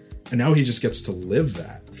him. And now he just gets to live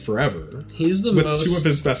that forever. He's with two of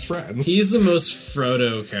his best friends. He's the most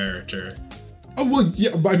Frodo character. Oh, well,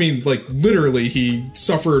 yeah, I mean, like, literally, he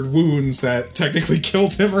suffered wounds that technically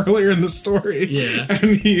killed him earlier in the story. Yeah.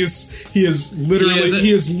 And he is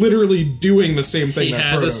literally doing the same thing that Frodo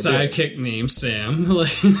did. He has a sidekick named Sam.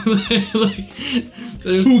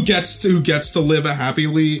 Who gets to live a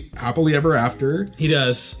happily ever after. He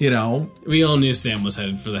does. We all knew Sam was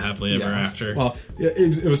headed for the happily ever after. Well,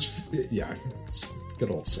 it was it's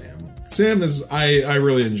good old Sam. Sam is, I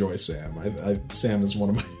really enjoy Sam. Sam is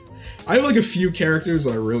one of my... I have like a few characters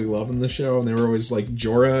that I really love in the show, and they were always like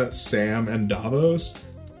Jorah, Sam, and Davos.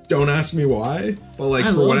 Don't ask me why, but like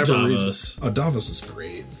for whatever reason. Oh, Davos is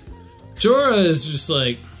great. Jorah is just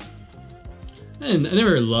like, I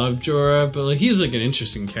never loved Jorah, but like he's like an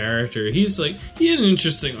interesting character. He's like, he had an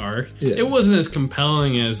interesting arc. Yeah. It wasn't as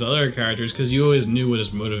compelling as the other characters, because you always knew what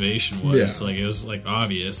his motivation was. Yeah. Like, it was like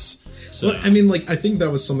obvious. So well, I mean, like, I think that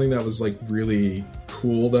was something that was like really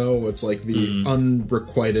cool though. It's like the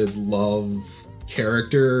unrequited love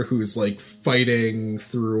character who's like fighting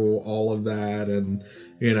through all of that, and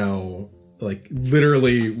like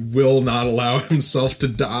literally will not allow himself to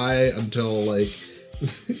die until like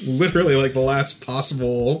literally like the last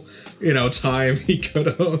possible time he could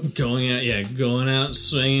have. Going out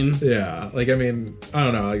swinging. Yeah, like, I mean, I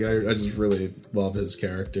don't know, like I just really love his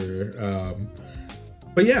character.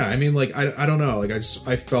 But yeah, I mean, like, I don't know, like, I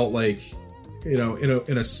felt like,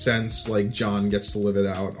 in a sense, like, Jon gets to live it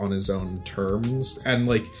out on his own terms, and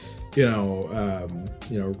like, our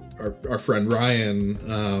friend Ryan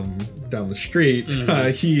down the street,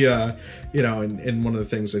 he in one of the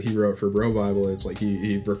things that he wrote for Bro Bible, it's like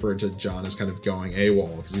he referred to Jon as kind of going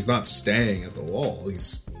AWOL, because he's not staying at the wall,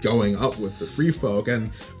 he's going up with the free folk. And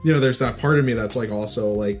there's that part of me that's like, also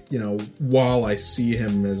like, while I see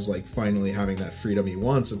him as like finally having that freedom he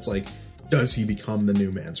wants, it's like, does he become the new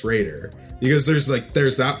Mance Rayder? Because there's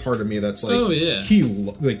that part of me that's like,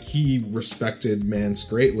 he respected Mance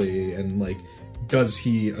greatly, and like, does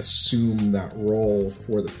he assume that role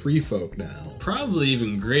for the free folk now? Probably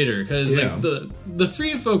even greater, because like the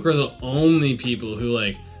free folk are the only people who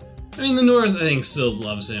like, I mean, the North I think still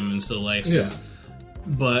loves him and still likes him,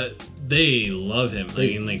 but they love him. I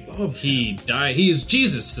mean, like, he died. He's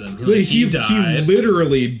Jesus to them. He died. He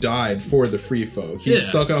literally died for the free folk. He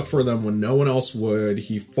stuck up for them when no one else would.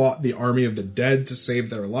 He fought the army of the dead to save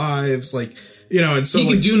their lives. Like, And so he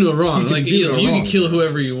can do no wrong. Like you can kill wrong.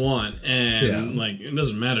 whoever you want, and like it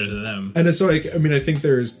doesn't matter to them. And it's like, I mean, I think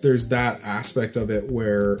there's that aspect of it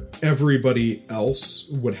where everybody else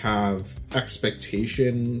would have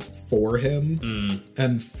expectation for him,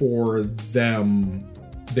 and for them,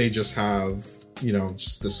 they just have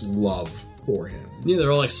just this love for him. Yeah,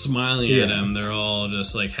 they're all like smiling at him. They're all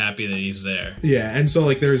just like happy that he's there. Yeah, and so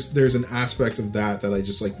like there's an aspect of that I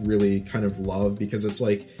just like really kind of love, because it's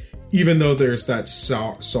like, even though there's that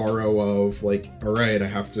sorrow of like, all right, I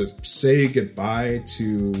have to say goodbye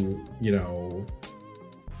to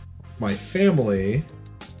my family,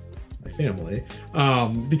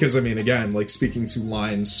 because I mean, again, like speaking to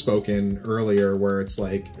lines spoken earlier where it's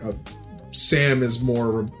like, Sam is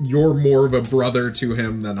you're more of a brother to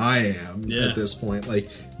him than I am at this point. Like,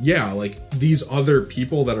 like these other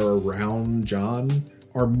people that are around John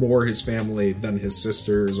are more his family than his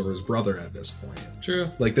sisters or his brother at this point. True.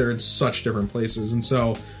 Like, they're in such different places. And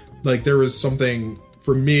so, like, there was something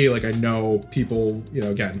for me, like, I know people,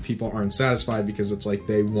 again, people aren't satisfied because it's like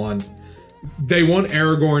they want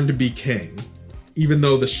Aragorn to be king, even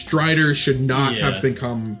though the Striders should not have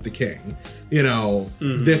become the king.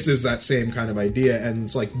 This is that same kind of idea. And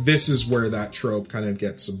it's like, this is where that trope kind of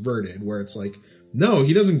gets subverted, where it's like, no,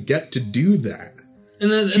 he doesn't get to do that.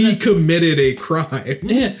 He committed a crime.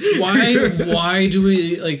 Yeah. Why do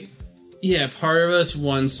we, like, part of us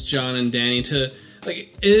wants John and Dany to,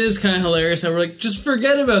 like, it is kind of hilarious that we're like, just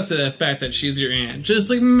forget about the fact that she's your aunt. Just,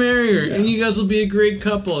 like, marry her, and you guys will be a great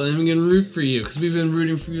couple, and we can root for you, because we've been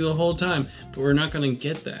rooting for you the whole time. But we're not going to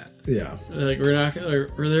get that. Yeah. Like, they're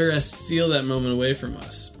going to steal that moment away from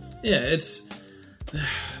us. Yeah,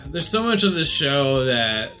 there's so much of this show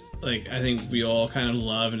that, like, I think we all kind of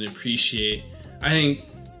love and appreciate. I think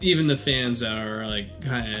even the fans that are, like,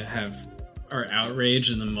 kind of are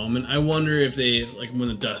outraged in the moment, I wonder if they, like, when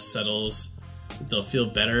the dust settles, they'll feel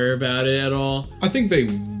better about it at all. I think they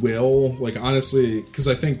will, like, honestly, because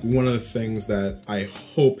I think one of the things that I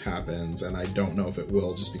hope happens, and I don't know if it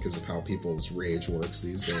will just because of how people's rage works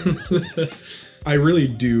these days, I really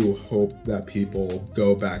do hope that people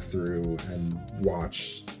go back through and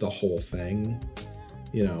watch the whole thing,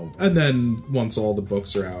 and then once all the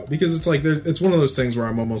books are out, because it's like, it's one of those things where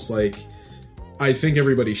I'm almost like, I think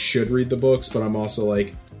everybody should read the books, but I'm also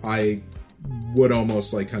like, I would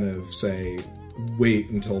almost like kind of say, wait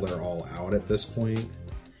until they're all out at this point,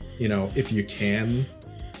 if you can,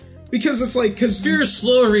 because it's like, if you're a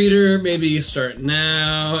slow reader, maybe you start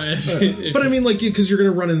now. But I mean, like, because you're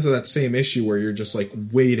gonna run into that same issue where you're just like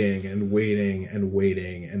waiting and waiting and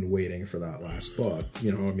waiting and waiting for that last book.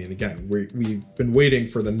 I mean, again, we've been waiting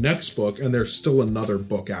for the next book, and there's still another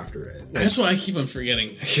book after it. Like, that's why I keep on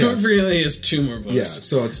forgetting. I keep on forgetting he has 2 more books. Yeah,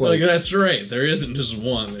 so it's like that's right. There isn't just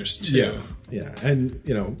one. There's 2. Yeah. Yeah, and,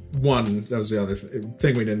 one, that was the other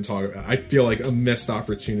thing we didn't talk about. I feel like a missed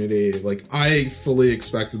opportunity. Like, I fully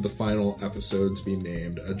expected the final episode to be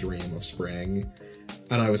named A Dream of Spring,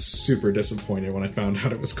 and I was super disappointed when I found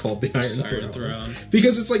out it was called The Iron Throne.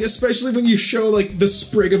 Because it's like, especially when you show, like, the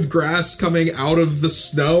sprig of grass coming out of the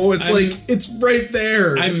snow, it's like, it's right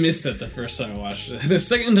there. I missed it the first time I watched it. The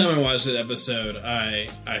second time I watched the episode, I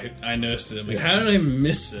noticed it. I'm like, how did I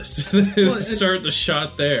miss this? Start the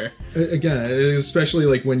shot there. Again, especially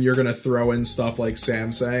like when you're gonna throw in stuff like Sam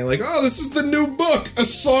saying like, oh, this is the new book, A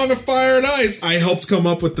Song of Fire and Ice. I helped come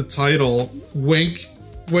up with the title. Wink,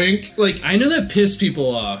 wink. Like, I know that pissed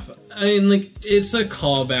people off. I mean, like, it's a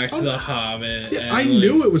callback to The Hobbit. Yeah, I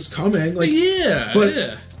knew it was coming. Like, I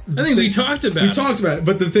think we talked about it. We talked about it,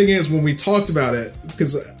 but the thing is, when we talked about it,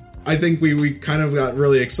 because I think we kind of got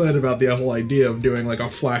really excited about the whole idea of doing like a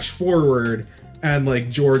flash forward and like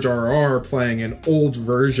George R.R. playing an old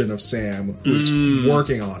version of Sam who's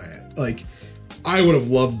working on it. Like, I would have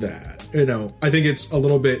loved that. I think it's a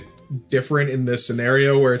little bit different in this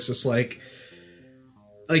scenario where it's just like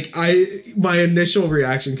my initial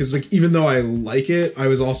reaction, because like, even though I like it, I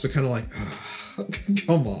was also kind of like,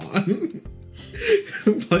 come on.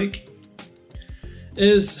 Like,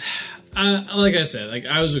 like I said, like,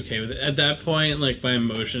 I was okay with it at that point. Like, my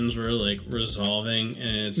emotions were like resolving,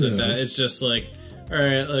 and it's just like, all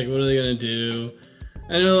right, like, what are they gonna do?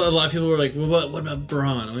 I know a lot of people were like, well, what about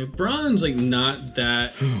Bronn? I'm like, Bronn's like not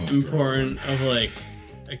that important of like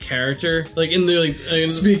a character. Like, in the like,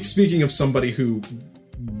 speaking of somebody who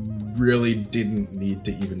really didn't need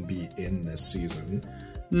to even be in this season.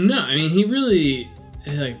 No, I mean, he really,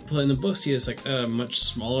 like, in the books, he has like a much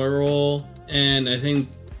smaller role, and I think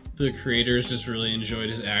the creators just really enjoyed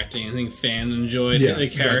his acting. I think fans enjoyed the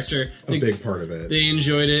character. That's a big part of it. They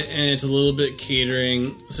enjoyed it, and it's a little bit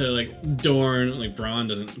catering. So like Dorne, like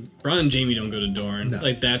Bronn and Jaime don't go to Dorne. No.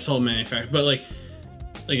 Like that's all manufactured. But like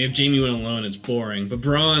if Jaime went alone, it's boring. But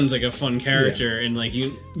Bronn's like a fun character, and like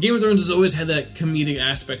Game of Thrones has always had that comedic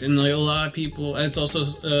aspect, and like a lot of people, and it's also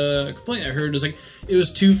a complaint I heard was like it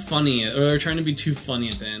was too funny, or they're trying to be too funny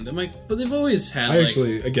at the end. I'm like, but they've always had. I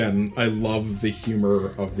actually, again, I love the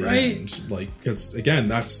humor of the end, like because again,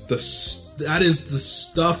 that is the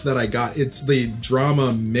stuff that I got. It's the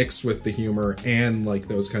drama mixed with the humor and like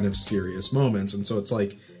those kind of serious moments, and so it's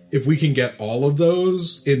like, if we can get all of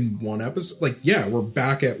those in one episode, like, yeah, we're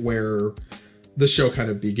back at where the show kind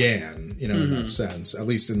of began, you know, in that sense, at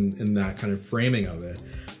least in that kind of framing of it.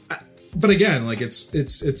 But again, like, it's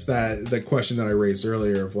that question that I raised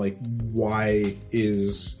earlier of like, why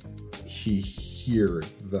is he here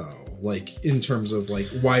though? Like, in terms of like,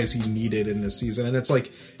 why is he needed in this season? And it's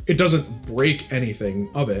like, it doesn't break anything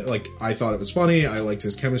of it. Like, I thought it was funny. I liked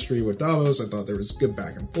his chemistry with Davos. I thought there was good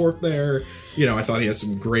back and forth there. You know, I thought he had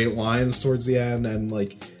some great lines towards the end. And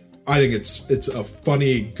like, I think it's a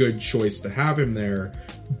funny, good choice to have him there.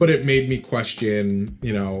 But it made me question,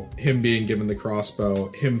 you know, him being given the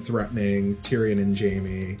crossbow, him threatening Tyrion and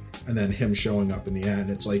Jaime, and then him showing up in the end.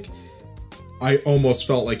 It's like, I almost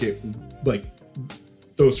felt like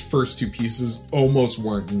those first two pieces almost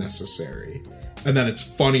weren't necessary. And then it's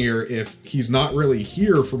funnier if he's not really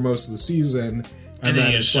here for most of the season, and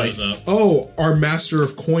then it's like, oh, our master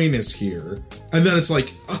of coin is here, and then it's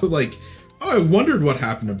like, oh, I wondered what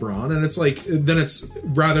happened to Bronn, and it's like, then it's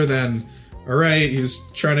rather than, all right, he's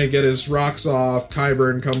trying to get his rocks off,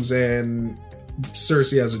 Qyburn comes in,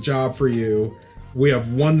 Cersei has a job for you. We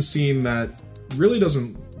have one scene that really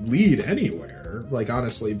doesn't lead anywhere, like,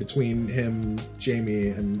 honestly, between him, Jaime,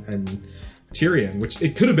 and Tyrion, which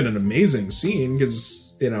it could have been an amazing scene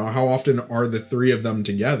because, you know, how often are the three of them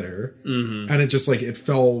together? And it just like, it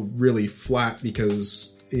fell really flat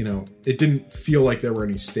because, you know, it didn't feel like there were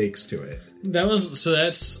any stakes to it. That's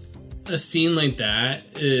a scene like that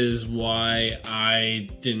is why I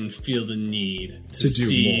didn't feel the need to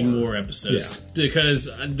see more episodes, because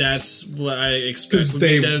that's what I expect.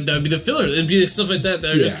 That would be the filler. It'd be stuff like that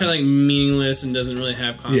are just kind of like meaningless and doesn't really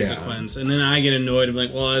have consequence. And then I get annoyed. I'm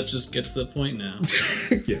like, well, it just gets to the point now.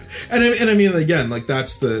 And I mean, again, like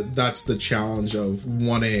that's the challenge of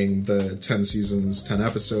wanting the 10 seasons, 10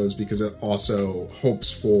 episodes, because it also hopes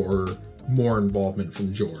for more involvement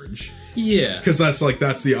from George. Yeah, because that's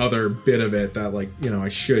the other bit of it that, like, you know, I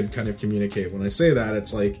should kind of communicate when I say that.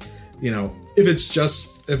 It's like, you know, if it's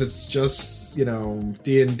just you know,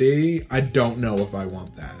 D&D, I don't know if I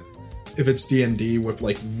want that. If it's D&D with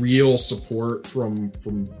like real support from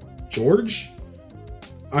George,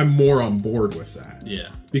 I'm more on board with that. Yeah,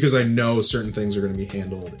 because I know certain things are going to be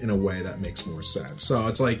handled in a way that makes more sense. So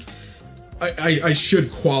it's like, I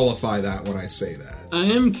should qualify that when I say that. I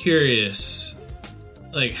am curious,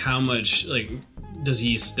 like, how much, like, does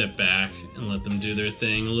he step back and let them do their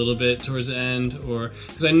thing a little bit towards the end? Or,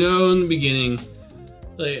 because I know in the beginning,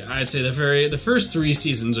 like, I'd say the first 3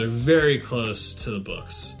 seasons are very close to the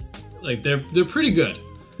books. Like, they're pretty good.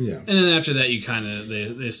 Yeah. And then after that, you kind of,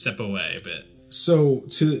 they step away a bit. So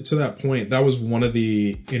to that point, that was one of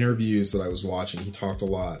the interviews that I was watching. He talked a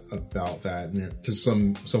lot about that, because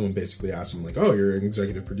someone basically asked him, like, oh, you're an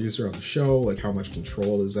executive producer on the show, like, how much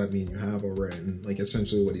control does that mean you have over it? And like,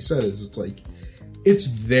 essentially what he said is, it's like,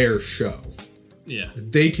 it's their show. Yeah,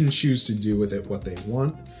 they can choose to do with it what they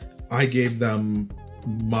want. I gave them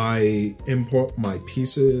my input, my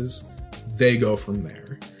pieces, they go from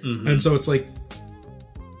there. And so it's like,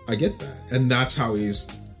 I get that, and that's how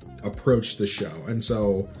he's approach the show. And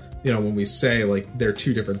so, you know, when we say like they're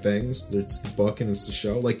two different things, it's the book and it's the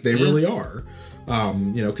show, like they really are,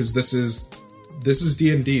 you know, because this is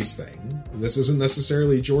D&D's thing. This isn't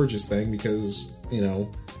necessarily George's thing, because, you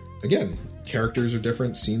know, again, characters are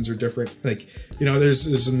different, scenes are different. Like, you know,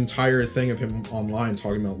 there's an entire thing of him online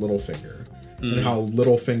talking about Littlefinger and how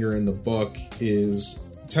Littlefinger in the book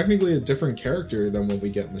is technically a different character than what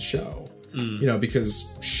we get in the show. You know,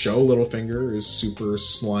 because show Littlefinger is super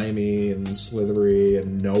slimy and slithery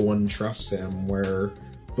and no one trusts him, where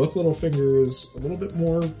book Littlefinger is a little bit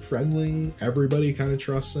more friendly. Everybody kind of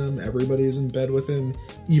trusts him. Everybody's in bed with him,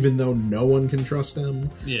 even though no one can trust him.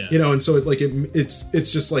 Yeah. You know, and so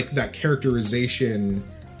it's just like that characterization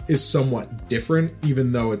is somewhat different,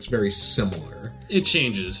 even though it's very similar. It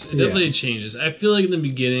changes. It definitely changes. I feel like in the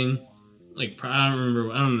beginning, like, I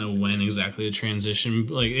don't know when exactly the transition,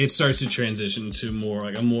 like, it starts to transition to more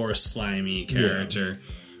like a more slimy character.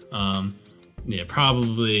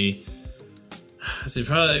 Probably, see,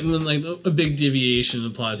 probably when like a big deviation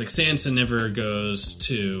applies. Like Sansa never goes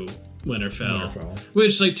to Winterfell,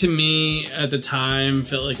 which like to me at the time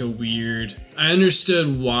felt like a weird. I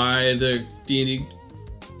understood why the D&D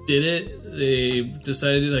did it. They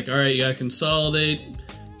decided like, all right, you gotta consolidate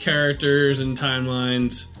characters and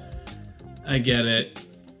timelines. I get it.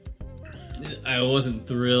 I wasn't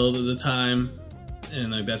thrilled at the time.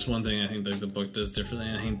 And like that's one thing I think like the book does differently.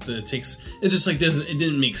 And I think that it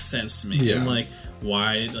didn't make sense to me. Yeah. I'm like,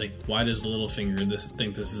 why does Littlefinger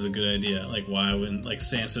think this is a good idea? Like why wouldn't like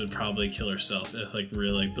Sansa would probably kill herself if like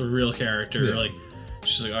the real character like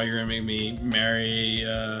she's like, oh, you're gonna make me marry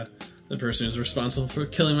the person who's responsible for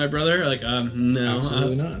killing my brother? Like no,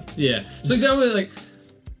 absolutely not. Yeah, so that was like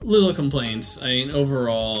little complaints. I mean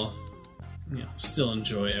overall, still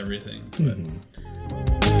enjoy everything. But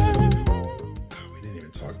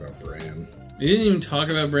talk about Bran. They didn't even talk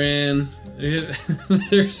about Bran.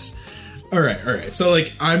 There's all right. So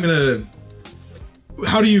like, how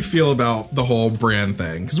do you feel about the whole Bran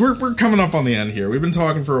thing? Because we're coming up on the end here. We've been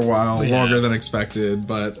talking for a while, longer than expected.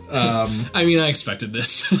 But I mean, I expected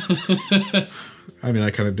this. I mean,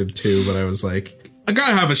 I kind of did too. But I was like, I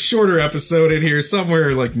gotta have a shorter episode in here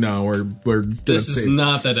somewhere. Like, no, we're gonna this is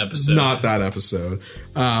not that episode. Not that episode.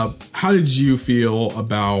 How did you feel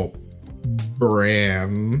about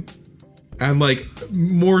Bran, and like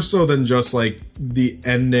more so than just like the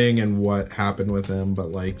ending and what happened with him, but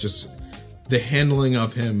like just the handling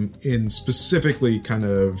of him in specifically kind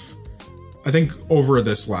of, I think, over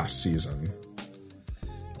this last season?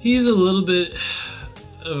 He's a little bit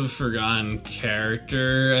of a forgotten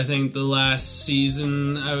character. I think the last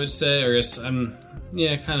season, I would say, or I guess kind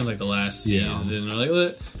of like the last season. Yeah.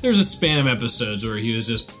 Like there's a span of episodes where he was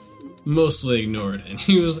just mostly ignored, and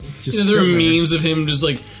he was just there were memes of him just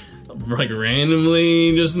like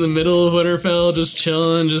randomly just in the middle of Winterfell, just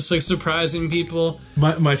chilling, just like surprising people.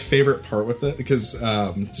 My favorite part with it, because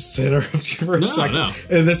just to interrupt you for a second,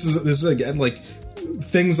 and this is again like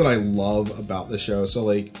things that I love about the show. So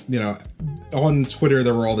like, on Twitter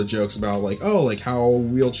there were all the jokes about like, oh, like how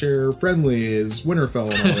wheelchair friendly is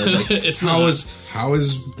Winterfell and all that. Like how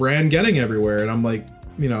is Bran getting everywhere? And I'm like,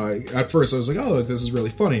 at first I was like, oh, this is really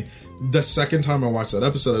funny. The second time I watched that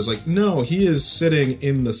episode, I was like, no, he is sitting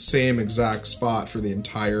in the same exact spot for the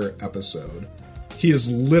entire episode. He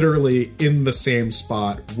is literally in the same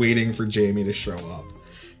spot waiting for Jaime to show up.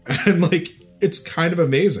 And like, it's kind of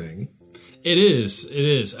amazing. It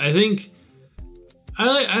is. I think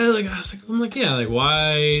I'm like, yeah, like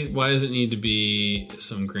why does it need to be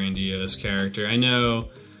some grandiose character? I know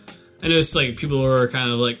it's like people were kind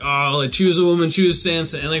of like, oh, like choose a woman, choose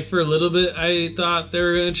Sansa, and like for a little bit I thought they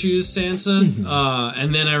were gonna choose Sansa,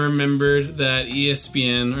 and then I remembered that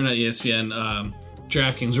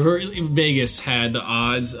DraftKings or Vegas had the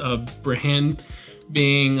odds of Bran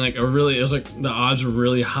being like the odds were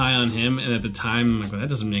really high on him, and at the time I'm like, well, that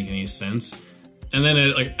doesn't make any sense. And then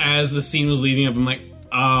as the scene was leading up, I'm like,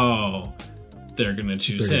 oh, they're gonna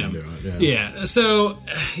choose him. Yeah. So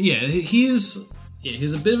he's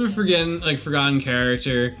a bit of a forgotten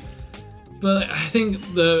character, but I think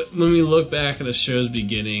when we look back at the show's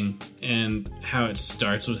beginning and how it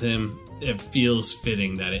starts with him, it feels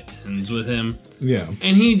fitting that it ends with him. Yeah,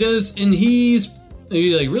 and he's, if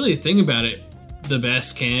you like really think about it, the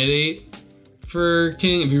best candidate for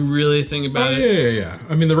king. If you really think about it, yeah.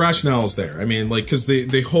 I mean, the rationale is there. I mean, like, because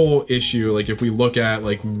the whole issue, like, if we look at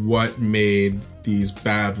like what made these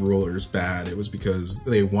bad rulers bad, it was because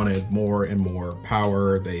they wanted more and more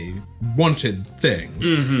power. They wanted things,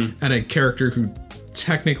 and a character who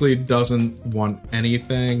technically doesn't want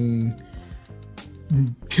anything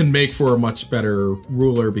can make for a much better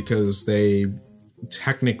ruler because they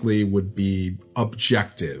technically would be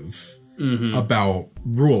objective about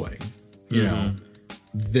ruling.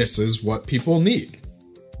 This is what people need.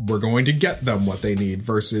 We're going to get them what they need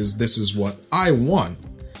versus this is what I want.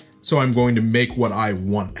 So I'm going to make what I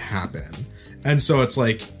want happen. And so it's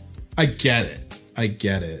like, I get it.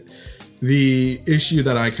 The issue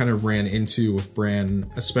that I kind of ran into with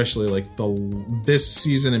Bran, especially like this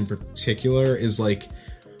season in particular, is like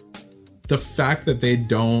the fact that they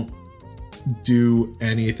don't do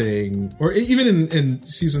anything, or even in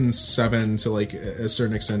season 7 to like a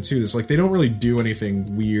certain extent too, it's like they don't really do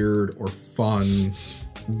anything weird or fun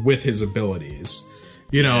with his abilities.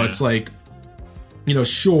 It's like,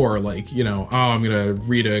 sure, like, oh, I'm gonna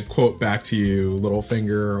read a quote back to you,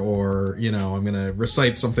 Littlefinger, or I'm gonna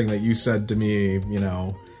recite something that you said to me,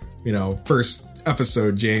 first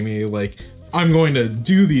episode, Jaime, like, I'm going to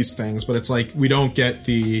do these things, but it's like we don't get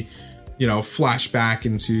the flashback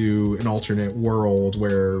into an alternate world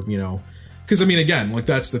where, because I mean, again, like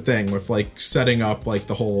that's the thing with like setting up like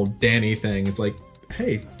the whole Dany thing. It's like,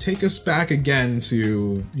 hey, take us back again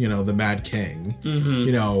to, you know, the Mad King.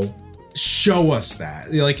 You know, show us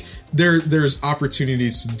that. Like there's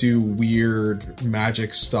opportunities to do weird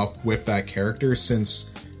magic stuff with that character,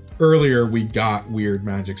 since earlier we got weird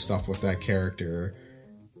magic stuff with that character.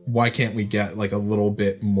 Why can't we get like a little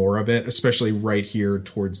bit more of it, especially right here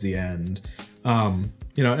towards the end?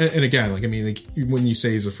 You know, and again, like, I mean, like, when you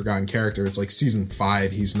say he's a forgotten character, it's like season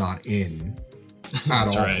 5, he's not in at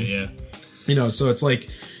That's all. right, yeah. You know, so it's like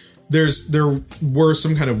there were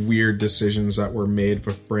some kind of weird decisions that were made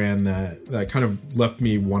with Bran that kind of left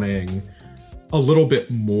me wanting a little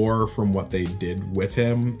bit more from what they did with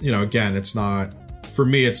him. You know, again, it's not, for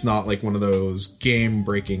me, it's not like one of those game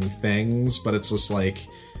breaking things, but it's just like,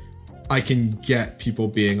 I can get people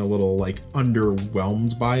being a little like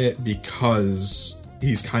underwhelmed by it because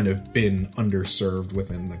he's kind of been underserved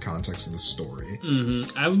within the context of the story.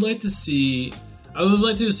 I would like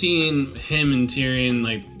to have seen him and Tyrion,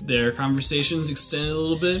 like, their conversations extended a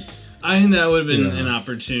little bit. I think that would have been an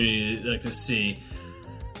opportunity like to see.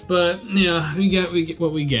 But, you know, we get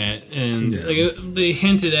what we get, and like, they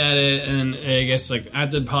hinted at it, and I guess like I have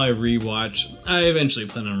to probably rewatch. I eventually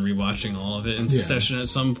plan on rewatching all of it in succession at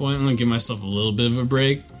some point. I'm gonna give myself a little bit of a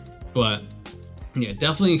break, but yeah,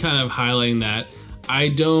 definitely kind of highlighting that. I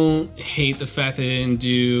don't hate the fact they didn't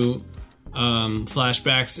do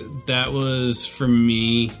flashbacks. That was, for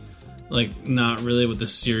me, like, not really what the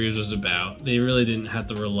series was about. They really didn't have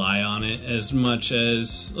to rely on it as much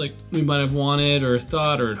as like we might have wanted or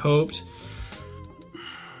thought or had hoped.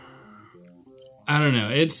 I don't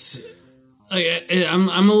know. It's like I'm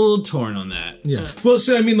a little torn on that. Yeah. Well,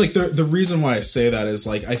 so I mean, like the reason why I say that is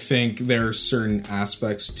like I think there are certain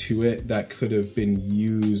aspects to it that could have been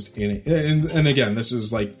used in it, and again, this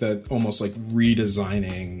is like the almost like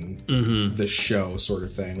redesigning the show sort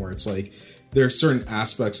of thing, where it's like there are certain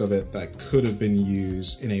aspects of it that could have been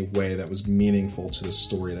used in a way that was meaningful to the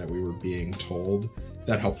story that we were being told,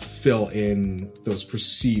 that helped fill in those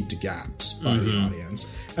perceived gaps by the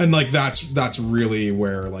audience. And like that's really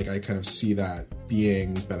where like I kind of see that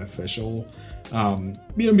being beneficial. You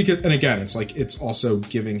know, because, and again, it's like it's also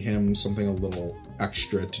giving him something a little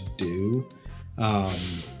extra to do.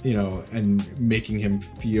 You know, and making him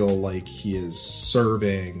feel like he is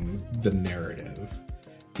serving the narrative.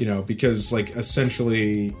 You know, because like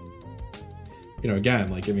essentially, you know, again,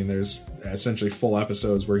 like, I mean, there's essentially full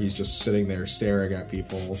episodes where he's just sitting there staring at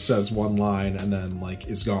people, says one line, and then like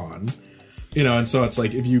is gone. You know, and so it's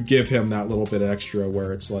like if you give him that little bit extra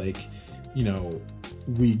where it's like, you know,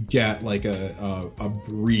 we get like a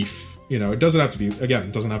brief, you know, it doesn't have to be, again,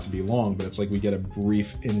 it doesn't have to be long, but it's like we get a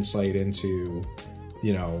brief insight into,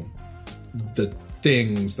 you know, the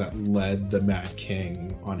things that led the Mad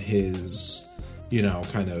King on his, you know,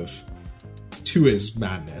 kind of to his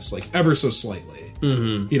madness, like ever so slightly,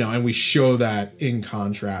 you know, and we show that in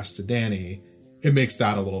contrast to Dany. It makes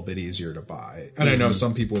that a little bit easier to buy. And I know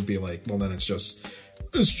some people would be like, well, then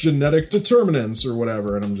it's genetic determinants or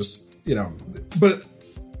whatever. And I'm just, you know, but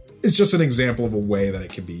it's just an example of a way that it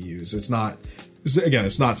can be used. It's not, again,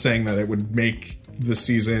 it's not saying that it would make the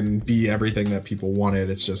season be everything that people wanted.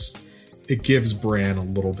 It's just, it gives Bran a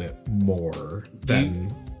little bit more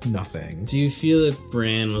than nothing. Do you feel that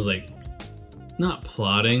Bran was like, not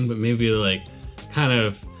plotting, but maybe like kind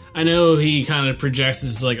of, I know he kind of projects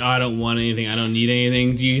this like, oh, I don't want anything, I don't need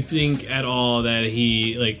anything. Do you think at all that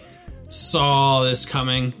he like saw this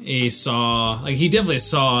coming? He definitely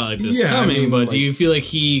saw like this coming, I mean, but like, do you feel like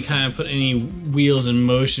he kind of put any wheels in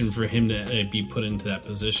motion for him to be put into that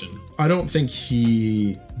position? I don't think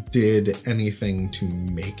he did anything to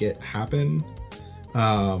make it happen.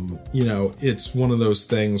 You know, it's one of those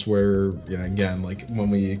things where, you know, again, like when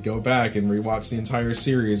we go back and rewatch the entire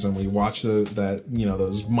series and we watch that, you know,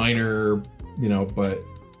 those minor, you know, but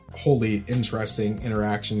wholly interesting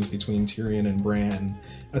interactions between Tyrion and Bran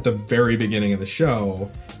at the very beginning of the show,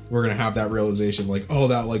 we're going to have that realization like, oh,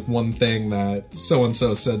 that like one thing that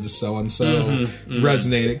so-and-so said to so-and-so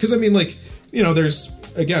resonated. 'Cause I mean, like, you know, there's,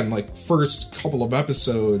 again, like first couple of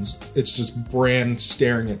episodes, it's just Bran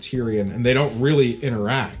staring at Tyrion and they don't really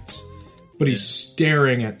interact, but he's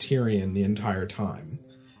staring at Tyrion the entire time,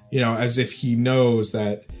 you know, as if he knows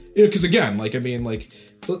that, you know, because again, like, I mean, like,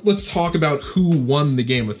 let's talk about who won the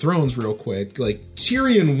Game of Thrones real quick. Like,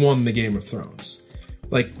 Tyrion won the Game of Thrones.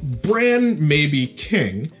 Like, Bran may be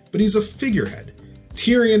king, but he's a figurehead.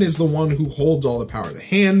 Tyrion is the one who holds all the power. The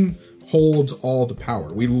hand holds all the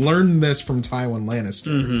power. We learned this from Tywin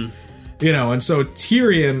Lannister. You know, and so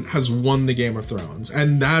Tyrion has won the Game of Thrones.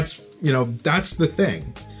 And that's, you know, that's the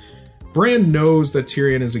thing. Bran knows that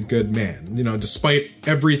Tyrion is a good man, you know, despite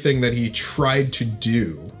everything that he tried to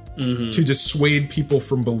do to dissuade people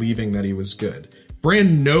from believing that he was good.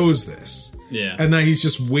 Bran knows this. Yeah. And that he's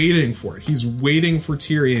just waiting for it. He's waiting for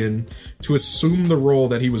Tyrion to assume the role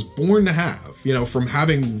that he was born to have, you know, from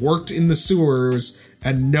having worked in the sewers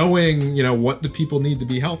and knowing, you know, what the people need to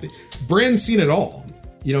be healthy. Bran's seen it all.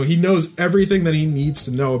 You know, he knows everything that he needs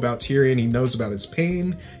to know about Tyrion. He knows about his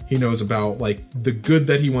pain. He knows about, like, the good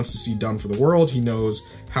that he wants to see done for the world. He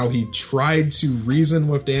knows how he tried to reason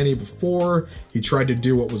with Dany before. He tried to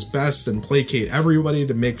do what was best and placate everybody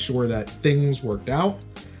to make sure that things worked out.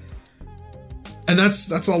 And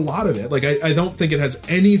that's a lot of it. Like, I don't think it has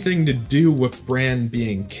anything to do with Bran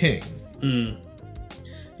being king.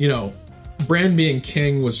 You know, Bran being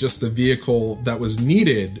king was just the vehicle that was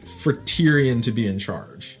needed for Tyrion to be in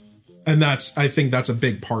charge. And I think that's a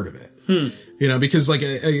big part of it. You know, because, like,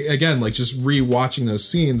 again, like, just rewatching those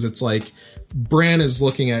scenes, it's like Bran is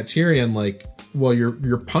looking at Tyrion like, well,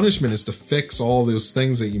 your punishment is to fix all those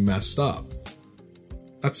things that you messed up.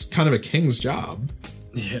 That's kind of a king's job.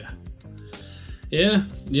 Yeah. Yeah,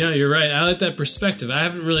 you're right. I like that perspective. I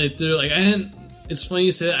haven't really it's funny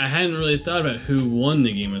you said I hadn't really thought about who won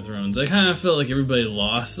the Game of Thrones. I kind of felt like everybody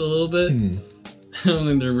lost a little bit. I don't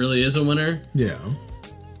think there really is a winner. Yeah.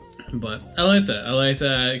 But I like that. I like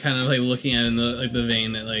that kind of like looking at it in the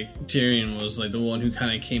vein that like Tyrion was like the one who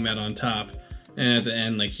kind of came out on top, and at the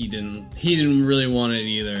end like he didn't really want it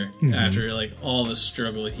either after like all the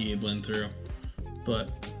struggle he had went through.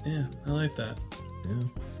 But yeah, I like that. Yeah.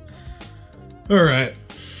 All right.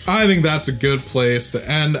 I think that's a good place to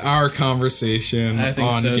end our conversation on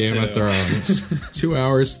Game of Thrones. 2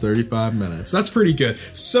 hours, 35 minutes. That's pretty good.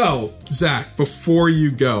 So, Zach, before you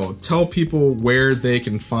go, tell people where they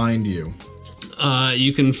can find you.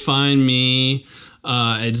 You can find me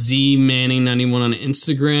at zmanning91 on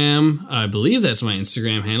Instagram. I believe that's my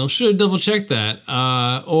Instagram handle. Should have double checked that.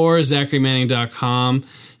 Or ZacharyManning.com.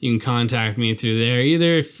 You can contact me through there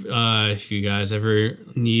either if you guys ever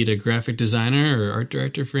need a graphic designer or art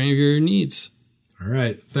director for any of your needs. All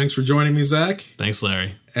right. Thanks for joining me, Zach. Thanks,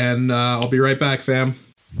 Larry. And I'll be right back, fam.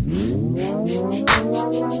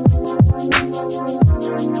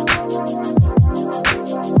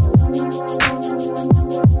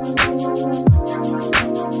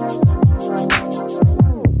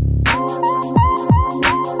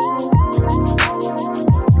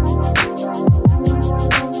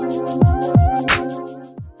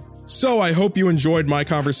 So I hope you enjoyed my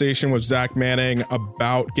conversation with Zach Manning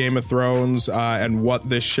about Game of Thrones and what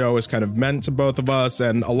this show has kind of meant to both of us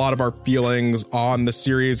and a lot of our feelings on the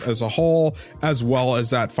series as a whole, as well as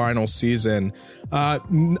that final season.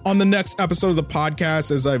 On the next episode of the podcast,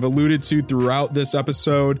 as I've alluded to throughout this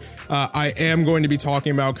episode, I am going to be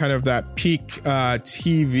talking about kind of that peak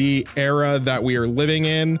TV era that we are living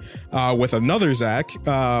in with another Zach.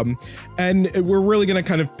 And we're really going to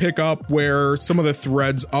kind of pick up where some of the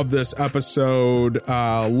threads of this episode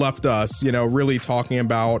left us, you know, really talking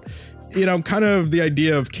about, you know, kind of the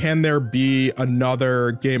idea of, can there be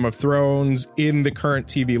another Game of Thrones in the current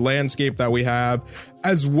TV landscape that we have,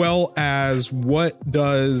 as well as what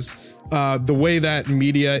does the way that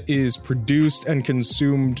media is produced and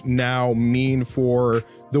consumed now mean for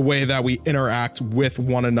the way that we interact with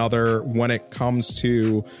one another when it comes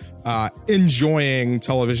to enjoying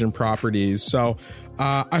television properties. So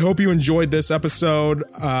I hope you enjoyed this episode.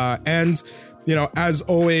 And, you know, as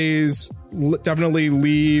always, definitely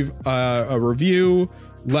leave a review.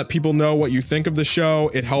 Let people know what you think of the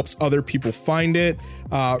show. It helps other people find it.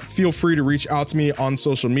 Feel free to reach out to me on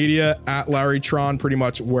social media at LarryTron, pretty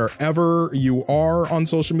much wherever you are on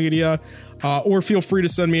social media. Or feel free to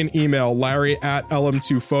send me an email,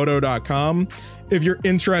 larry@lm2photo.com. If you're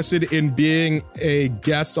interested in being a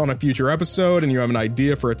guest on a future episode and you have an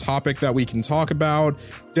idea for a topic that we can talk about,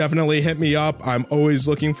 definitely hit me up. I'm always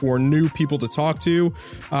looking for new people to talk to.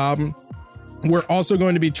 We're also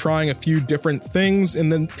going to be trying a few different things in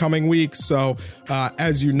the coming weeks. So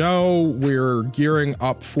as you know, we're gearing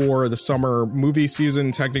up for the summer movie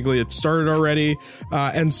season. Technically, it started already.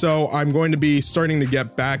 And so I'm going to be starting to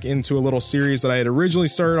get back into a little series that I had originally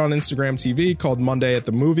started on Instagram TV called Monday at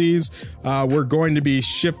the Movies. We're going to be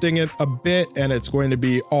shifting it a bit, and it's going to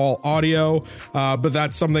be all audio. But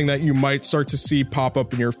that's something that you might start to see pop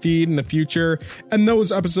up in your feed in the future. And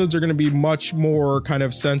those episodes are going to be much more kind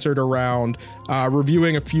of centered around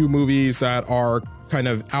reviewing a few movies that are kind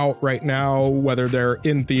of out right now, whether they're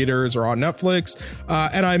in theaters or on Netflix.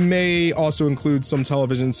 And I may also include some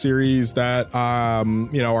television series that,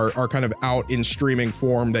 you know, are kind of out in streaming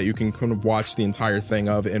form that you can kind of watch the entire thing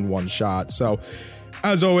of in one shot. So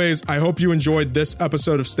As always, I hope you enjoyed this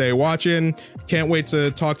episode of Stay Watching. Can't wait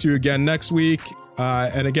to talk to you again next week.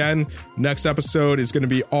 And again, next episode is going to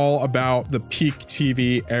be all about the peak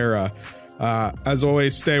TV era. As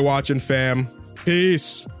always, stay watching, fam.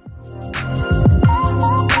 Peace.